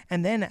favorites.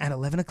 And then at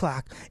 11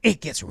 o'clock, it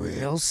gets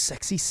real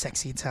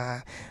sexy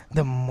time.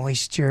 The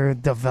moisture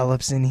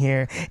develops in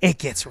here. It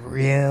gets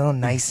real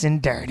nice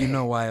and dirty. You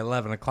know why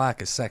 11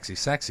 o'clock is sexy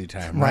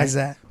time, right? Why is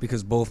that?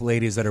 Because both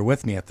ladies that are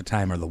with me at the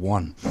time are the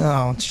one.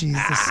 Oh,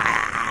 Jesus.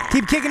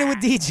 Keep kicking it with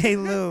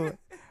DJ Lou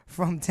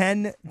from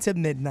 10 to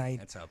midnight.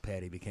 That's how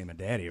Patty became a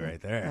daddy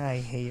right there. I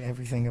hate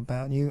everything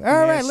about you.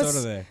 All right,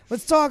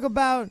 let's talk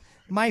about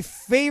my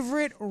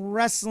favorite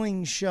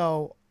wrestling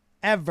show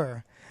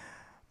ever,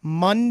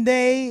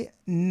 Monday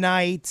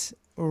Night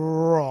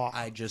Raw.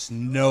 I just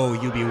know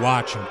you be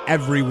watching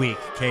every week,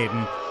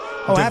 Caden.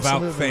 Oh, Devout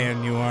absolutely.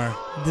 fan you are.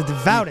 The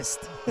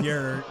devoutest.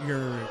 Your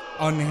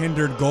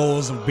unhindered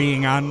goals of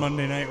being on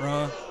Monday Night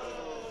Raw.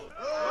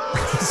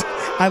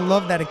 I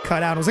love that it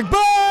cut out. I was like,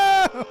 boom!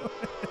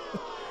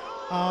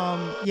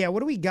 Yeah,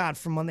 what do we got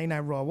from Monday Night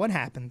Raw? What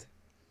happened?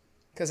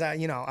 Because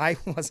I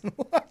wasn't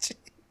watching.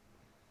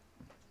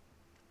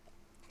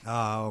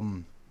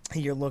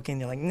 You're looking.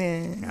 You're like,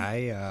 nah.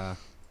 I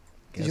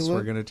guess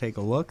we're gonna take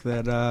a look.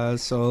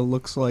 So it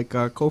looks like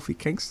Kofi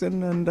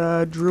Kingston and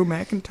Drew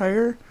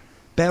McIntyre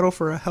battle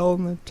for a Hell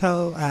in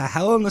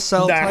the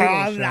Cell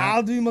title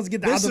shot. You must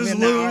get This is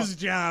Lou's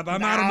job.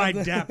 I'm out of my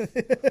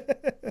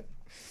depth.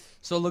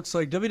 So it looks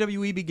like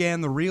WWE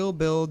began the real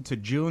build to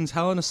June's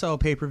Hell in a Cell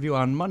pay-per-view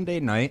on Monday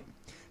night,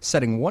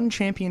 setting one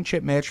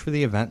championship match for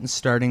the event and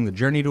starting the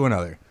journey to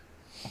another.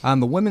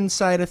 On the women's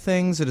side of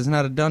things, it is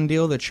not a done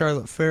deal that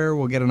Charlotte Flair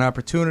will get an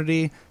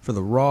opportunity for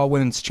the Raw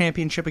Women's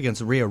Championship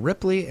against Rhea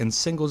Ripley in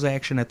singles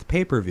action at the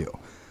pay-per-view.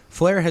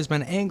 Flair has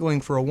been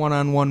angling for a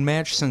one-on-one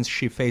match since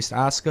she faced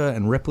Asuka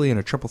and Ripley in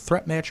a triple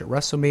threat match at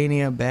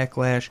WrestleMania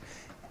Backlash,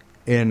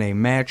 in a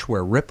match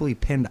where Ripley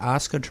pinned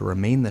Asuka to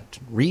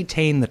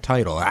retain the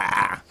title.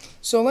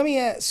 So let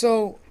me.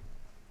 So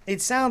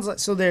it sounds like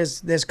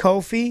there's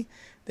Kofi,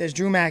 there's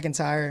Drew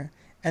McIntyre,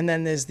 and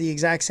then there's the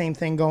exact same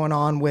thing going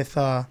on with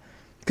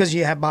because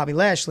you have Bobby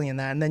Lashley in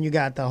that, and then you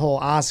got the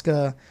whole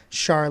Asuka,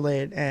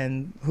 Charlotte,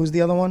 and who's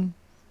the other one?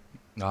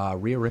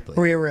 Rhea Ripley.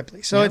 Rhea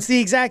Ripley. So it's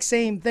the exact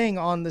same thing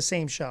on the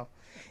same show.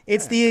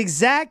 It's the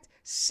exact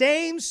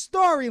same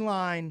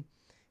storyline,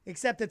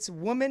 except it's a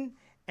woman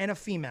and a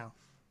female.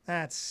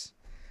 That's...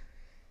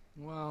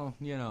 Well,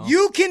 you know.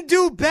 You can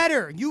do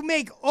better. You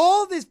make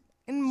all this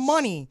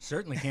money.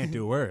 Certainly can't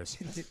do worse.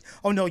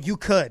 Oh, no, you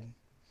could.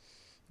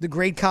 The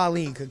great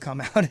Khali could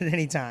come out at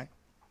any time.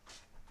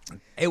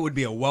 It would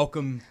be a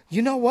welcome...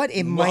 You know what?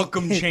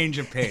 Welcome change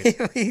of pace.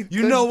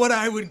 You know what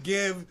I would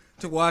give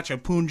to watch a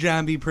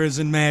Punjabi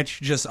prison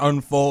match just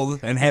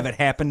unfold and have it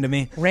happen to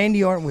me?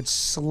 Randy Orton would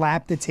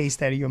slap the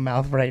taste out of your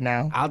mouth right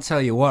now. I'll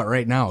tell you what,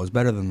 right now is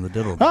better than the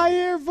diddle. I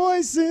hear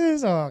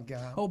voices. Oh,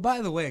 God. Oh,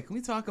 by the way, can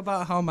we talk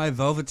about how my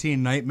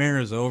Velveteen nightmare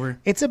is over?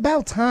 It's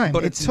about time.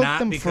 But it it's took not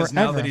them because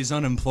forever. now that he's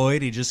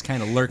unemployed, he just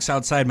kind of lurks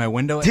outside my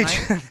window at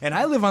night. And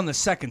I live on the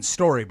second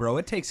story, bro.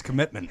 It takes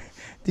commitment.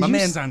 My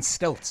man's on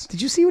stilts.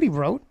 Did you see what he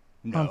wrote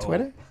on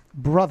Twitter?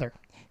 Brother.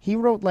 He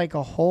wrote like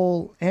a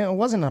whole, and it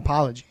wasn't an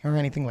apology or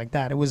anything like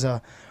that. It was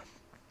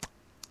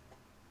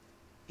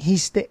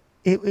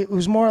it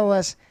was more or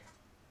less,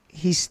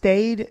 he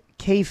stayed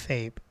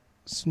kayfabe,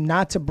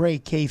 not to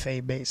break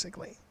kayfabe,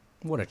 basically.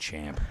 What a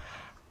champ.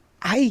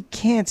 I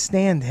can't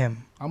stand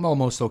him. I'm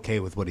almost okay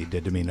with what he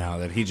did to me now,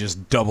 that he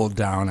just doubled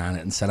down on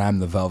it and said, I'm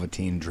the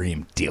Velveteen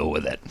Dream. Deal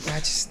with it.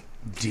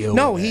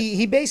 No,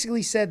 he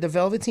basically said the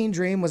Velveteen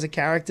Dream was a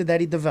character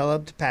that he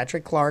developed,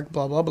 Patrick Clark,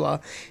 blah, blah, blah.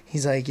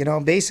 He's like,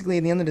 basically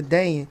at the end of the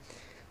day,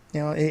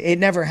 it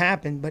never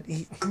happened, but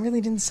he really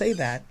didn't say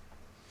that.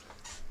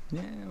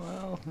 Yeah,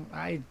 well,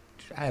 I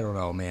don't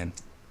know, man.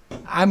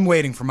 I'm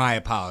waiting for my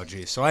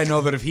apology, so I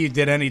know that if he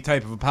did any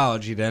type of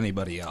apology to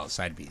anybody else,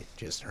 I'd be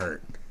just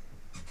hurt.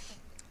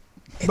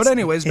 But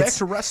anyways, back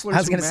to wrestlers who matter. I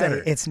was going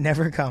to say, it's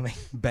never coming.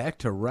 Back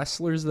to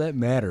wrestlers that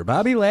matter.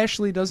 Bobby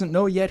Lashley doesn't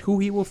know yet who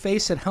he will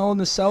face at Hell in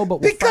a Cell,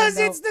 but because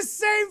it's the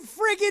same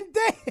friggin'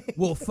 day.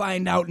 We'll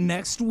find out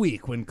next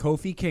week when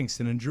Kofi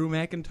Kingston and Drew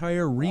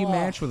McIntyre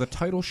rematch with a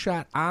title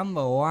shot on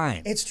the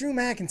line. It's Drew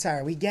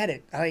McIntyre. We get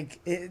it.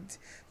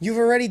 You've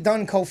already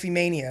done Kofi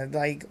Mania.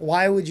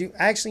 Why would you?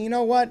 Actually, you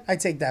know what? I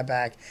take that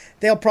back.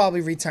 They'll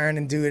probably return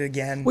and do it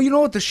again. Well, you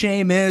know what the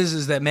shame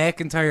is that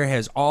McIntyre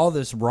has all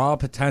this raw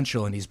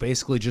potential, and he's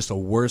basically just a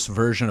worse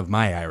version of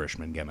my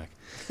Irishman gimmick.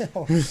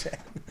 Oh, shit.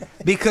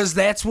 Because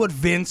that's what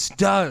Vince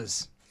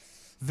does.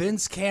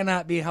 Vince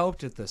cannot be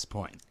helped at this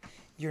point.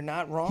 You're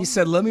not wrong. He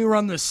said, let me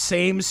run the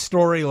same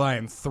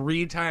storyline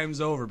 3 times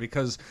over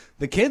because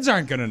the kids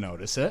aren't going to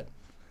notice it.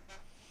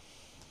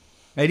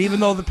 And even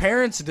though the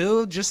parents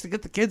do, just to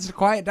get the kids to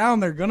quiet down,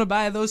 they're going to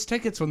buy those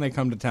tickets when they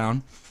come to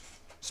town.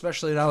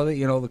 Especially now that, the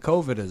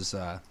COVID is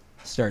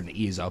starting to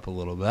ease up a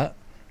little bit.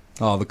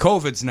 Oh, the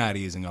COVID's not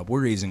easing up.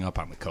 We're easing up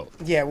on the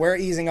COVID. Yeah, we're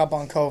easing up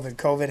on COVID.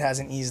 COVID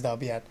hasn't eased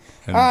up yet.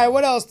 All right,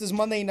 what else does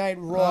Monday Night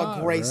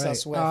Raw grace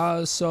us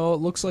with? So it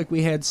looks like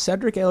we had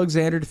Cedric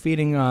Alexander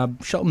defeating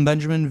Shelton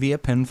Benjamin via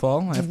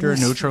pinfall after a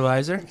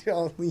neutralizer.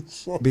 Holy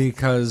shit.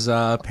 Because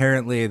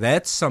apparently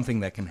that's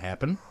something that can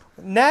happen.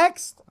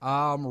 Next.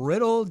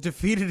 Riddle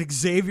defeated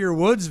Xavier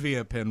Woods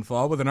via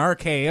pinfall with an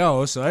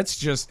RKO, so that's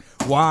just,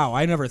 wow,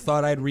 I never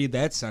thought I'd read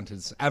that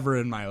sentence ever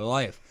in my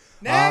life.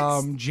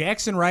 Next.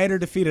 Jackson Ryder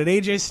defeated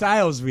AJ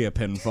Styles via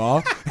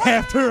pinfall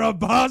after a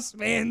boss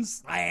man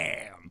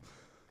slam.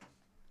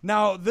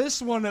 Now,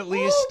 this one at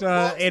least,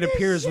 it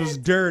appears, was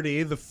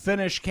dirty. The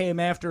finish came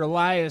after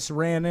Elias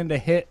ran in to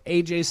hit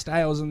AJ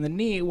Styles in the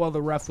knee while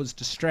the ref was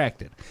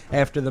distracted.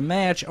 After the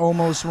match,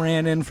 Omos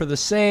ran in for the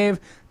save,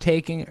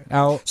 taking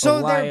out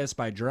Elias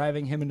by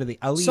driving him into the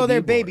LED So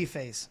they're board.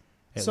 babyface.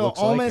 It So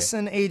looks like Omos it.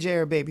 and AJ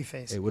are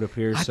babyface. It would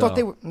appear I so. thought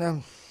they were...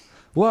 No.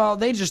 Well,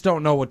 they just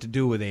don't know what to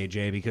do with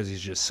AJ because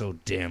he's just so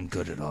damn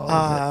good at all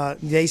of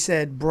it. They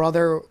said,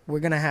 brother,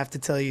 we're going to have to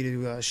tell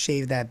you to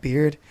shave that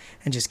beard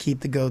and just keep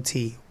the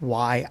goatee.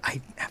 Why?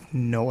 I have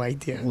no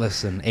idea.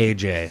 Listen,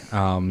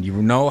 AJ,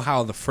 you know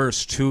how the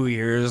first 2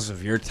 years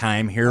of your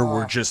time here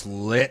were just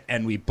lit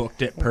and we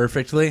booked it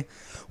perfectly?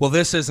 Well,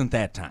 this isn't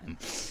that time.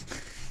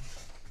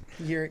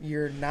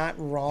 You're not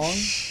wrong.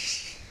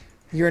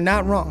 You're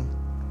not wrong.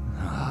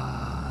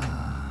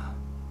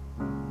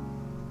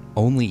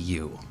 Only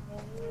you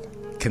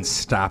can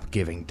stop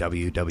giving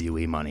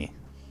WWE money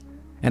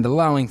and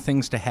allowing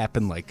things to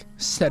happen like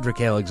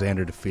Cedric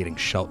Alexander defeating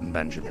Shelton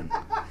Benjamin.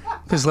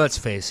 Because let's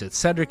face it,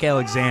 Cedric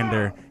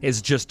Alexander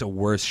is just a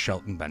worse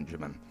Shelton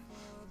Benjamin.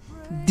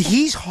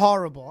 He's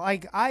horrible.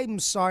 Like, I'm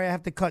sorry I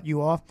have to cut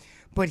you off,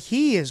 but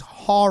he is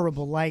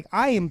horrible. Like,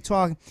 I am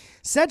talking...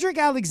 Cedric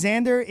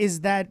Alexander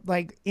is that,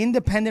 like,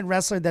 independent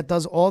wrestler that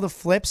does all the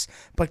flips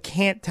but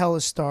can't tell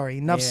a story.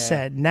 Enough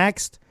said.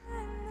 Next.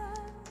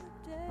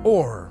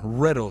 Or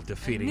Riddle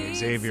defeating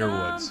Xavier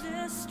Woods.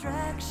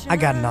 I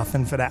got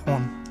nothing for that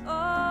one.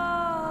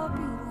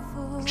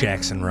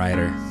 Jackson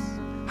Ryder.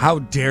 How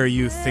dare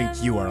you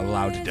think you are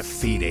allowed to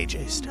defeat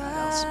AJ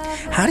Styles?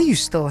 How do you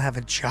still have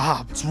a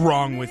job? What's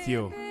wrong with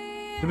you?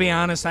 To be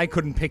honest, I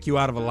couldn't pick you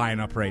out of a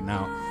lineup right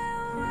now.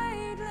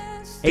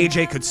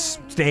 AJ could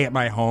stay at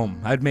my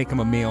home. I'd make him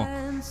a meal.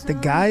 The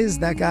guys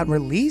that got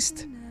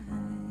released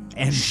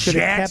and should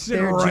have kept Jackson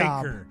their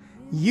Riker. job.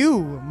 You,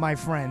 my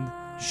friend,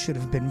 should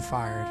have been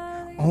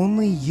fired.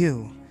 Only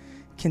you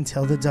can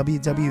tell the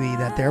WWE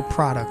that their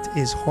product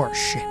is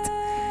horseshit.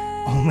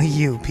 Only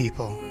you,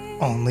 people.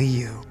 Only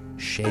you.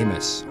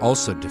 Sheamus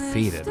also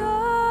defeated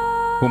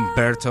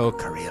Humberto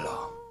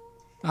Carrillo.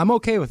 I'm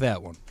okay with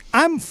that one.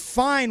 I'm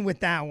fine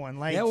with that one.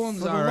 Like, that one's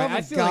for the all right. love I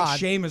of feel God. like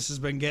Sheamus has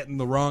been getting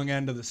the wrong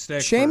end of the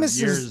stick Sheamus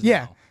for years is yeah,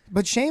 now.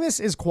 but Sheamus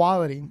is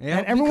quality, Yeah,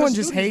 and everyone because,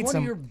 just dude, he's hates one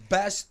him. of your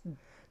best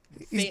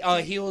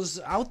heels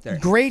out there.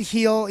 Great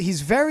heel.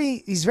 He's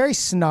very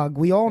snug.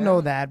 We all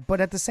know that,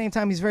 but at the same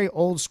time, he's very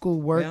old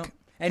school work. Yeah.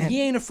 And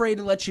he ain't afraid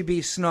to let you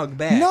be snug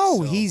back. No,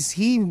 so.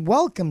 he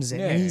welcomes it.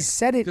 Yeah, And he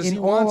said it 'cause in he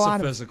all wants a lot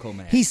of physical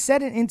man. He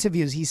said in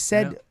interviews. He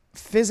said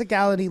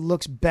physicality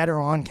looks better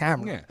on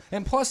camera. Yeah,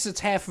 and plus it's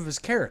half of his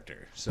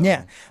character. So.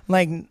 Yeah,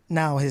 like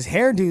now his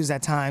hairdos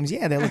at times, they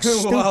look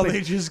stupid. Well,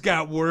 they just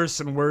got worse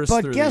and worse.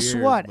 But through guess the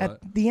years, what? but-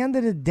 At the end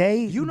of the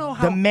day, You know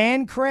how- the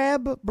man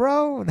crab,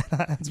 bro.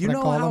 That's You what I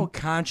know call how him.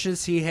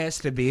 conscious he has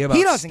to be about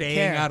He doesn't staying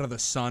care. out of the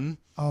sun?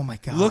 Oh my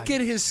God! Look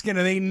at his skin,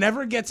 and he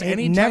never gets It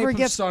any never type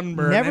gets- of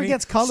sunburn. never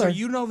gets color. So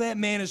you know that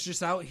man is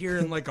just out here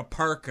in like a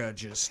parka,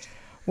 just.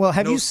 Well,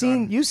 have no you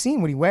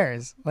seen what he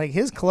wears? Like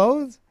his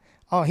clothes?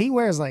 Oh, he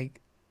wears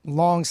like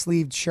long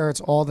sleeved shirts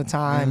all the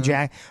time,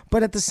 Jack.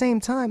 But at the same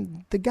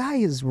time, the guy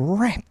is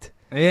ripped.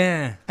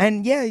 Yeah.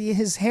 And yeah,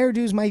 his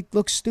hairdos might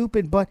look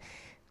stupid, but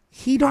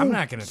he don't. I'm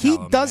not gonna He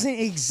tell him doesn't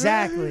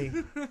exactly.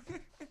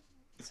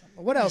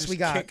 What else Just we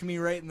got? kick me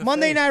right in the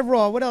Monday face. Night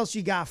Raw. What else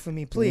you got for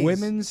me, please?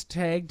 Women's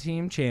Tag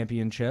Team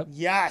Championship.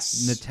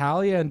 Yes.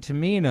 Natalia and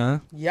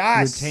Tamina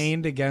Yes.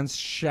 retained against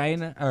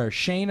Shayna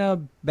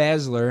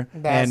Baszler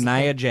and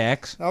Nia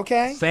Jax.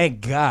 Okay.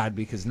 Thank God,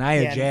 because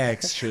Nia Yeah.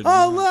 Jax should.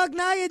 Oh look,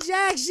 Nia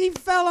Jax, she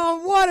fell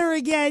on water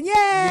again. Yay!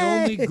 The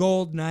only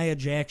gold Nia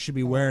Jax should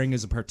be wearing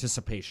is a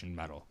participation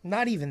medal.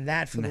 Not even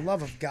that, for the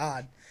love of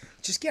God.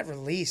 Just get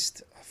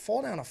released.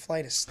 Fall down a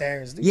flight of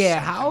stairs. Do Yeah,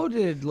 something. how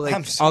did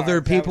I'm sorry, other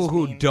that people was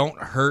who mean. don't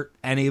hurt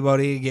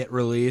anybody get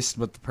released,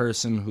 but the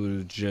person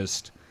who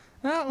just,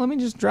 let me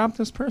just drop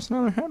this person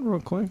on their head real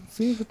quick,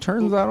 see if it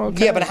turns out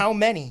okay. Yeah, but how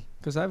many?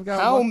 Because I've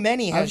got How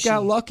many has I've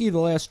got she- lucky the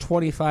last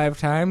 25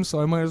 times, so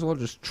I might as well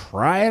just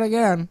try it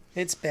again.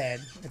 It's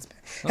bad. It's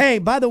bad. Hey,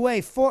 by the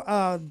way,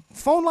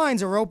 phone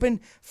lines are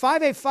open.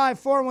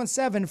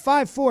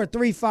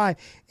 585-417-5435.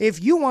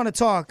 If you want to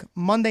talk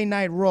Monday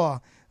Night Raw,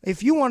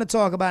 if you want to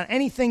talk about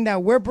anything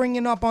that we're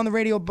bringing up on the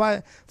radio,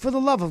 but for the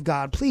love of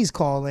God, please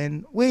call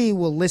in. We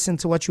will listen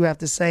to what you have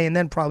to say and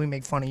then probably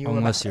make fun of you.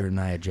 Unless about you're a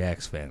Nia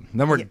Jax fan.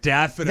 Then we're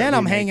definitely Then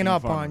I'm making hanging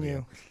up fun on of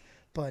you.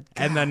 But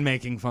And then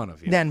making fun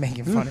of you. then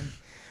making fun of you.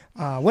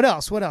 What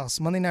else?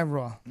 Monday Night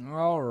Raw.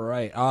 All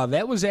right.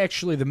 That was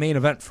actually the main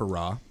event for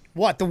Raw.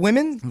 What, the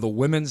women? The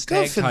women's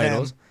tag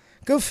titles.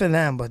 Good for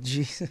them, but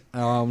jeez.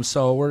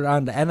 So we're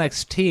on to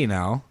NXT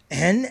now.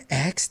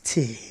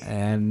 NXT.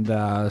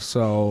 And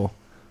so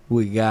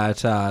we got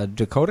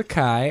Dakota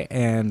Kai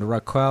and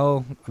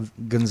Raquel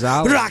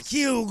Gonzalez.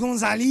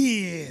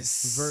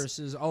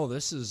 Versus,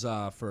 this is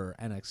for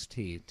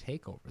NXT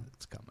TakeOver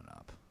that's coming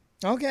up.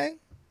 Okay.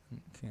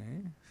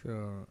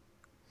 So.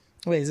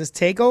 Wait, is this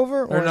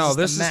TakeOver or no?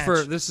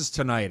 This is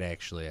tonight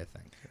actually. I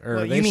think.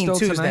 Or you mean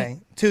Tuesday? Tonight?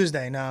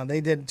 Tuesday. No,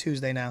 they did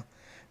Tuesday now.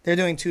 They're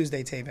doing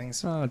Tuesday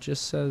tapings. Oh, it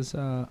just says.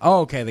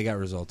 Okay, they got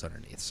results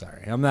underneath.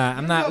 Sorry, I'm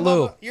not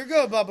Lou. You're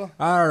good, Bubba.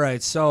 All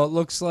right, so it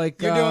looks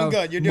like you're doing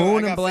good. You're doing.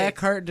 Moon and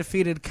Blackheart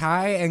defeated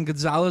Kai and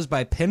Gonzalez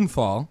by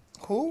pinfall.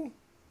 Who?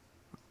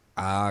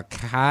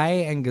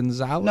 Kai and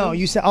Gonzalez. No,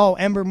 you said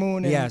Ember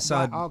Moon. And yes.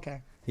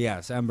 Okay.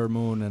 Yes, Ember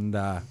Moon and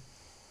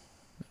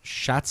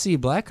Shotzi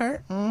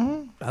Blackheart.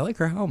 Mm-hmm. I like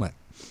her helmet.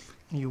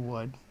 You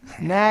would.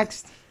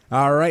 Next.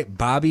 All right,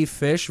 Bobby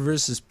Fish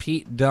versus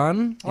Pete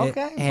Dunne.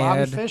 Okay,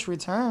 Bobby Fish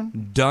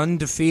return. Dunne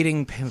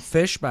defeating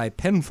Fish by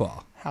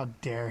pinfall. How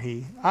dare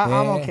he?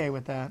 I'm okay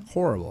with that.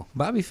 Horrible.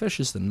 Bobby Fish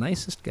is the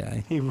nicest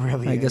guy. He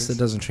really is. I guess that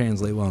doesn't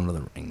translate well into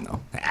the ring, though.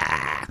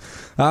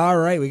 All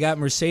right, we got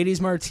Mercedes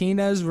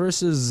Martinez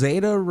versus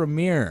Zeta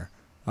Ramir.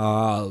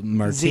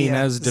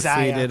 Martinez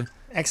defeated...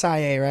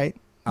 XIA, right?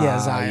 Yeah,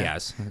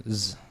 Zaya.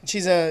 Yes.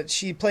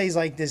 She plays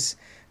like this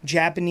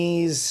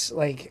Japanese,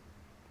 like...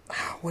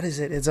 What is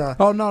it? It's a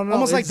no,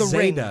 almost like the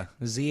Zeta.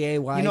 Ring.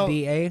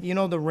 Zayba. You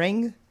know the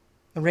Ring,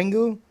 the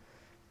Ringu.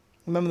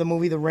 Remember the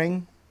movie The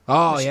Ring?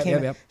 Oh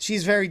yeah.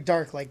 She's very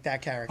dark like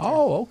that character.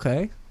 Oh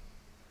okay.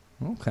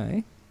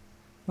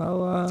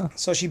 Well,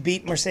 so she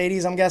beat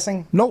Mercedes, I'm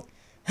guessing. Nope.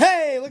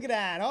 Hey, look at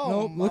that! Oh,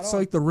 nope. Looks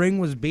like the Ring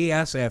was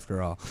BS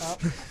after all.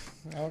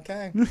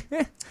 Okay.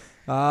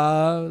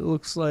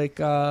 Looks like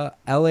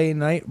LA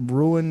Knight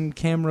ruined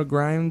Cameron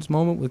Grimes'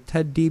 moment with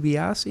Ted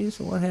DiBiase.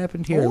 So what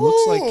happened here? It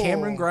looks like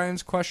Cameron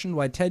Grimes questioned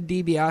why Ted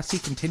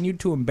DiBiase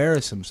continued to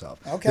embarrass himself.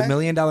 Okay. The $1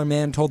 Million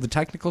Man told the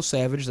Technical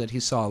Savage that he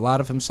saw a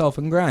lot of himself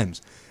in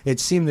Grimes. It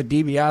seemed that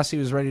DiBiase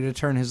was ready to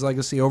turn his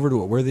legacy over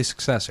to a worthy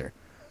successor.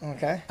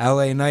 Okay.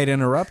 LA Knight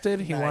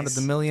interrupted. He Nice. wanted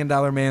the $1 Million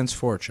Man's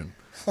fortune.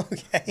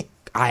 Okay.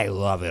 I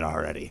love it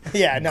already.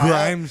 Yeah, no.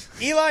 Grimes.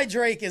 Eli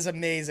Drake is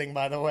amazing,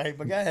 by the way,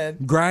 but go ahead.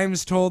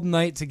 Grimes told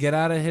Knight to get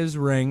out of his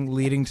ring,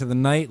 leading to the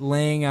Knight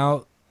laying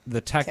out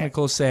the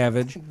Technical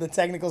Savage. The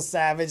Technical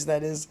Savage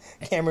that is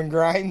Cameron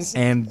Grimes.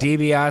 And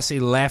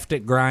DiBiase laughed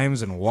at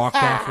Grimes and walked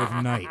off with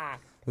Knight.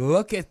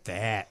 Look at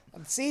that.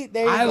 See,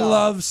 there you go. I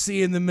love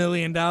seeing the $1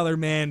 Million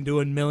Man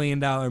doing $1 Million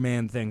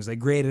Man things. They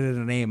graded it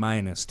an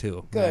A-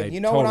 too. Good. I You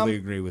know totally what?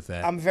 agree with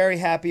that. I'm very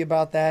happy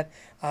about that.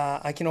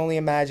 I can only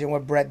imagine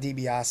what Brett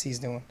DiBiase's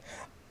doing.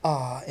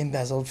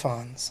 Embezzled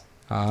funds.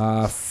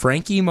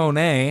 Frankie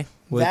Monet.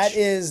 Which, that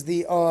is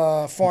the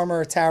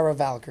former Tara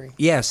Valkyrie.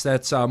 Yes,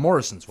 that's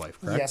Morrison's wife,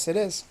 correct? Yes, it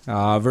is.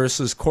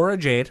 Versus Cora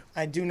Jade.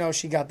 I do know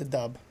she got the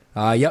dub.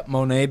 Yep,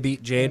 Monet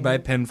beat Jade by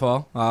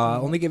pinfall.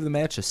 Only gave the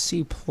match a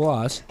C+.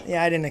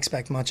 Yeah, I didn't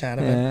expect much out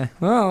of it.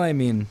 Well, I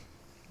mean,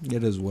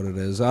 it is what it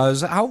is.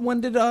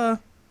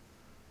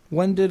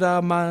 When did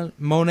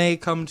Monet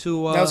come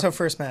to? That was her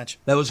first match.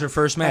 That was her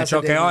first match.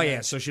 Okay. debut Oh match.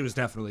 yeah. So she was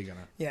definitely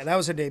gonna. Yeah, that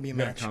was her debut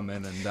match. Come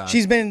in and.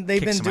 They've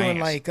been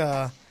doing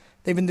ass.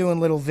 they've been doing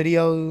little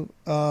video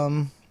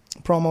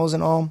promos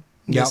and all.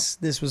 Yep.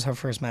 This was her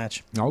first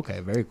match.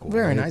 Okay, very cool.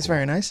 Very nice,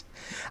 very nice.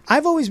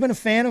 I've always been a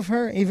fan of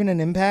her, even in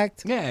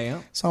Impact.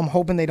 Yeah. So I'm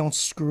hoping they don't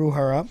screw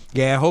her up.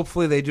 Yeah,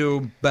 hopefully they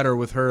do better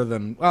with her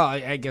than. Well,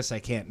 I guess I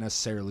can't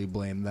necessarily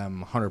blame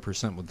them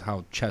 100% with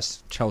how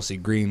Chelsea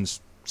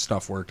Green's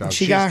stuff worked out.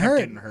 She got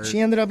hurt. She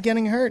ended up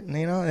getting hurt.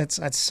 You know, it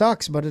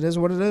sucks, but it is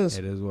what it is.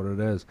 It is what it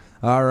is.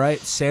 All right,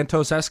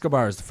 Santos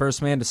Escobar is the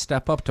first man to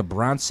step up to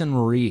Bronson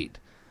Reed.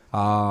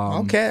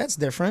 Okay, that's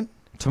different.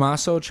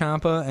 Tommaso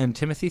Ciampa and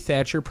Timothy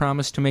Thatcher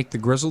promised to make the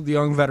grizzled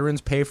young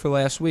veterans pay for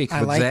last week.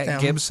 But Zach them.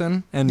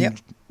 Gibson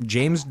and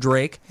James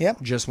Drake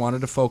just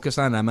wanted to focus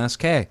on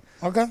MSK.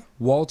 Okay.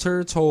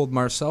 Walter told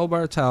Marcel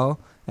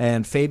Bartel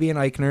and Fabian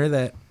Eichner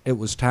that it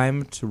was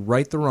time to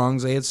right the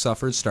wrongs they had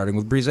suffered, starting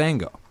with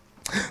Breezango.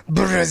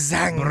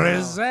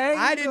 Breezango.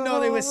 I didn't know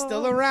they were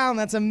still around.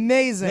 That's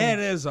amazing. That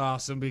is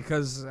awesome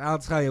because I'll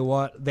tell you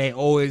what, they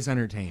always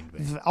entertained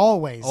me.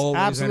 Always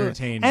Absolutely.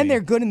 Entertained me. And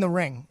they're good in the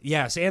ring.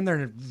 Yes, and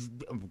they're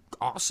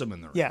awesome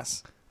in the ring.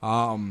 Yes.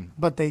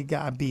 But they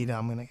got beat,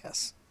 I'm going to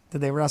guess.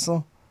 Did they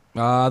wrestle?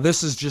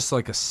 This is just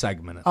like a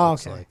segment, it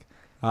looks okay. like.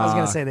 I was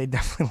going to say they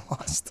definitely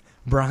lost.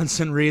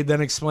 Bronson Reed then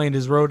explained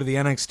his road to the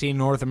NXT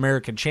North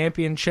American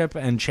Championship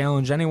and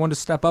challenged anyone to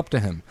step up to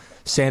him.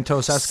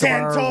 Santos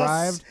Escobar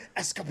arrived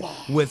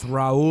with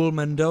Raul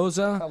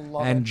Mendoza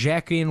and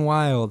Jacqueline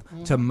Wilde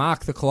to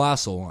mock the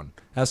Colossal One.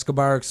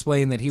 Escobar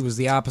explained that he was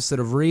the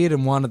opposite of Reed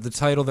and wanted the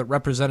title that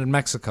represented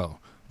Mexico,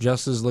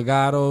 just as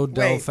Legado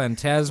del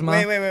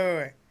Fantasma.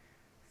 Wait.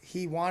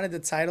 he wanted the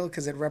title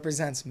because it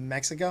represents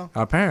Mexico.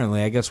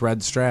 Apparently, I guess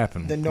red strap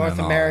and the North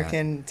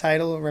American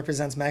title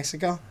represents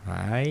Mexico.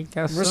 I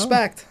guess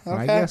respect. So.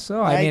 Okay. I guess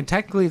so. I mean,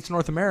 technically, it's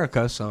North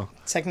America, so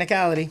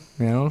technicality.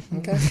 You know.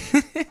 Okay.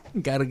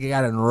 got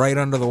it right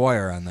under the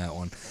wire on that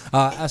one.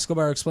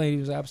 Escobar explained he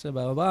was absent.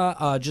 Blah blah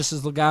blah. Just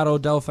as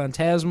Legado del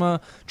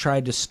Fantasma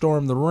tried to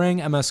storm the ring,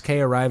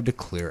 MSK arrived to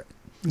clear it.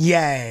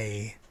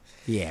 Yay.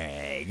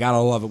 Yay. Gotta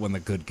love it when the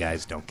good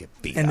guys don't get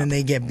beat up. And then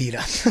they get beat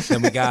up.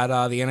 Then we got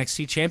the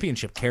NXT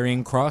Championship.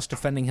 Karrion Kross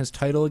defending his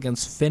title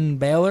against Finn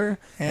Balor.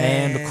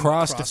 And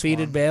Kross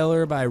defeated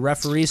Balor by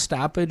referee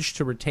stoppage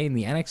to retain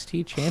the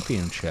NXT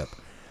Championship.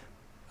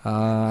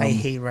 I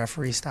hate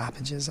referee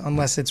stoppages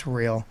unless it's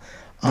real.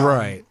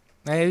 Right.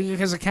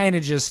 Because it kind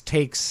of just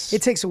takes...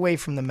 It takes away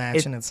from the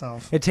match in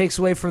itself. It takes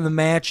away from the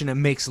match and it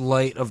makes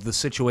light of the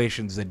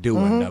situations that do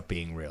end up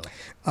being real.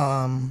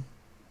 I'm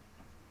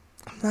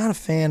not a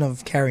fan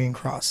of Karrion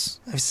Kross.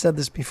 I've said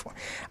this before.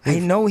 I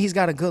know he's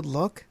got a good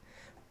look,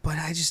 but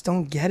I just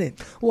don't get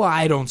it. Well,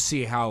 I don't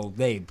see how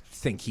they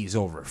think he's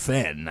over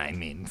Finn. I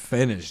mean,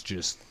 Finn is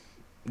just...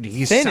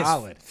 He's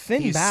solid.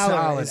 Finn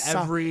Balor is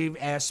solid every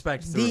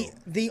aspect through.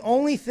 The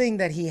only thing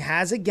that he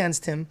has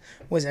against him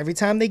was every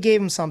time they gave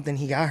him something,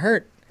 he got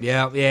hurt.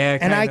 Yeah.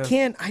 And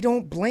I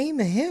don't blame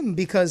him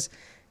because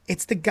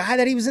it's the guy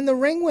that he was in the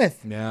ring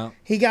with. Yeah.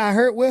 He got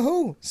hurt with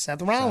who?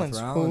 Seth Rollins.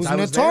 Who's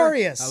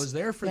notorious. I was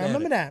there for that. I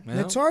remember that. Yeah.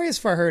 Notorious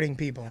for hurting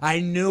people. I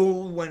knew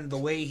when the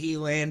way he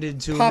landed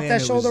to Pop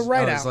that shoulder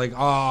right out. I was like,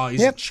 oh,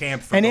 he's a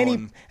champ for and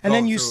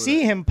then you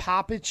see him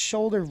pop his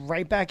shoulder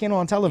right back in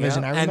on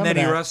television. I remember and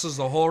then he wrestles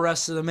the whole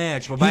rest of the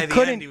match. But by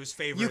the end, he was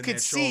favored. You could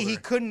see he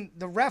couldn't.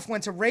 The ref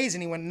went to raise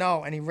and he went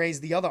no, and he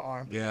raised the other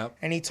arm. Yeah.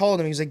 And he told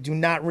him, he was like, do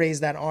not raise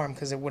that arm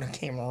because it would have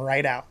came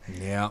right out.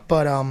 Yeah.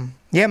 But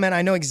yeah, man,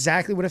 I know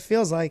exactly what it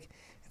feels like.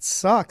 It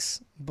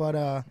sucks, but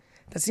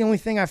that's the only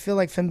thing I feel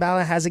like Finn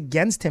Balor has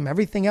against him.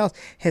 Everything else,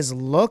 his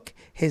look,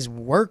 his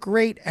work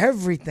rate,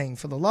 everything.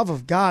 For the love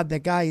of God,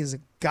 that guy is a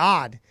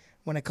god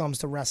when it comes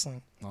to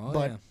wrestling.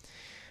 But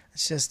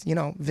it's just,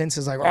 Vince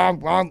is like, oh,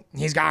 well,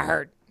 he's got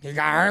hurt. He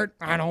got hurt.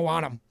 I don't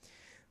want him.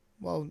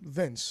 Well,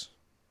 Vince,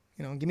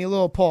 give me a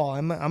little Paul.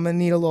 I'm gonna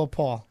need a little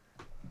Paul.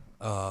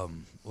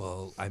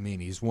 Well, I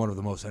mean, he's one of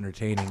the most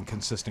entertaining,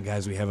 consistent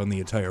guys we have on the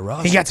entire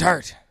roster. He gets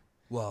hurt.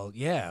 Well,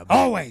 yeah.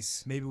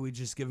 Always. Maybe we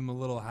just give him a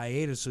little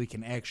hiatus so he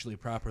can actually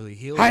properly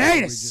heal.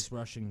 Hiatus? Just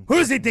rushing. Who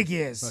does he think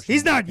he is?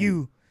 He's not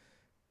you.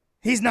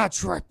 He's not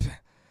Tripp.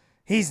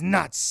 He's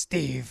not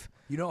Steve.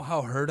 You know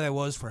how hurt I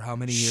was for how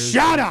many years?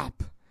 Shut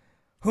up!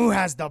 Who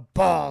has the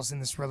balls in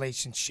this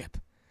relationship?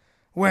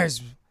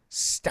 Where's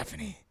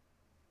Stephanie?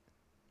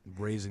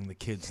 Raising the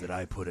kids that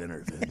I put in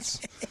her,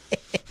 Vince.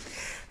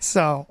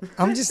 So,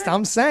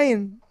 I'm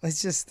saying,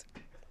 it's just...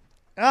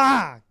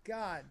 God.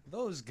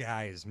 Those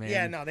guys, man.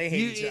 Yeah, no, they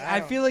hate each other. I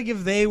feel like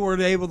if they were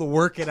able to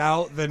work it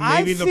out, then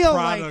maybe the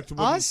product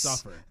wouldn't us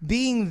suffer.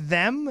 Being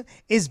them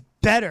is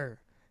better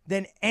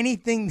than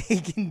anything they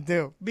can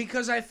do.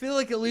 Because I feel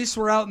like at least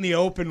we're out in the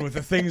open with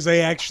the things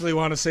they actually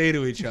want to say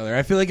to each other.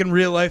 I feel like in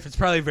real life it's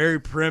probably very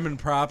prim and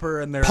proper,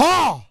 and they're...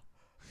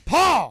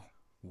 Paul!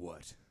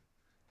 What?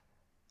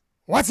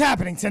 What's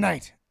happening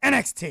tonight?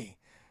 NXT.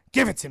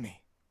 Give it to me.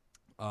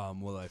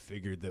 Well, I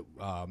figured that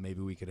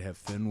maybe we could have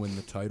Finn win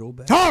the title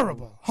back.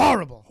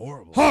 Horrible.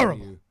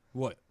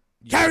 What?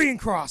 Karrion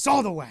Kross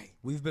all the way.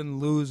 We've been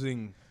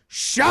losing.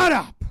 Shut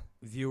up.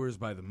 Viewers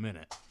by the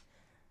minute.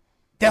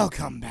 They'll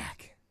come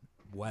back.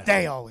 What?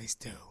 They always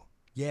do.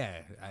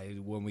 Yeah,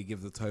 when we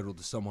give the title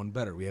to someone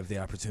better, we have the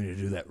opportunity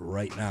to do that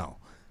right now.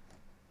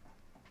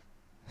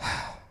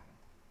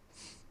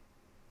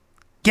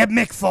 Get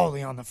Mick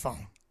Foley on the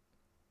phone.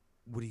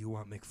 What do you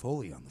want Mick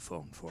Foley on the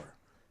phone for?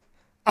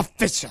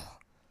 Official.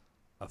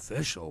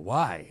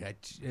 Why?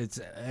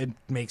 It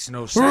makes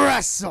no sense.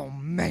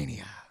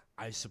 WrestleMania.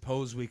 I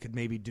suppose we could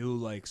maybe do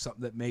like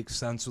something that makes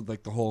sense with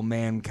like the whole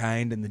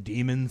mankind and the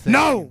demon thing.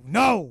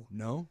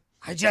 No.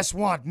 I just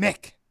want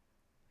Mick.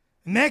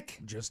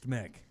 Just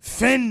Mick.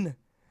 Finn.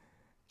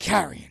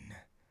 Karrion.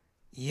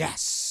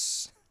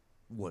 Yes.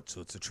 What? So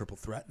it's a triple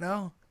threat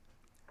now?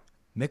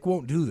 Mick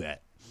won't do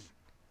that.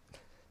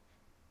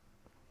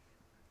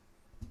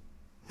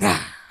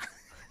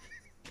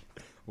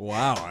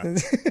 Wow.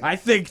 I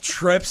think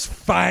Tripp's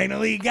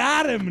finally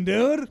got him,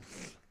 dude.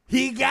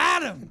 He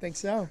got him. I think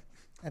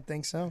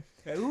so.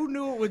 Who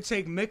knew it would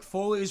take Mick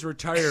Foley's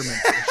retirement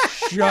to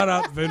shut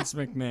up Vince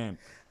McMahon?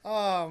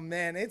 Oh,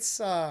 man.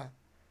 It's, I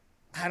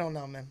don't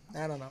know, man.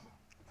 I don't know.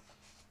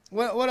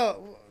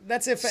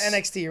 That's it for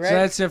NXT, right? So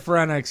that's it for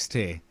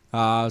NXT.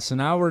 So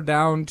now we're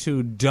down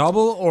to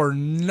Double or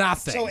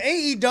Nothing. So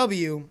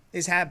AEW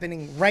is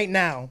happening right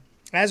now,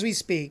 as we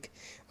speak.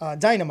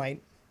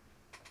 Dynamite.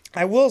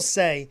 I will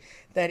say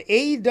that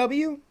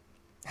AEW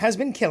has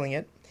been killing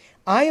it.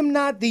 I am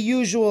not the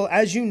usual,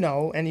 as you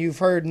know, and you've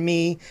heard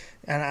me,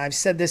 and I've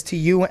said this to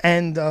you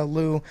and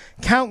Lou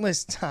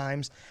countless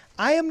times.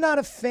 I am not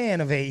a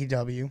fan of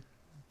AEW,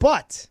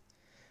 but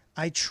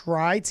I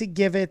try to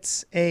give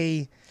it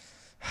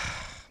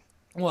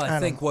Well, I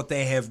think what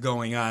they have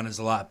going on is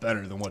a lot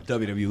better than what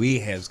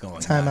WWE has going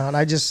on. Time out.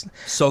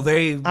 So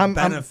they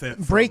benefit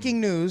from... Breaking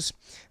news.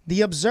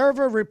 The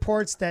Observer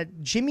reports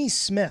that Jimmy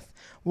Smith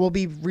will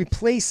be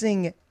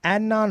replacing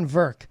Adnan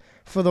Virk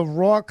for the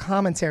Raw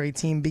commentary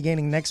team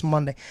beginning next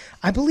Monday.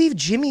 I believe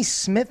Jimmy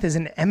Smith is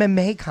an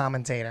MMA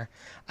commentator.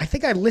 I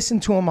think I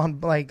listened to him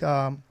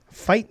on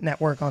Fight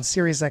Network on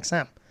Sirius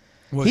XM.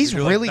 He's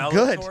really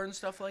good. And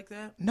stuff like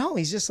that? No,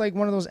 he's just like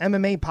one of those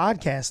MMA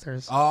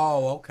podcasters.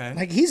 Oh, okay.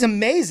 Like, he's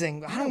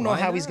amazing. I don't know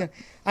how he's gonna.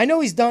 I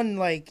know he's done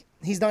NXT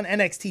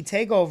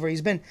TakeOver.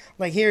 He's been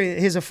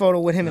here's a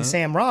photo with him and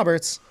Sam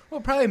Roberts.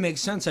 Well, it probably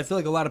makes sense. I feel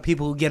like a lot of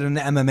people who get into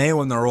MMA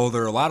when they're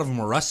older, a lot of them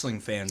were wrestling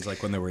fans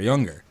like when they were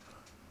younger.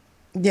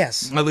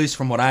 Yes. At least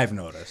from what I've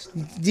noticed.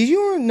 Did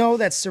you know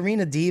that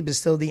Serena Deeb is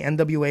still the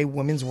NWA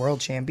Women's World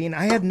Champion?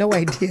 I had no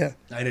idea.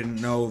 I didn't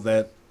know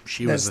that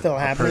she was still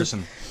a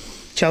person.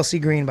 Chelsea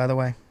Green, by the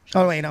way.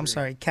 I'm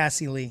sorry.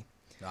 Cassie Lee.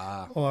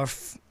 Or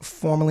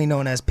formerly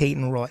known as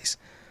Peyton Royce.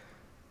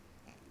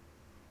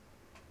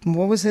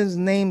 What was his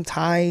name?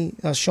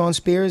 Sean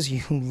Spears?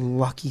 You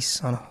lucky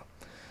son of...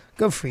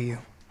 Good for you.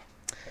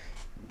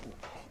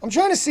 I'm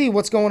trying to see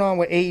what's going on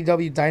with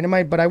AEW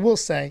Dynamite, but I will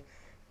say,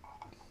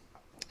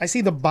 I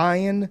see the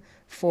buy-in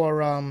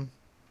for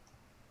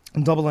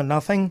Double or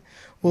Nothing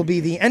will be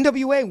the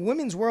NWA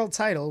Women's World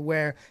title,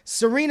 where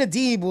Serena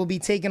Deeb will be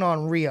taking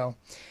on Rio.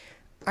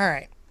 All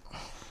right.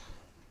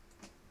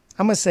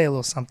 I'm going to say a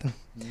little something.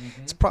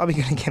 It's probably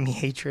going to get me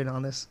hatred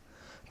on this.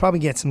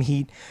 Probably get some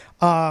heat.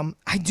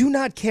 I do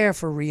not care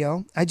for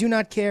Rio. I do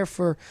not care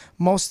for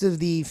most of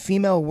the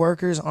female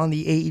workers on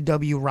the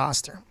AEW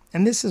roster.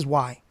 And this is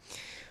why.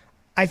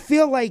 I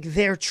feel like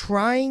they're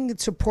trying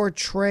to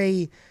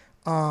portray...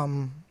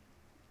 how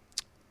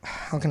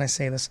can I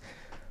say this?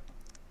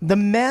 The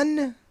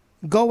men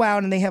go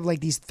out and they have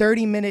these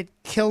 30-minute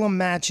kill 'em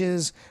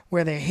matches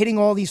where they're hitting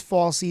all these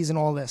falsies and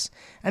all this.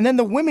 And then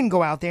the women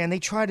go out there and they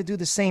try to do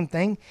the same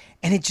thing,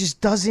 and it just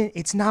doesn't,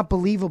 it's not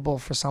believable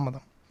for some of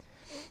them.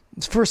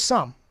 It's for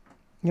some.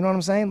 You know what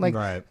I'm saying?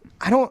 Right.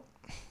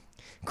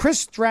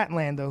 Chris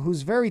Stratlander,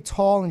 who's very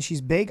tall and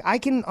she's big, I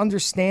can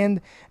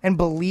understand and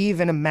believe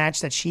in a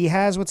match that she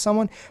has with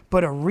someone,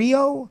 but a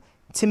Rio...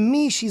 To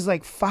me, she's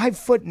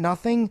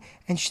 5'0"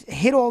 and she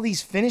hit all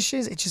these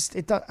finishes.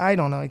 I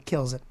don't know. It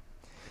kills it.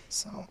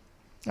 So,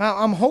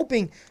 I'm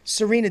hoping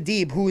Serena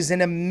Deeb, who is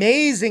an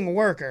amazing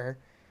worker,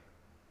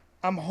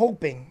 I'm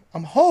hoping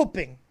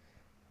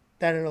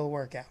that it'll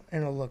work out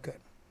and it'll look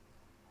good.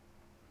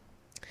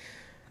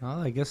 Well,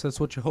 I guess that's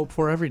what you hope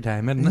for every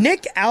time, isn't it?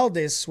 Nick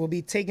Aldis will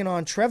be taking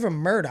on Trevor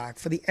Murdoch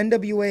for the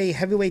NWA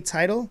heavyweight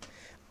title,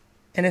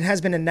 and it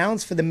has been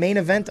announced for the main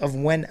event of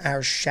When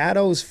Our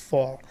Shadows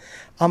Fall.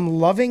 I'm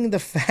loving the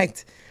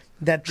fact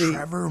that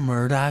Trevor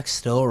Murdoch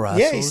still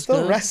wrestles. Yeah, he's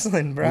still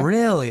wrestling, bro.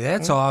 Really?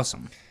 That's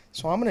awesome.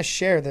 So I'm gonna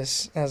share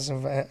this as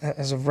of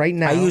right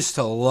now. I used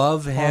to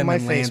love him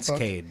and Lance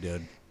Cade,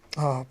 dude.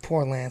 Oh,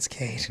 poor Lance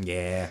Cade.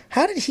 Yeah.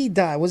 How did he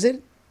die? Was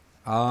it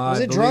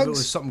drugs? It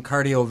was something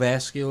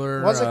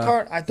cardiovascular. Was it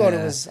I thought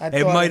it was.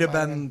 It might have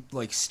been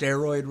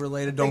steroid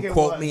related. Don't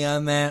quote me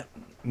on that,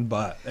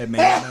 but it may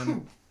have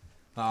been.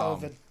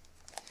 COVID.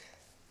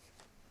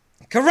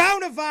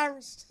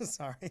 Coronavirus.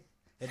 Sorry.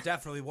 It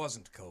definitely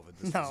wasn't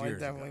COVID. It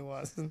definitely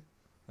wasn't.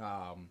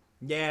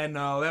 Yeah,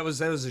 no, that was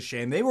a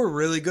shame. They were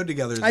really good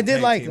together. As I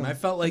did like team. them. I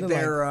felt like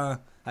their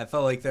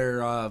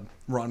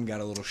run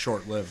got a little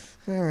short-lived.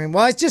 All right.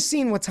 Well, I just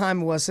seen what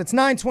time it was. It's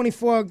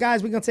 9:24,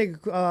 guys. We're gonna take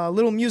a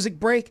little music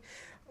break.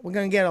 We're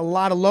gonna get a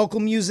lot of local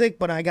music,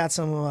 but I got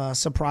some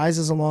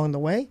surprises along the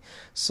way.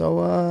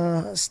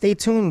 So stay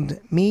tuned.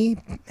 Me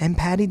and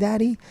Patty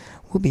Daddy.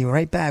 We'll be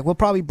right back. We'll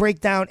probably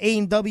break down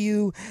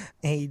ANW,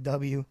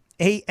 the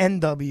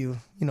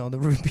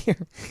root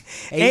beer.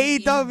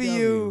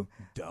 AEW,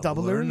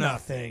 Double or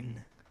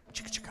Nothing.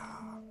 Chicka-chicka.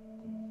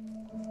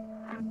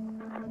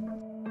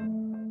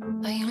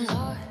 Are you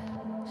lost?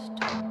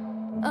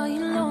 Are you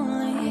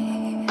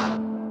lonely?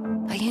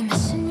 Are you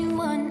missing your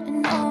one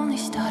and only?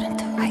 Starting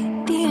to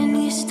write the end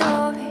of your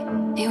story.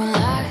 Are you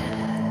alive?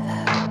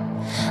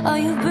 Are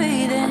you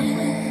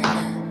breathing?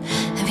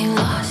 Have you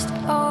lost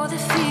all the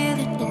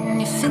feeling in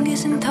your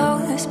fingers and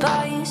toes?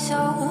 By your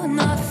soul,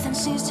 nothing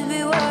seems to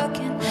be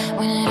working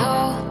when it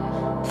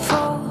all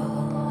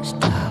falls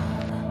down.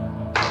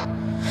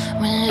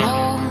 When it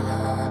all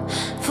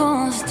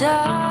falls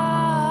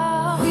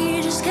down,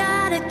 we just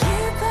gotta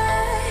get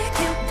back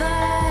to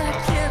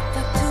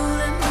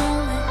the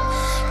moment.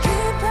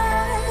 Get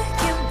back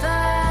to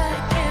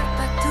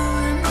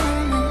the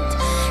moment.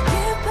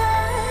 Get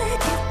back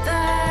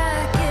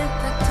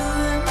to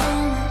the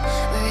moment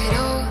where it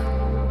all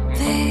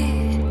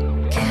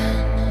began.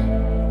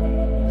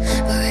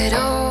 Where it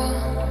all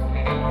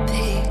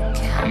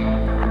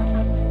began.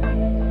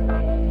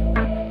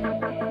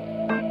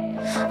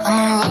 I'm a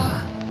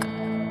rock,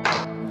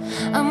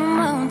 I'm a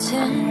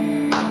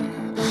mountain,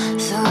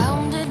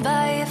 surrounded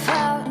by a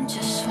fountain.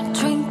 Just one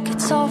drink,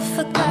 it's all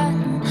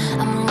forgotten.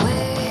 I'm a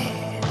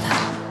wave,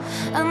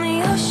 I'm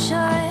the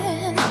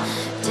ocean,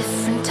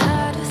 different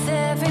tide with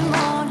every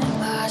morning,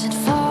 rising.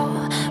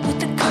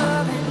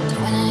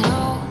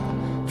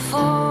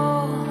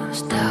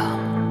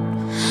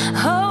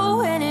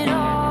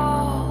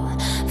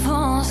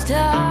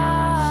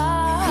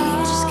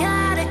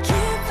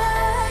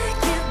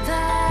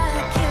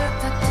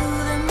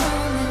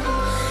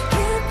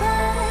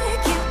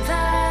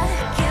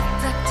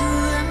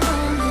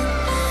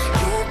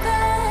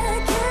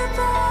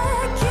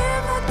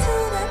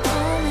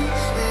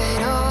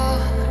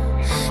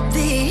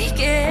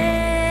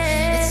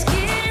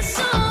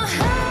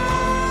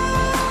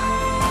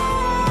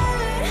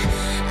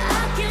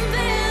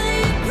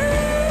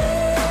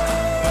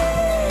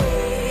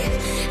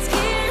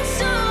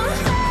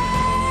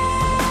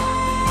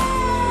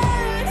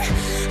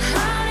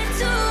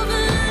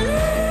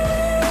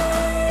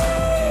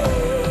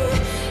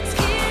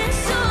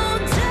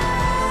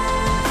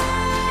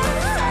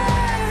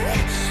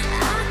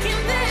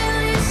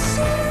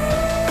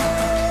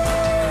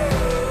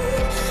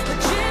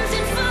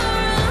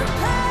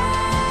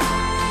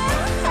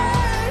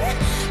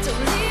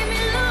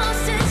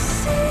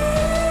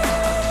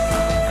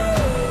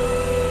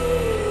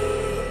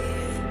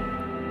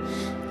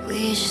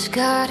 just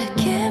gotta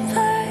get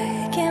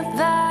back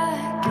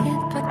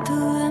to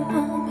the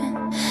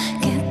moment.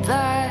 Get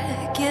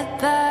back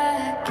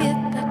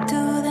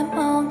to the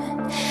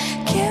moment.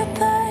 Get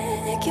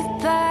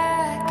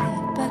back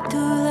to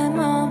the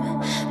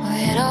moment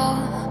where it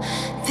all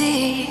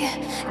began.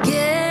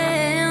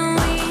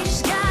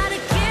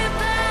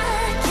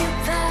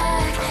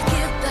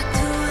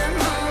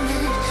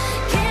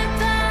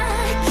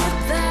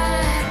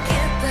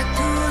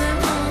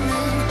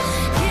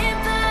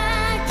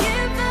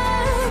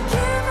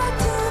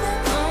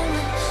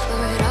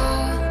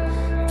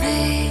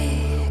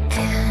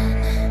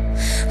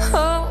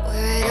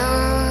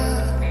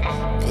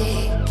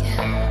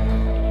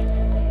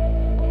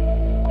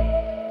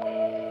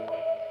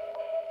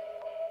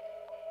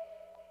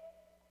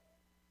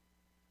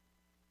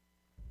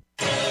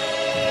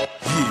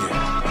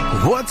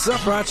 What's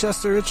up,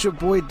 Rochester? It's your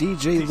boy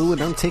DJ Lou,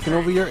 and I'm taking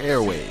over your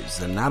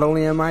airwaves. And not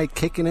only am I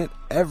kicking it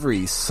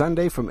every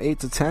Sunday from 8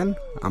 to 10,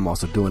 I'm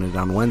also doing it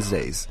on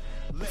Wednesdays.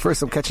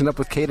 First, I'm catching up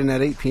with Caden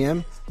at 8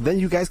 p.m. Then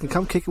you guys can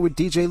come kick it with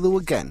DJ Lou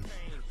again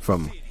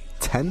from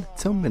 10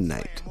 till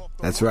midnight.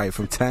 That's right,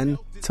 from 10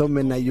 till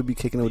midnight, you'll be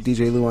kicking it with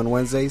DJ Lou on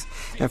Wednesdays.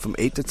 And from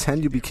 8 to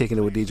 10, you'll be kicking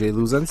it with DJ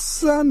Lou's on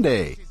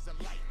Sunday.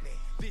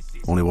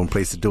 Only one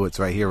place to do it. It's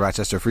right here,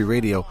 Rochester Free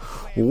Radio,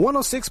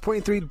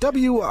 106.3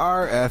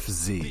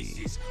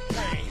 WRFZ.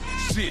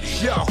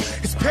 Yo,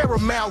 it's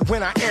paramount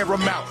when I air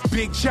them out.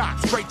 Big shot,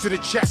 straight to the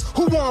chest.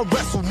 Who wanna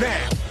wrestle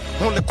now?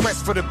 On the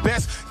quest for the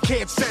best,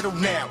 can't settle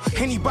now.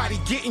 Anybody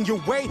get in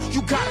your way,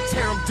 you gotta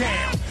tear them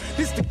down.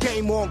 This the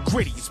game on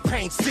gritty, it's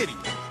Pain City.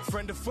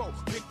 Friend or foe,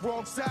 pick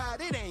wrong side,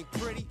 it ain't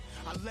pretty.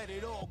 I let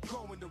it all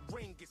go in the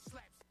ring, get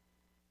slapped.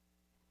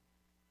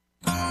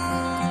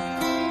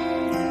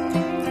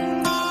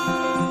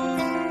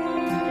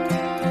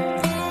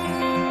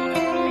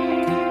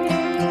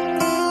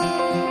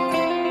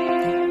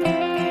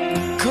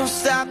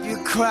 Stop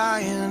your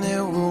crying,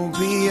 it will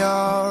be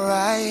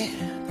alright.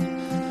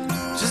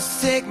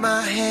 Just take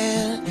my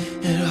hand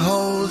and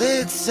hold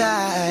it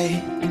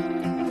tight.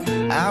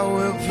 I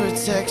will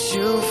protect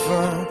you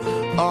from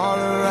all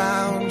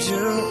around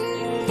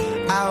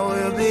you. I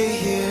will be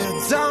here,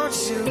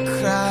 don't you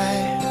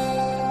cry.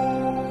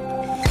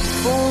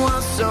 For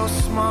one so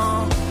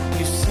small,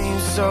 you seem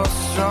so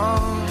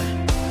strong.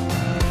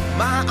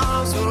 My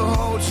arms will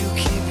hold you,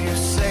 keep you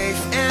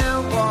safe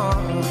and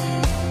warm.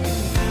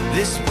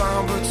 This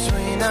bond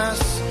between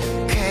us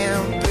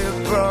can't be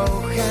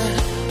broken.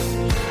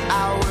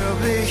 I will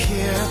be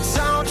here,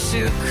 don't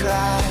you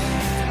cry.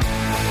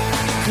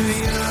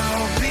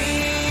 You'll be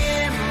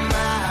in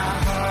my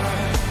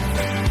heart.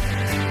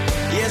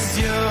 Yes,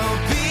 you'll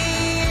be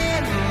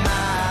in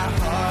my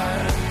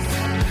heart.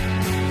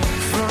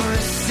 From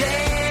this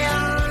day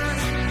on,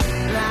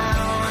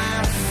 now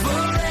and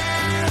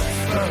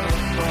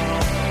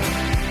forevermore.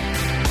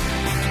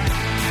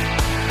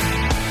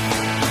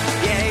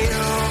 Yeah,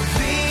 you'll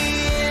be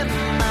in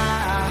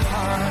my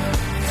heart.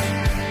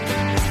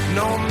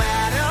 No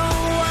matter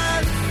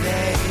what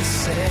they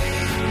say,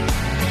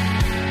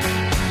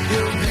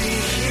 you'll be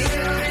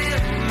here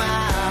in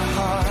my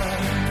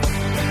heart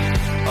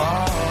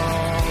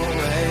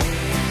always.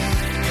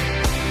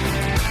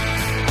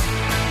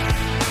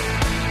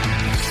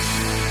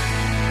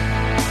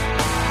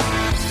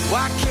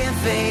 Why can't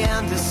they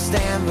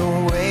understand the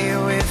way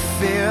we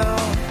feel?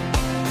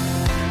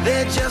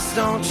 They just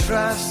don't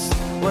trust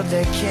what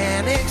they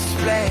can't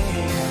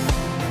explain.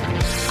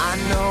 I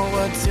know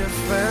we're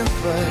different,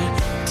 but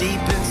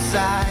deep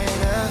inside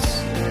us,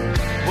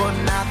 we're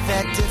not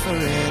that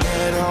different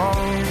at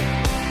all.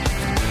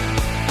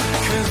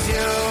 'Cause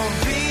you'll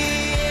be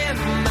in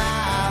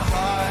my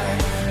heart.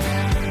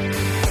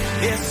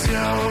 Yes,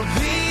 you'll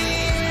be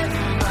in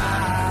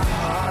my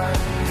heart.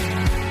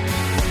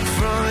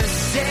 From this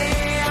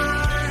day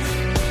on,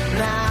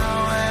 now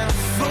and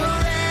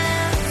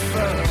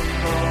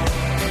forevermore.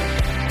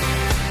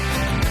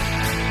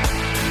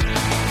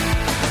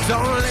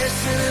 Don't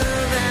listen to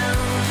them,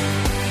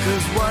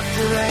 'cause what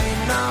do they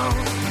know?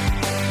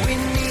 We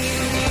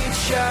need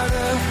each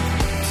other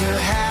to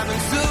have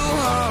and to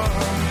hold.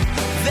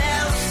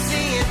 They'll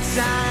see in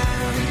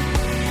time.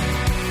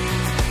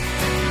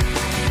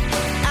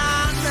 I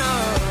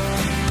know.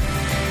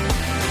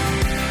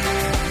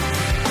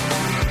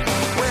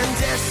 When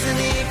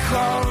destiny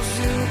calls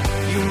you,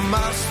 you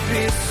must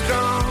be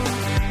strong.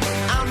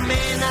 I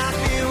may not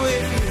be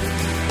with you,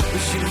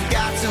 but you've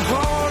got to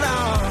hold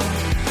on.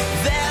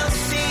 They'll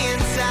see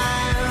in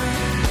time.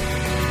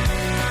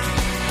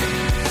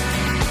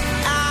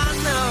 I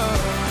know.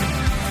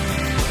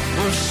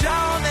 We'll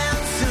show them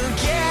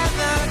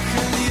together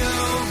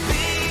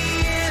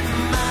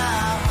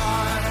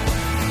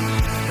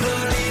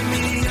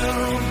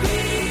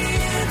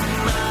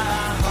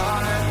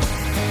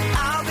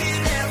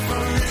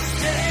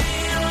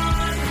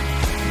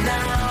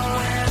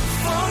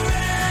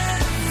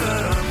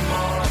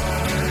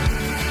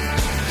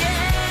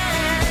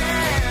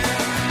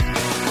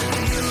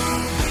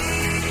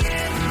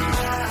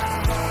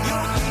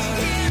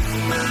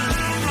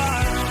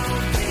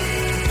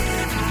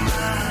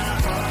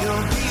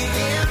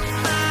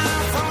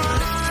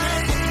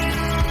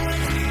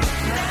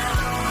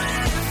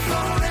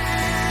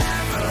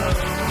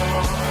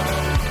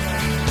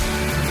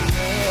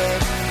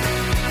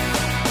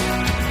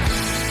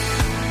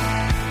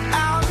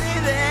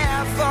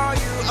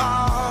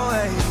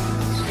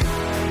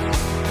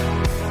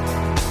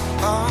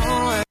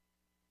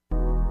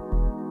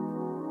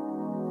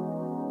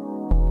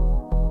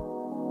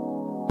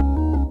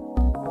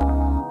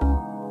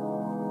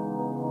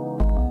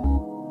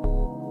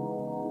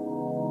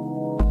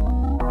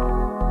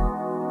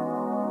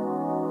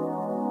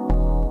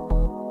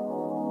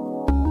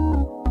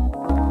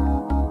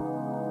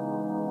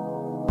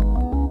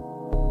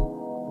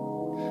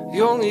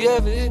You only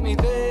ever hit me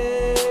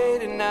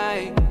late at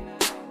night.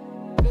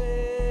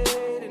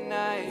 Late at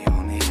night. You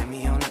only hit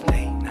me on a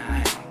late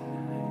night.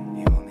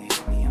 You only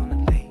hit me on a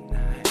late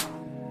night.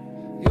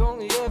 You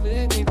only ever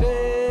hit me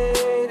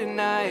late at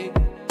night.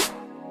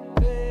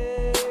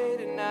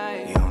 Late at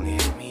night. You only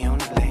hit me on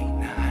a late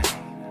night.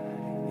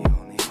 You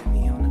only hit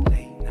me on a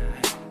late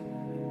night.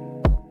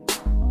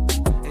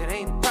 It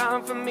ain't a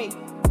problem for me.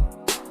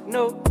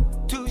 No,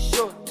 too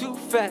short, too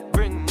fat,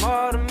 bring them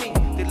all to me.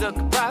 They look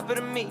proper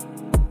to me.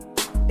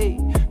 Hey,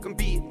 can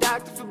be a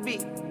doctor for me.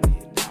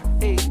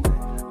 Hey,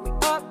 we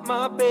up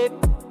my baby.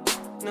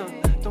 No,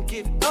 don't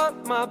give it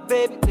up my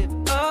baby.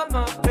 Live up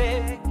my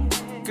baby.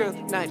 Girl,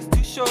 the night is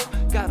too short.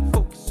 Gotta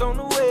focus on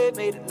the way.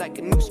 Made it like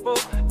a new sport.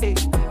 Hey,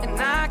 and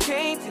I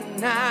can't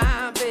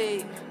deny,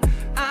 babe,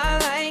 I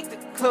like the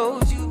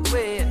clothes you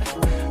wear.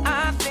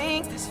 I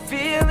think this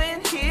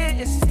feeling here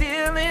is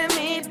still in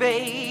me,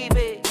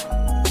 baby.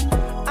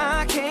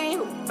 I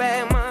can't hold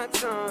back my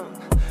tongue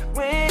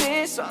when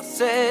it's all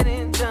said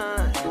and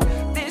done.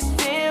 This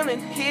feeling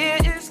here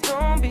is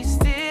gonna be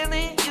still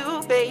in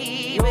you,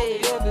 baby. You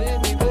only ever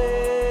hit me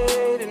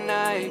late at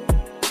night.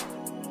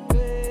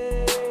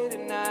 Late at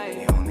night.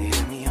 You only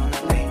hit me on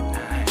a late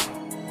night.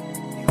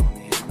 You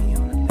only hit me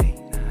on a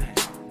late night.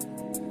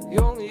 You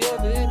only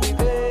ever hit me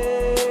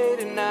late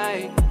at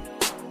night.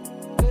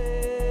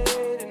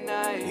 Late at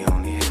night. You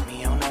only hit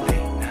me on a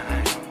late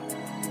night.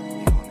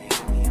 You only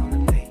hit me on a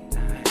late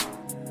night.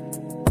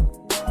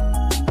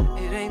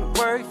 It ain't a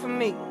worry for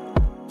me.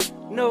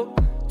 No,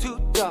 too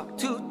dark,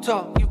 too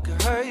tall. You can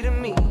hurry to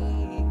me.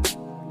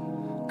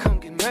 Come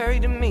get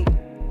married to me.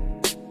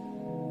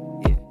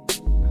 Yeah,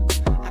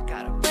 I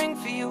got a ring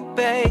for you,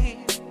 babe.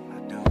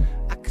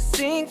 I can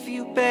sing for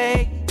you,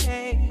 babe.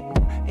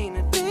 Ain't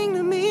a thing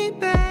to me,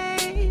 babe.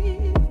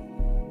 Ain't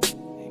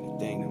a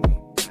thing to me,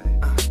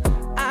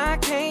 babe. I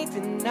can't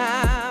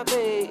deny,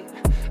 babe,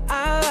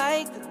 I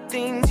like the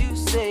things you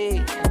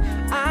say.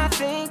 I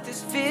think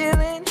this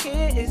feeling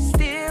here is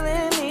still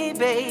in me,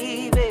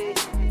 baby.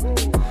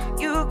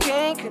 You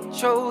can't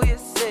control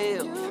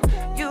yourself.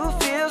 You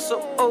feel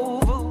so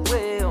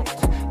overwhelmed.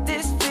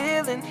 This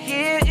feeling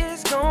here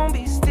is gonna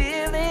be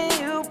still in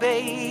you,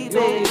 baby.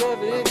 You only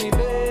ever hit me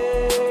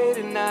late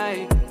at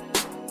night.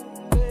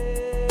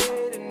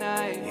 Late at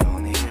night. You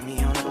only hit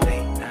me on a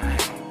late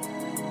night.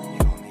 You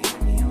only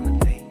hit me on a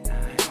late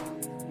night.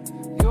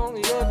 You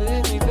only ever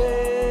hit me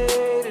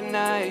late at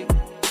night.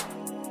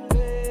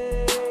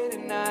 Late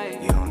at night.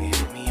 You only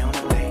hit me on a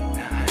late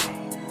night.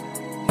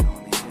 You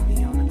only hit me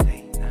on a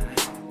late night.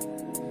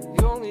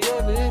 You only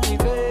ever hit me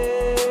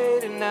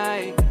late at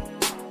night.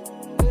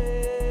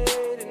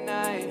 Late at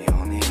night. You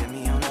only hit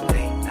me on a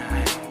late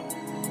night.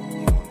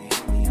 You only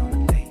hit me on a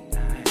late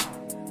night.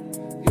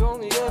 You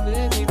only ever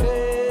hit me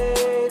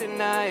late at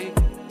night.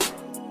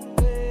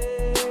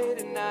 Late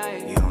at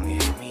night. You only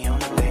hit me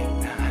on a late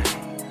night.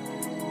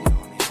 You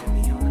only hit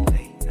me on a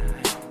late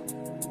night.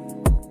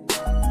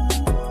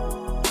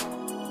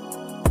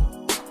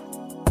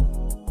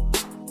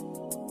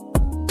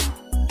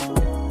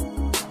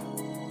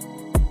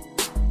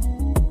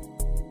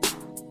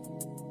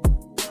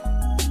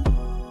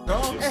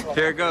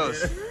 Here it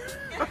goes.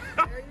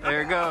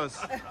 There it goes.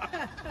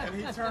 And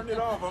he turned it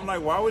off. I'm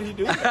like, why would he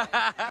do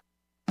that?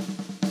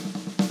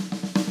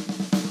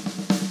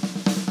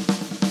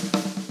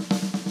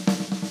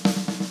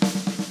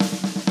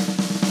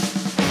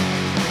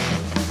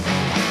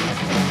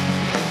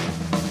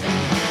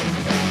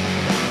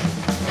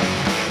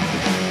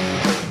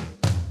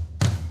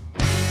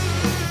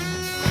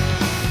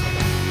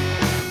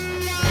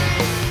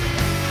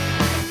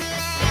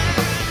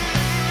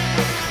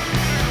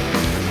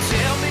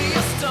 Tell me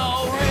a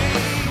story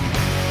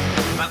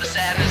about the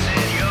sadness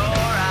in your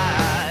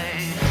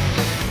eyes.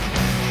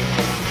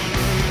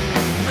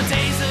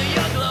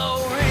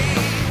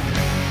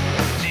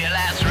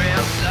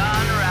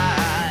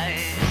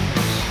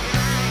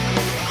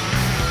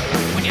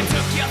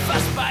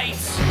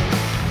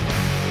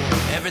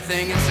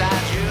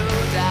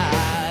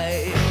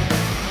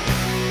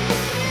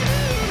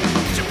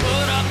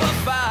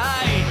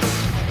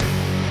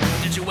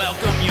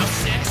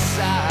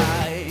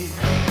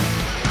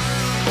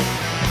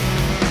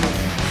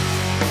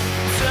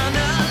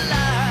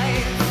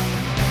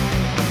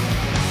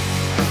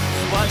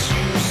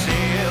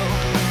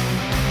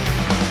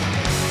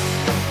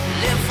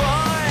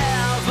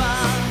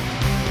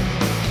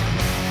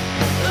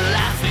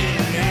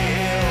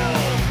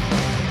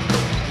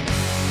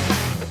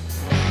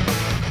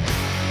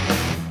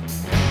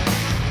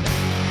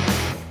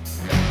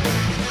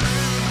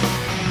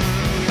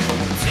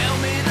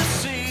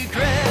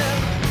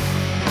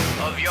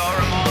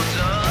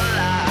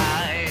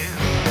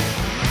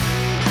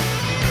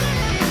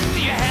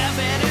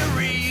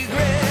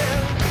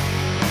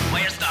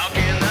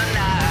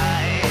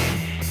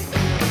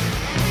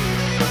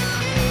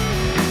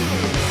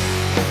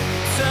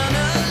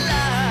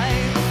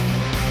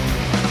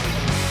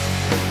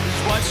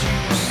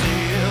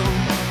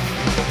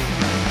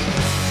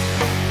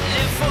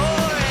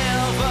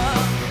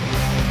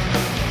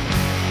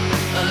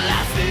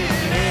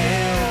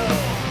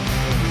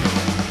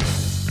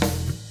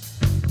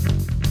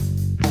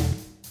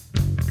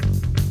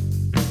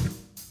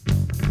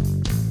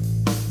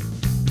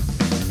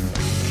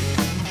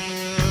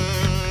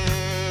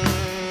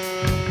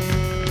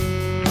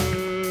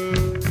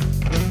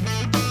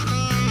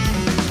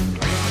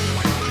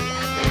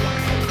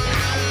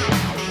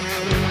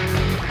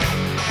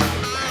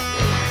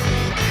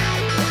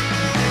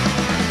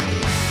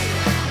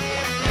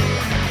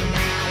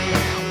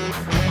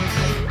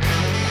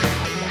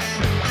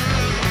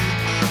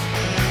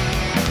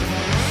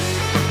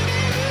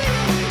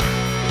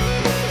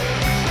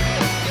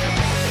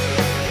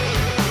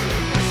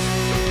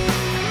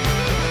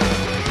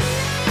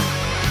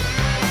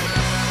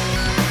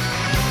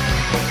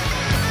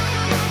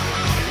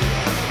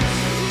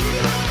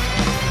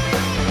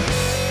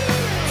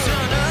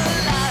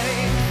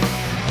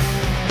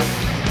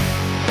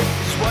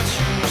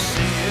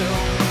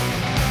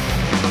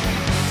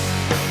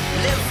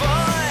 live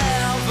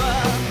forever,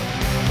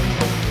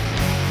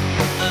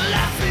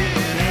 laughing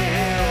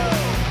hell.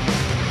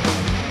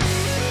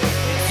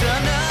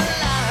 Eternal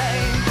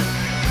light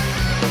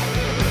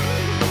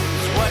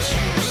is what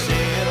you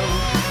sell.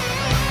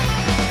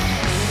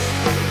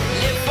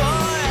 Live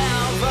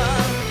forever,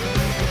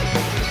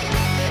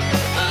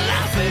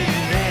 laughing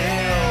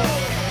hell.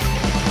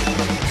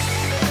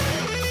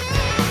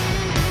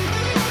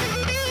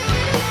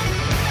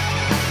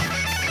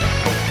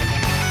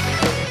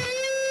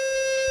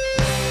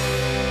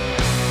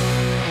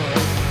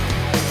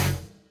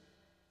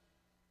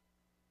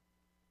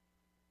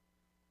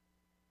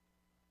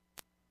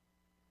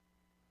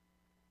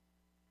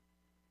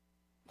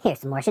 Here's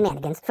some more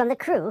shenanigans from the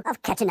crew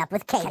of Catching Up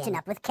with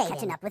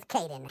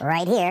Caden.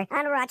 Right here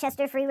on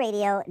Rochester Free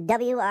Radio,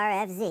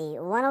 WRFZ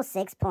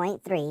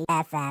 106.3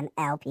 FM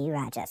LP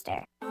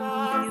Rochester.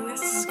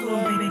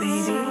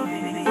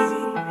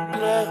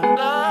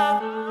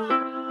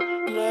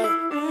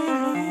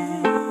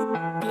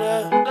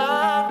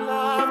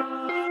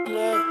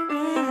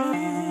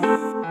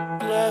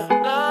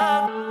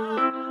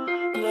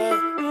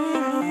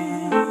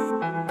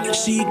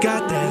 She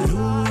got that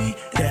Louis,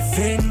 that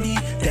Fendi,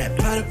 that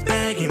Prada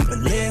bag in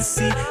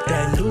Balenci.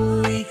 That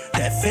Louis,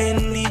 that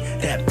Fendi,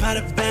 that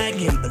Prada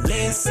bag in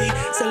Balenci.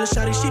 Tell her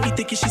shawty she be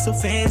thinking she so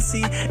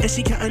fancy, and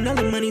she counting all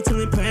the money to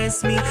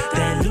impress me.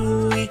 That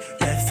Louis,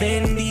 that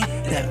Fendi,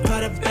 that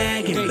Prada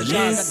bag in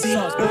Balenci.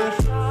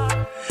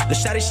 The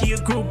shawty, she a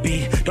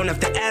groupie. Don't have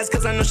to ask,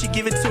 cause I know she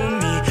give it to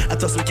me. I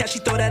throw some cash, she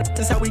throw that up,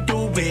 that's how we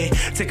do it.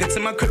 Take her to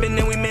my crib and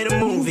then we made a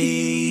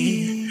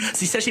movie.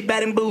 She said she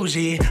bad and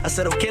bougie. I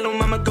said, okay, little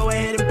mama, go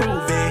ahead and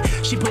prove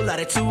it. She pulled out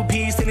a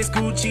two-piece and it's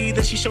Gucci.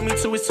 Then she showed me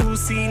to a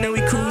 2C, now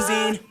we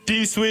cruising.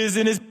 D-Swizz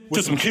in his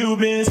to some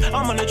Cubans.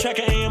 I'm on the track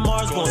of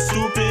AMRs going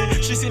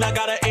stupid. She seen I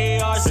got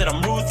an AR, said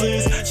I'm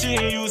ruthless. She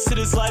ain't used to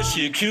this life,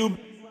 she a Cuban.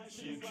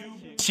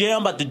 Yeah,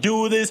 I'm about to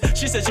do this.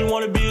 She said she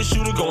wanna be a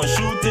shooter, go and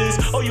shoot this.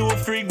 Oh, you a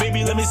freak,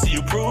 baby, let me see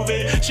you prove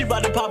it. She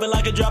about to pop it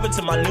like a drop it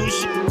to my new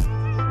shit.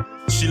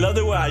 She love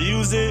the way I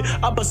use it.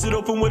 I bust it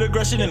open with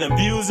aggression and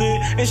abuse it.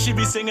 And she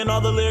be singing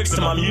all the lyrics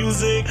to my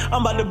music.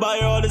 I'm about to buy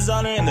her all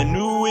designer and the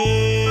new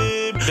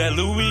whip. That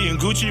Louis and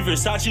Gucci,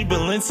 Versace,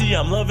 Balenci.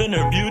 I'm loving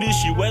her beauty.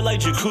 She wet like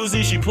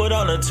jacuzzi. She put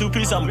on a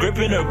two-piece. I'm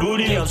gripping her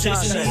booty. I'm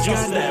chasing that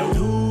juice. That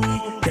Louis,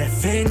 that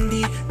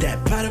Fendi,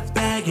 that Prada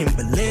bag in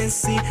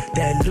Balenci.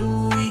 That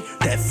Louis,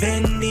 that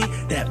Fendi,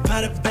 that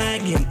Prada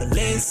bag in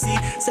Balenci.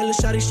 Tell her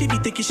shawty she be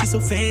thinking she so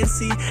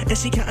fancy, and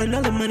she counting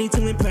all the money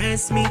to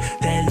impress me.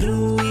 That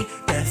Louis,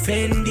 that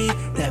Fendi,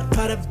 that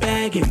Prada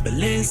bag in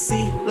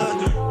Balenci.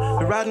 Look,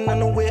 we're riding on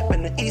the whip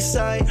in the east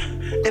side.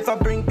 If I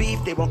bring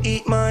beef, they won't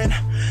eat mine.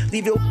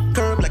 Leave your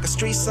curb like a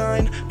street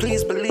sign.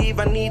 Please believe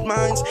I need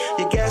mines.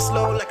 Your gas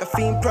low like a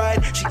fiend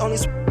pride. She only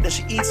that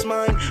she eats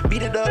mine.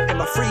 Beat it up in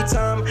my free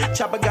time.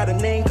 Chopper got a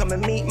name, come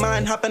and meet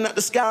mine. Hopping out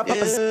the sky, Papa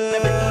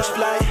never each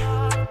flight.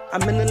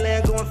 I'm in the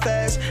land going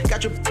fast.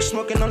 Got your bitch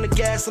smoking on the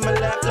gas on my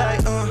lap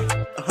like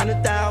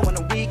 100,000 on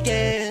a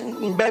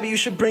weekend. Baby, you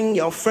should bring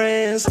your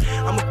friends.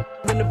 I'ma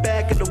in the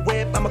back of the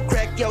whip. I'ma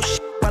crack your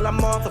shit while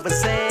I'm off of a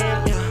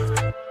Xan.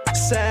 Yeah.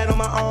 Sad on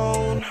my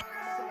own.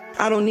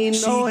 I don't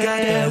need no help. She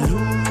got that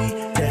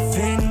Louis, that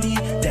Fendi,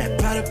 that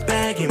Prada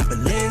bag in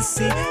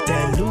Balenci.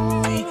 That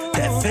Louis,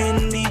 that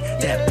Fendi,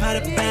 that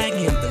Prada bag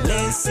in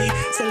Balenci.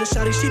 Tell her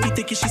shawty she be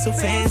thinking she so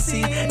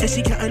fancy, and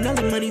she counting all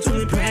the money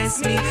to impress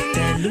me.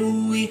 That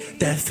Louis,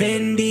 that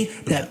Fendi,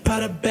 that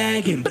Prada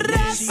bag in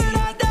Balenci.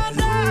 That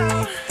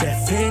Louis,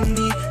 that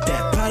Fendi,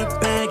 that Prada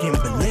bag in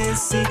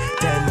Balenci.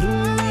 That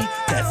Louis,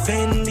 that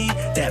Fendi,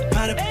 that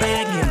Prada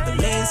bag in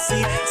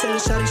Balenci. Tell her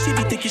shawty she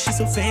be thinking she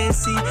so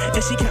fancy,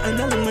 and she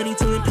counting all the money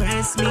to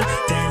impress me.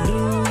 That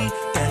Louis,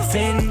 that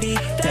Fendi,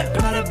 that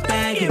Prada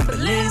bag in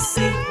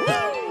Balenci.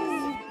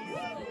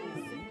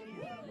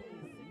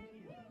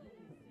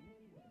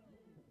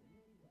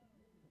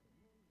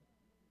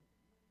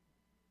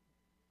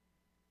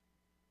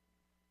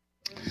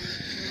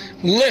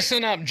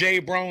 Listen up,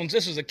 J-Brones.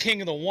 This is the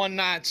king of the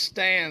one-night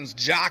stands,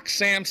 Jock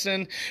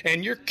Sampson,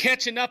 and you're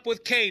catching up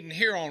with Caden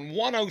here on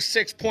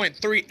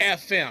 106.3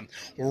 FM,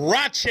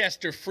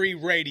 Rochester Free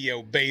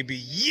Radio, baby.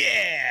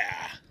 Yeah!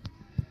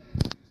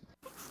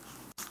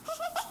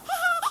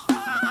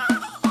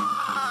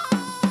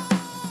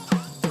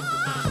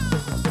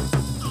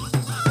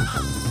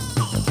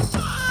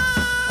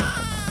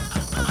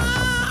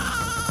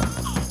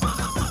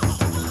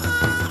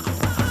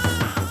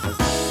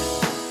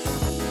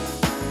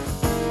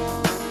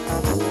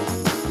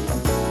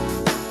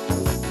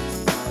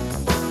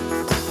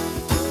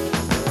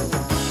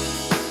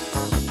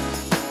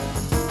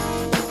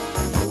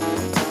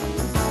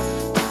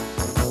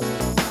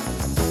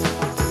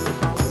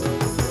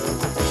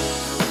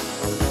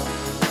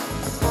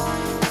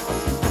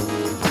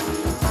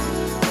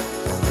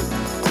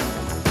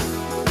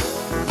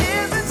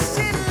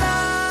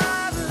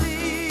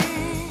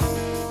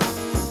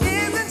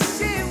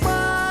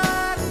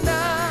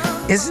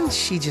 Isn't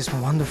she just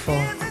wonderful?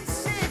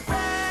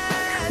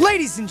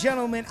 Ladies and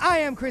gentlemen, I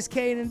am Chris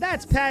Caden.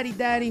 That's Patty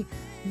Daddy.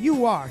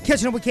 You are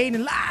catching up with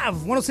Caden live,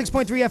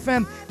 106.3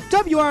 FM,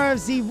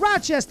 WRFZ,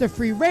 Rochester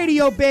Free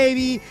Radio,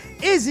 baby.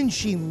 Isn't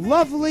she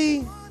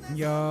lovely?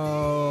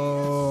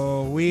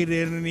 Yo, we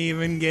didn't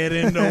even get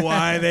into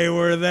why they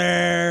were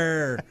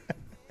there.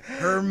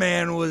 Her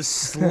man was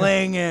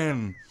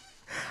slinging.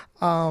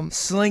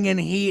 Slinging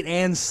heat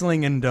and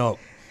slinging dope.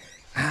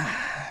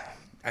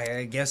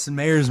 I guess the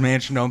mayor's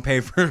mansion don't pay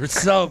for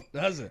herself,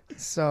 does it?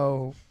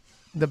 So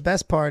the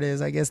best part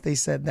is, I guess they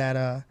said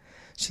that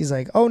she's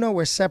like, oh, no,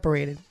 we're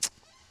separated.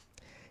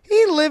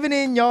 He living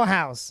in your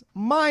house.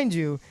 Mind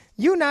you,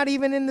 you're not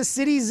even in the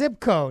city zip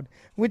code,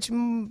 which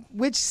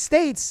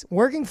states,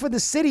 working for the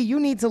city, you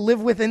need to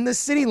live within the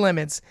city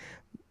limits.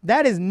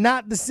 That is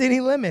not the city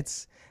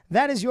limits.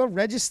 That is your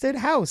registered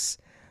house.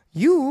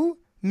 You,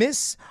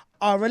 miss,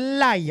 are a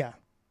liar.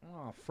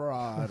 Oh,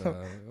 fraud.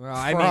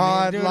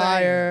 Fraud,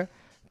 liar,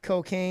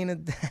 cocaine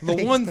addict.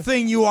 The one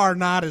thing you are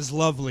not is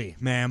lovely,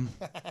 ma'am.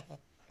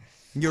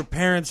 Your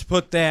parents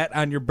put that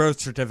on your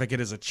birth certificate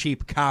as a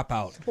cheap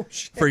cop-out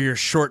for your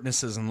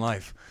shortnesses in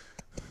life.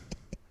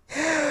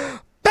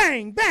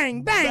 Bang,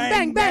 bang, bang,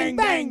 bang, bang,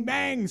 bang,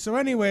 bang. So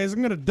anyways, I'm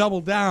going to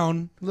double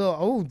down.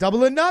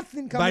 Double or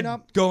nothing coming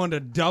up. Going to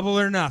double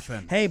or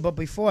nothing. Hey, but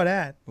before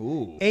that,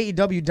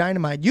 AEW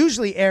Dynamite,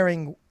 usually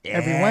airing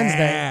every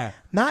Wednesday,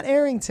 not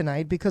airing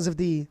tonight because of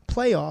the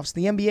playoffs,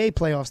 the NBA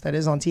playoffs that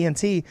is on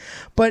TNT,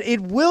 but it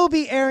will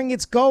be airing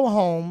its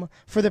go-home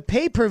for the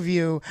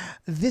pay-per-view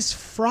this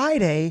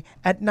Friday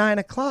at 9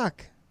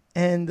 o'clock.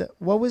 And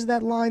what was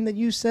that line that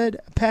you said,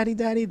 Patty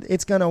Daddy?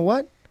 It's going to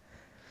what?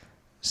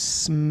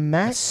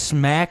 Smack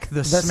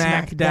the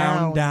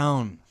SmackDown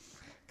down.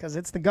 Because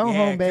it's the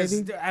go-home,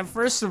 baby.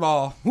 First of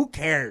all, who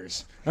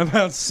cares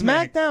about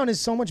SmackDown is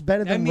so much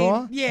better than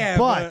Raw. Yeah,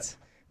 but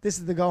this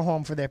is the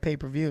go-home for their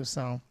pay-per-view,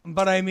 so.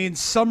 But I mean,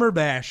 Summer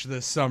Bash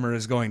this summer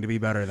is going to be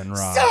better than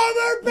Raw.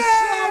 Summer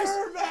Bash!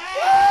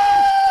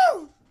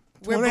 Woo!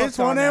 We're booked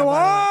on that, by the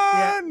way.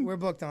 Yeah, we're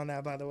booked on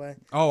that, by the way.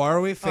 Oh, are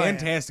we?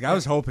 Fantastic. I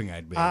was hoping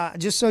I'd be.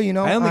 Just so you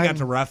know, I only got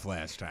to ref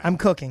last time. I'm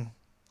cooking.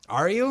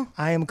 Are you?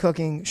 I am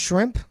cooking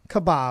shrimp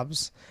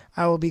kebabs.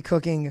 I will be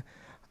cooking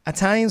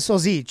Italian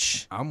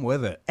sausage. I'm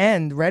with it.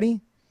 And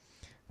ready?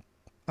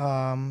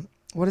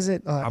 What is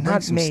it? I'll bring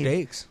some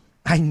steaks.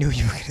 I knew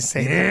you were going to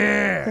say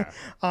that.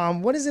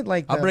 What is it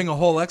like? I'll bring a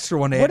whole extra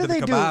one to add to the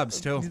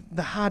kebabs too.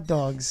 The hot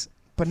dogs,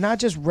 but not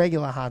just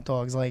regular hot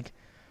dogs. Like,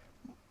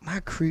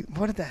 not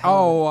what the hell?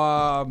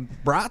 Oh,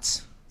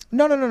 brats?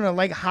 No.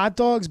 Like hot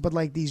dogs, but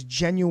like these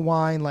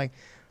genuine, like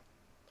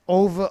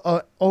over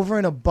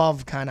and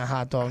above kind of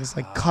hot dogs,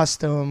 like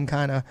custom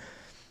kind of.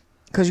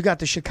 Because you got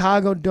the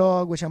Chicago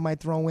dog, which I might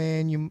throw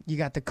in. You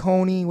got the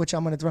Coney, which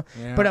I'm going to throw.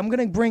 Yeah. But I'm going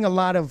to bring a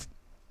lot of,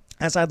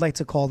 as I'd like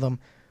to call them,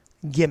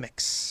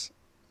 gimmicks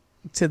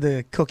to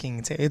the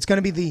cooking table. It's going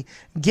to be the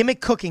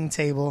gimmick cooking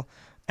table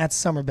at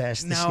Summer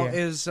Bash this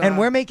year. And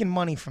we're making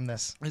money from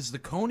this. Is the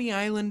Coney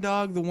Island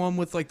dog the one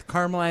with like the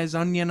caramelized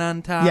onion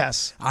on top?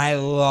 Yes. I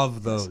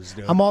love those,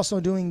 dude. I'm also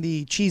doing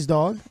the cheese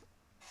dog.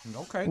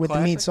 Okay, with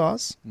classic. The meat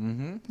sauce.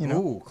 Mm-hmm. You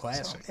know? Ooh,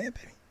 classic. So, yeah,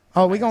 baby.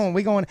 Oh, we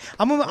going.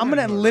 I'm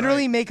gonna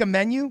literally make a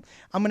menu.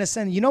 I'm gonna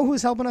send. You know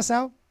who's helping us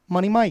out?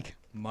 Money Mike.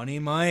 Money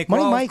Mike.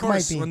 Money well, Mike of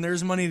course, might be. When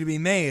there's money to be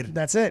made.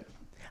 That's it.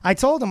 I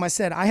told him. I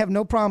said I have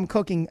no problem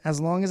cooking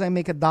as long as I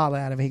make $1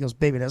 out of it. He goes,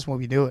 baby, that's what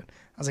we do it.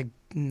 I was like,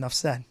 enough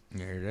said.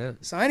 There it is.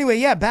 So anyway,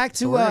 yeah, back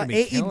to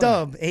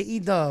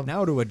AEW.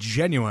 Now to a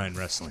genuine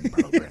wrestling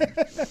program.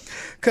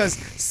 Because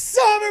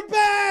Summer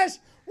Bash.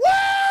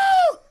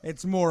 Woo!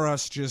 It's more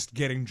us just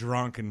getting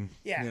drunk and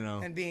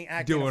and being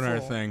doing our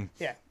thing.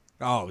 Yeah.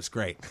 Oh, it was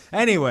great.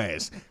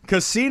 Anyways,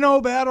 Casino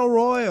Battle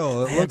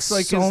Royal. It looks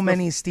like so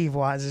many Steve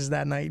Weisers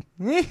that night.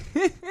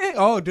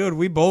 Oh, dude,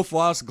 we both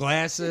lost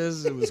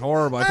glasses. It was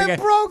horrible. I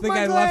think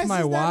I left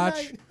my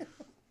watch.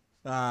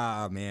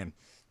 Ah, man.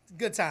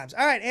 Good times.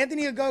 All right,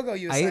 Anthony Ogogo,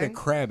 you were saying. I ate a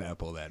crab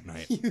apple that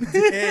night. You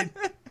did.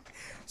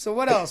 So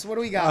what else? What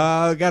do we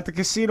got? Got the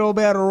Casino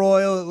Battle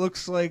Royal. It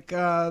looks like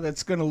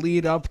that's going to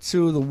lead up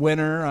to the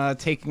winner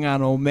taking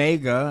on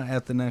Omega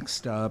at the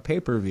next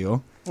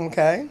pay-per-view.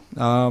 Okay.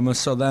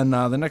 So then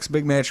the next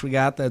big match we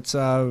got that's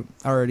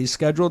already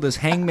scheduled is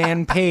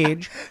Hangman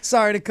Page.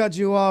 Sorry to cut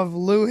you off.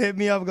 Lou hit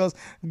me up and goes,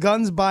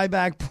 Guns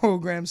buyback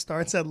program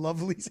starts at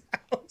Lovely's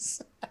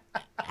house.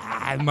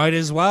 I might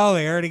as well.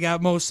 They already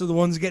got most of the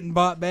ones getting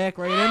bought back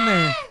right in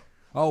there.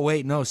 Oh,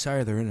 wait. No,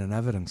 sorry. They're in an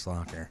evidence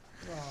locker.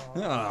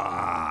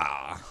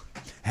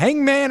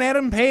 Hangman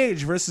Adam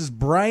Page versus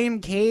Brian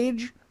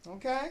Cage.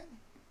 Okay.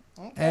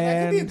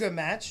 That could be a good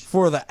match.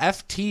 For the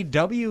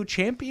FTW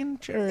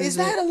championship. Is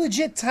that a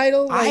legit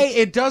title?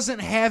 It doesn't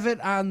have it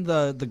on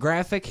the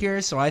graphic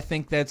here, so I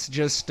think that's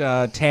just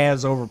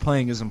Taz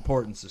overplaying his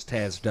importance as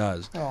Taz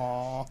does.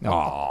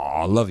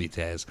 Aw, love you,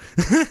 Taz.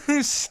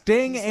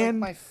 Sting He's and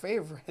like my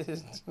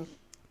favorite.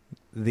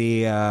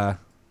 the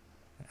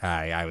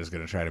I was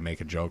going to try to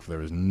make a joke, but there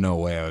was no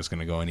way I was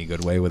going to go any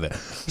good way with it.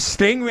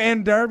 Sting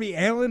and Darby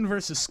Allin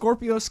versus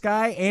Scorpio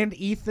Sky and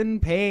Ethan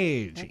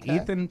Page. Okay.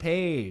 Ethan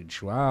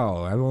Page.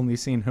 Wow, I've only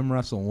seen him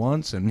wrestle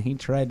once, and he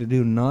tried to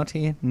do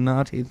naughty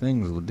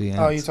things with DX.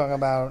 Oh, you talking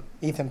about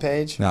Ethan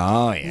Page?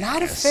 Oh, yeah.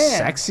 Not a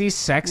fan.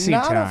 Sexy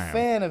Not time. Not a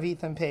fan of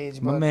Ethan Page.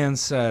 My man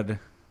said,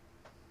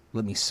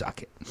 let me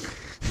suck it.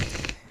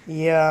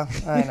 Yeah,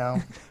 I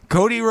know.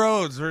 Cody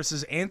Rhodes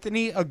versus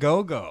Anthony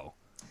Ogogo.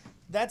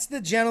 That's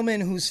the gentleman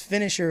whose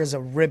finisher is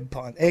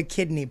a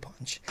kidney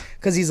punch,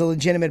 because he's a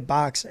legitimate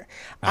boxer.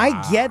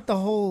 I get the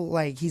whole,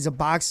 like, he's a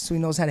boxer, so he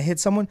knows how to hit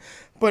someone.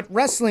 But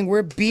wrestling,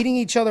 we're beating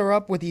each other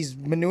up with these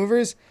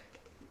maneuvers.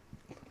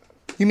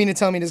 You mean to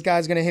tell me this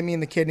guy's going to hit me in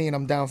the kidney and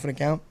I'm down for the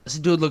count? This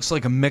dude looks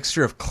like a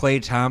mixture of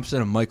Klay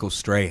Thompson and Michael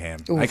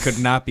Strahan. Oof. I could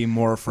not be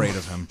more afraid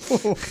of him.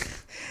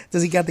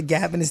 Does he got the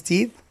gap in his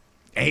teeth?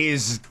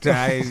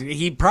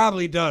 He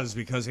probably does,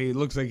 because he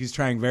looks like he's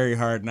trying very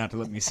hard not to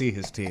let me see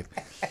his teeth.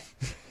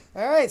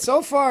 All right,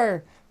 so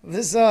far,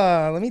 this,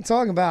 let me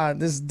talk about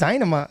this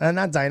Dynamite.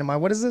 Not Dynamite.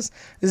 What is this?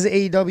 This is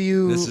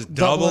AEW. This is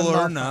Double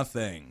or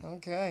Nothing.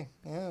 Okay.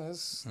 Yeah,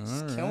 this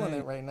is killing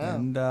it right now.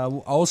 And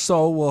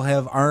also, we'll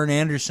have Arn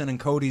Anderson in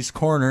Cody's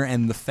corner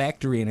and The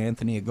Factory in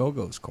Anthony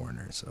Ogogo's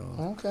corner.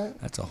 So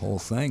that's a whole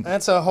thing.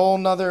 That's a whole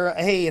nother,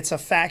 hey, it's a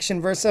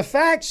faction versus a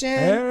faction.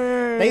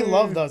 Hey. They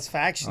love those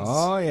factions.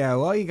 Oh, yeah.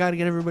 Well, you got to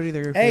get everybody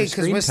there. Hey,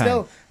 because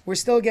we're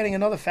still getting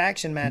another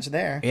faction match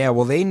there. Yeah,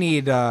 well, they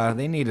need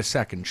a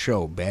second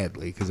show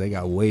badly, because they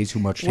got way too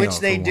much talent. Which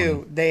they do.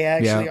 One. They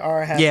actually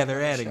are having. Yeah,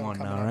 they're adding one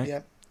now, right?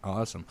 Yep.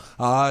 Awesome.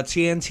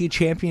 TNT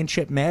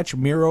Championship match,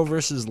 Miro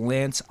versus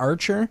Lance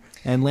Archer.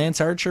 And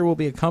Lance Archer will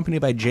be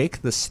accompanied by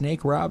Jake the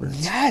Snake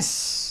Roberts.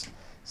 Yes!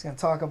 He's going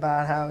to talk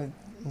about how he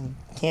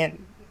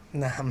can't...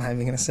 No, I'm not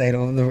even going to say it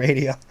over the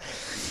radio.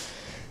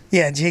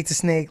 Yeah, Jake the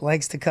Snake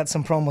likes to cut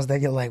some promos that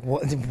you're like,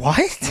 what?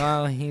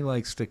 Well, he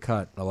likes to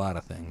cut a lot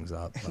of things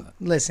up. But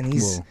listen,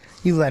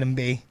 you let him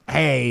be.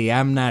 Hey,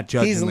 I'm not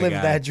judging He's the lived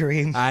guy. that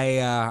dream.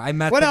 I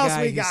met what the else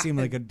guy. We He got? seemed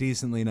like a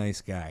decently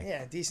nice guy.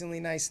 Yeah, decently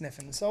nice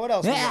sniffing. So what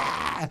else we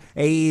got?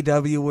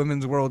 AEW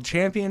Women's World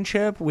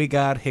Championship. We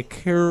got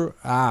Hikaru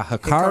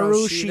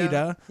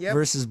Shida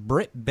versus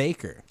Britt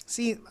Baker.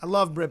 See, I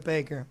love Britt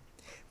Baker.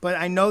 But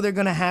I know they're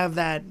going to have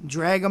that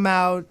drag them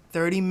out,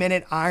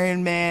 30-minute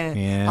Iron Man,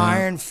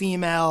 Iron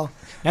Female.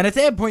 And at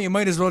that point, you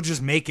might as well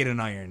just make it an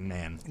Iron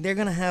Man. They're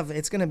going to have,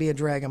 it's going to be a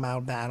drag them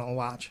out battle,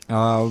 watch.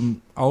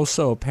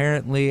 Also,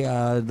 apparently,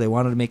 they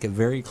wanted to make it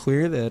very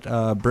clear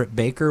that Britt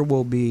Baker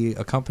will be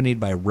accompanied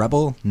by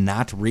Rebel,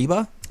 not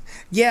Reba.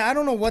 Yeah, I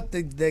don't know what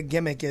the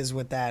gimmick is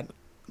with that.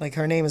 Like,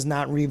 her name is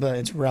not Reba,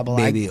 it's Rebel.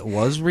 Maybe it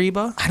was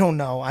Reba? I don't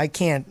know. I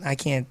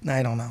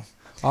don't know.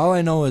 All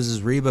I know is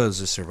Reba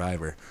is a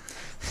survivor.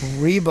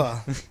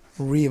 Reba.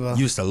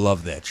 Used to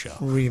love that show.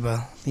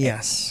 Reba,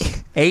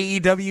 yes.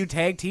 AEW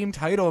Tag Team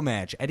Title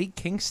match. Eddie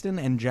Kingston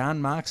and Jon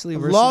Moxley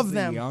versus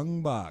the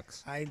Young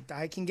Bucks. I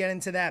can get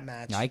into that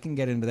match. I can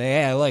get into that.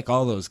 Yeah, I like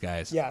all those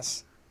guys.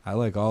 Yes. I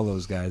like all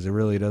those guys. It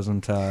really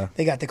doesn't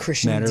they got the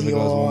Christian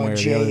Dior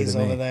J's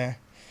over there.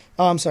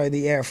 Oh, I'm sorry,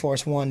 the Air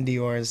Force One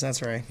Dior's.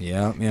 That's right.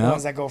 Yeah. The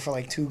ones that go for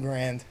like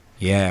 $2,000.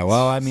 Yeah,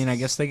 well, I mean, I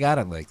guess they got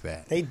it like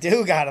that. They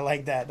do got it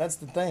like that. That's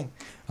the thing.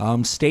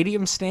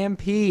 Stadium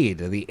Stampede,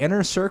 the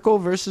Inner Circle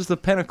versus the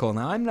Pinnacle.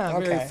 Now, I'm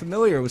not very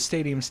familiar with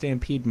Stadium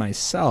Stampede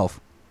myself.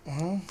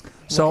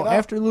 So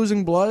after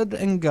losing blood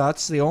and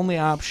guts, the only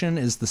option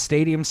is the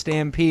Stadium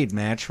Stampede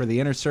match for the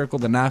Inner Circle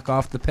to knock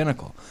off the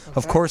Pinnacle.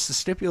 Of course, the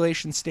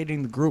stipulation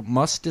stating the group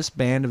must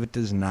disband if it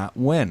does not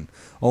win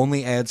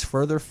only adds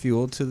further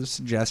fuel to the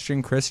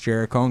suggestion Chris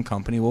Jericho and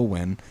company will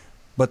win,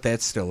 but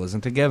that still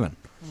isn't a given.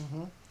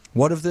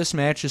 What if this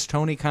match is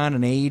Tony Khan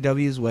and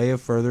AEW's way of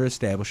further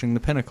establishing the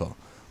Pinnacle?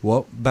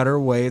 What better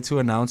way to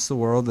announce to the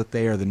world that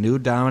they are the new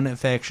dominant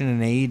faction in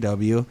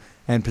AEW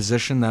and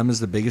position them as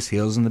the biggest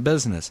heels in the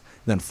business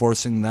than by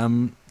forcing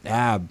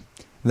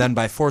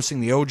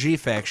the OG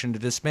faction to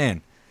disband?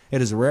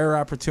 It is a rare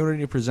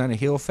opportunity to present a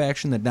heel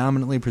faction that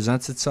dominantly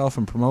presents itself,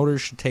 and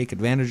promoters should take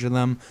advantage of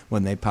them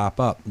when they pop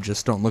up.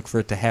 Just don't look for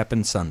it to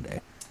happen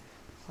Sunday.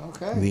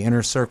 Okay. The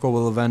Inner Circle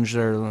will avenge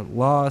their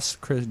loss.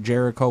 Chris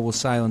Jericho will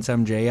silence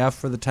MJF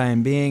for the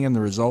time being, and the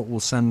result will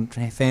send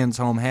fans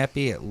home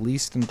happy, at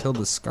least until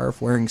the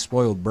scarf-wearing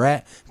spoiled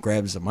brat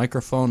grabs the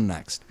microphone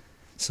next.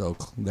 So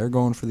they're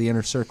going for the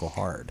Inner Circle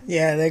hard.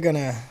 Yeah,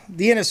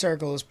 the Inner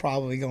Circle is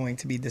probably going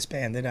to be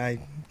disbanded. I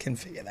can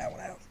figure that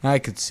one out. I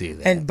could see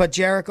that. But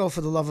Jericho,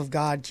 for the love of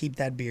God, keep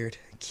that beard.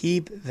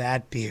 Keep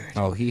that beard.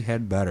 Oh, he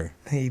had better.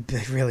 He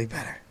really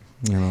better.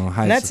 You know,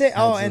 and that's it.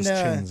 Oh, and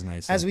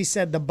as we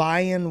said, the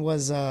buy-in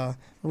was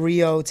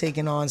Rio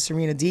taking on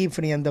Serena Deeb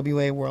for the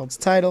NWA World's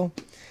title,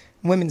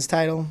 women's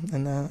title,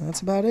 and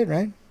that's about it,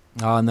 right?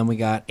 Oh, and then we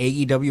got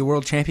AEW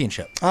World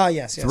Championship. Oh,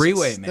 yes.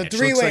 Three-way match. The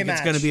three-way Looks like match.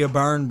 It's going to be a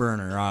barn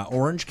burner.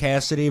 Orange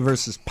Cassidy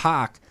versus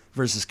Pac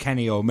versus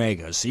Kenny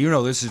Omega. So you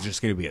know this is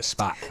just going to be a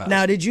spot fest.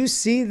 Now, did you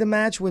see the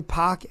match with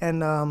Pac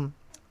and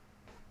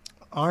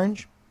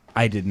Orange?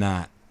 I did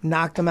not.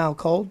 Knocked him out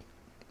cold?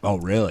 Oh,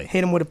 really?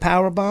 Hit him with a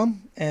power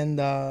bomb, and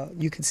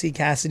you could see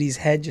Cassidy's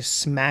head just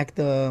smack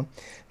the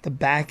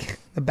back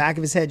of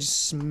his head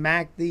just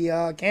smacked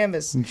the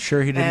canvas. You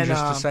sure he didn't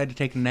just decide to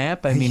take a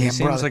nap? I mean, he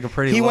seems like a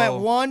pretty He low... went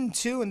 1,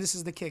 2, and this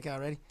is the kick out.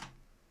 Ready?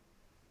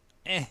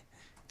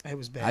 It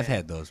was bad. I've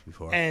had those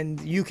before. And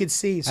you could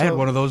see. So, I had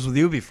one of those with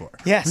you before.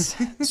 Yes.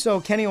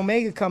 So Kenny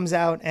Omega comes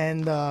out,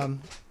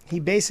 and he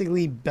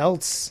basically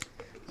belts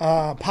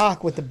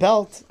Pac with the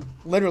belt,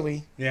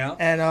 literally. Yeah.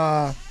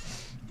 And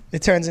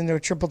it turns into a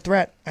triple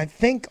threat. I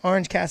think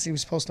Orange Cassidy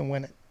was supposed to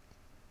win it,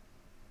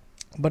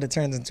 but it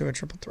turns into a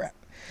triple threat.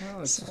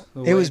 Well,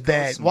 it was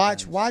bad.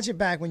 Watch it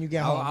back when you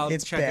get home. I'll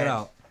it's check bad. it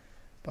out.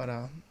 But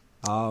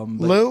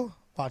Lou,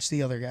 watch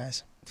the other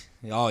guys.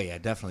 Oh yeah,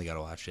 definitely got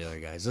to watch the other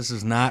guys. This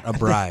is not a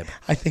bribe.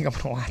 I think I'm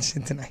gonna watch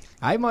it tonight.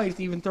 I might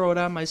even throw it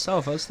on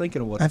myself. I was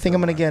thinking of what. I think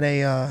I'm gonna get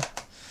a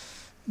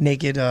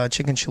naked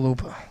chicken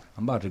chalupa.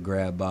 I'm about to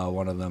grab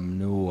one of them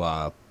new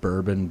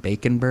bourbon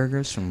bacon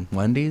burgers from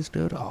Wendy's,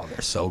 dude. Oh,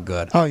 they're so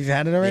good. Oh, you've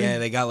had it already? Yeah,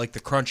 they got like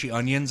the crunchy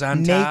onions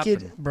on top.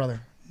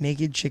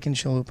 Naked chicken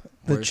chalupa.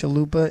 The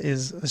chalupa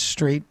is a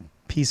straight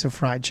piece of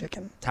fried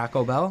chicken.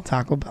 Taco Bell?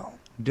 Taco Bell.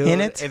 Dude,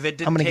 in it, if it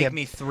didn't take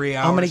me 3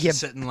 hours to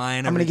sit in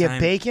line I'm every going to time.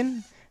 get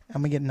bacon.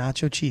 I'm going to get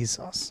nacho cheese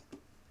sauce.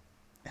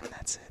 And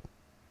that's it.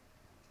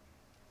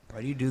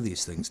 Why do you do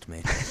these things to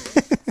me?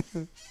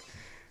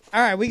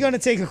 All right, we're going to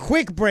take a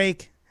quick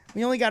break.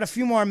 We only got a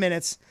few more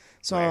minutes.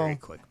 So very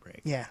quick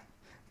break. Yeah.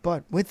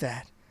 But with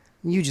that,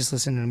 you just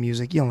listen to the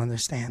music. You'll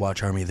understand.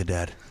 Watch Army of the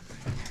Dead.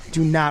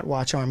 Do not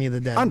watch Army of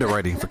the Dead.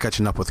 Underwriting for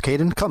Catching Up with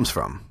Caden comes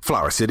from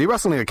Flower City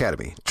Wrestling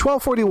Academy,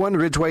 1241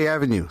 Ridgeway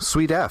Avenue,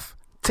 Suite F.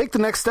 Take the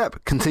next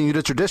step. Continue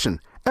the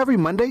tradition. Every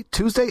Monday,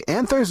 Tuesday,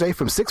 and Thursday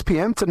from 6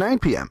 p.m. to 9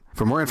 p.m.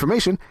 For more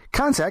information,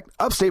 contact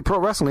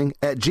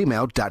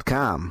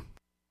upstateprowrestling@gmail.com.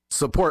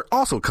 Support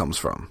also comes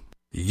from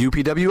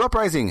UPW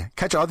Uprising.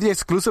 Catch all the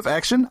exclusive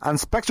action on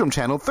Spectrum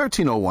Channel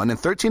 1301 and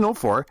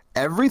 1304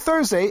 every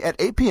Thursday at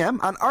 8 p.m.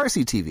 on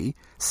RCTV,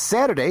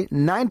 Saturday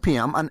 9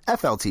 p.m. on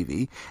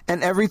FLTV,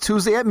 and every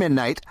Tuesday at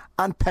midnight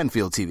on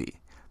Penfield TV.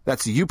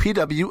 That's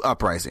UPW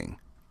Uprising.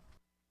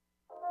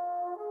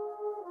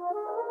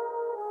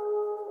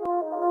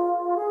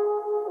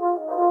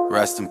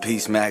 Rest in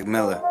peace, Mac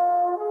Miller.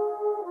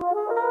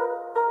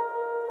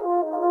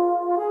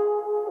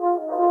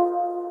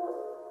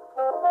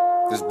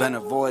 There's been a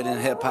void in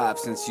hip-hop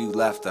since you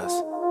left us.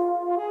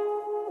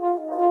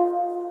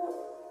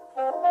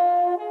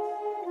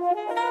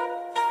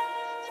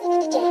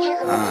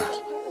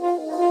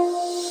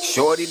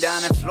 Shorty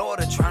down in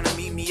Florida trying to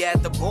meet me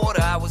at the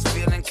border. I was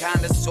feeling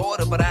kinda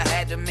sorta, but I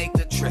had to make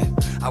the trip.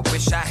 I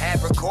wish I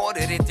had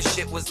recorded it, the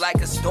shit was like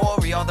a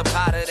story. All the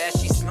powder that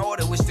she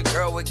snorted, wish the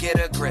girl would get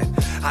a grip.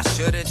 I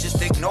should've just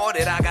ignored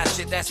it, I got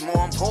shit that's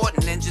more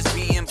important than just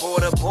being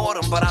bored of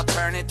boredom. But I'll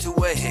turn it to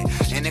a hit,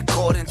 and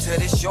according to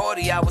this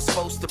shorty, I was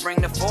supposed to bring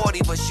the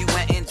 40, but she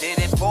went and did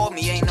it for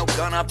me, ain't no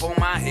gun up on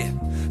my hip.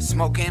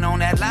 Smoking on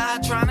that lie,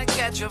 trying to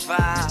catch a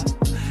vibe.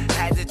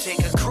 Had to take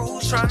a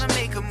cruise, trying to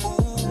make a move.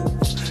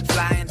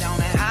 Flying down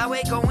that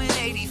highway going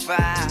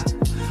 85.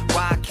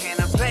 Why can't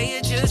a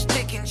player just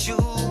pick and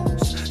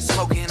choose?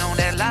 Smoking on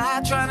that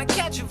lie, trying to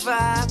catch a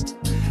vibe.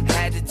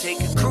 Had to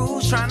take a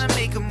cruise, trying to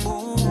make a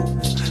move.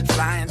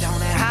 Flying down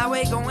that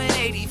highway going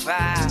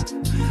 85.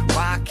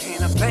 Why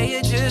can't a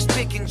player just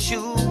pick and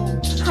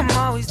choose? I'm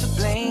always to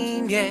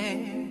blame,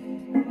 yeah.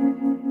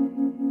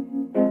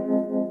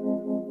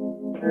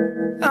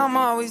 I'm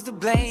always to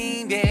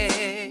blame, yeah.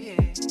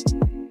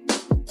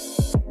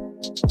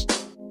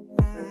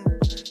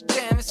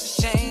 Damn, it's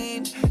a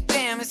shame.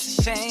 Damn, it's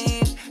a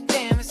shame.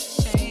 Damn, it's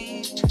a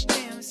shame.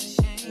 Damn, it's a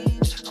shame.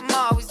 I'm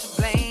always to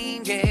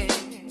blame, yeah.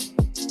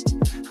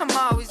 I'm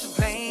always to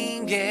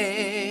blame,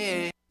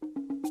 yeah.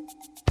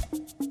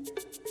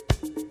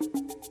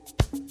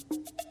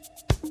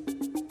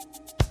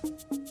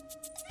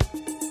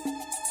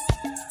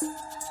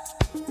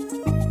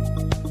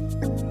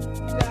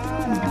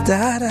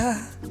 Da-da.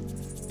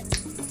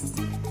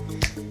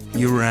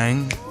 You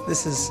rang.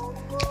 This is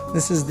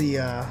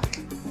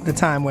the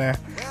time where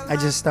I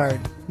just start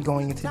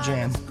going into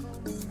jam.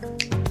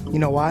 You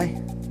know why?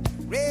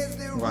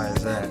 Why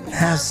is that?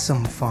 Have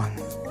some fun.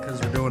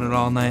 Because we're doing it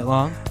all night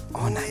long?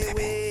 All night,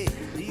 baby.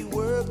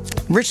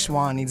 Rich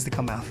Swann needs to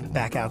come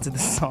back out to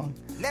this song.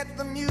 Let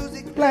the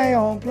music play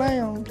on, play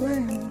on, play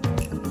on.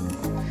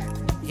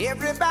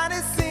 Everybody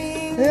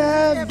sing,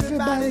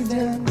 everybody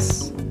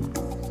dance.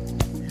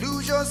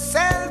 Lose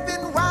yourself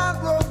in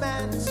wild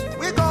romance.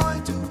 We're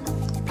going to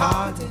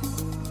party,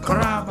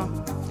 caramba,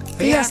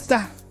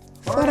 fiesta,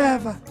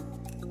 forever.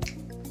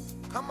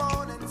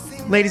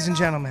 Ladies and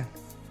gentlemen,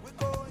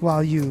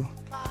 while you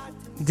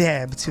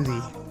dab to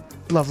the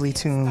lovely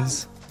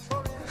tunes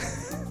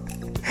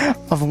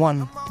of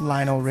one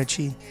Lionel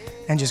Richie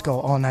and just go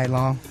all night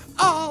long.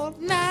 all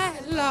night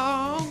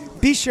long.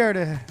 Be sure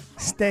to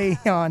stay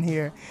on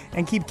here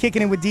and keep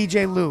kicking it with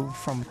DJ Lou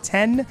from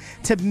 10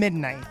 to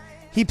midnight.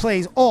 He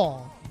plays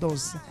all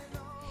those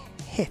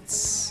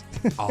hits.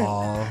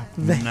 All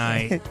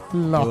night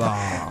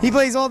long. He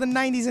plays all the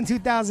 90s and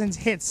 2000s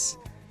hits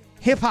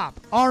hip-hop,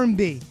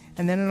 R&B.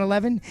 And then at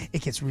 11,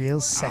 it gets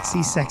real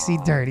sexy,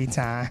 dirty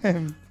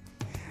time.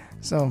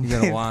 So you're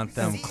going to want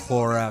them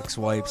Clorox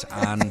wipes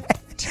on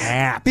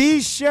tap.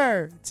 Be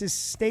sure to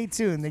stay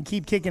tuned and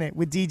keep kicking it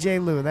with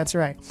DJ Lou. That's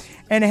right.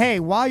 And hey,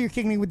 while you're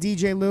kicking it with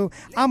DJ Lou,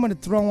 I'm going to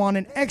throw on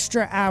an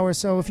extra hour.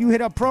 So if you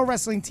hit up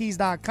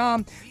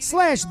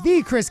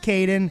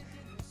ProWrestlingTees.com/TheChrisCaden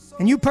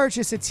and you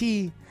purchase a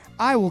tee,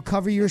 I will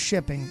cover your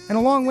shipping. And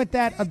along with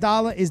that,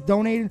 $1 is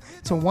donated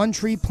to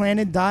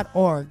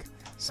OneTreePlanted.org.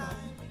 So,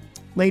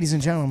 ladies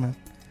and gentlemen,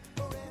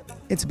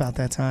 it's about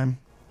that time.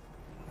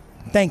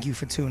 Thank you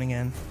for tuning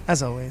in,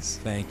 as always.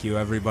 Thank you,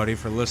 everybody,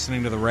 for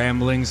listening to the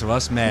ramblings of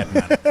us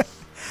madmen.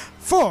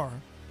 For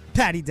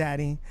Patty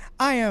Daddy,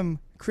 I am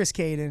Chris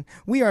Caden.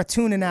 We are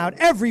tuning out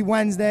every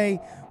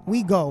Wednesday.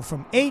 We go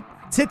from 8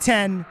 to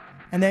 10,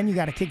 and then you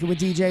got to kick it with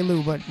DJ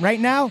Lou. But right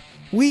now,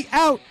 we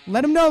out.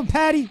 Let him know,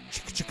 Patty.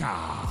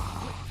 Chicka-chicka.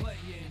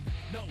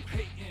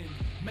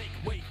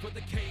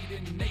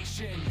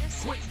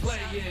 Quit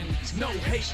playing, no hate.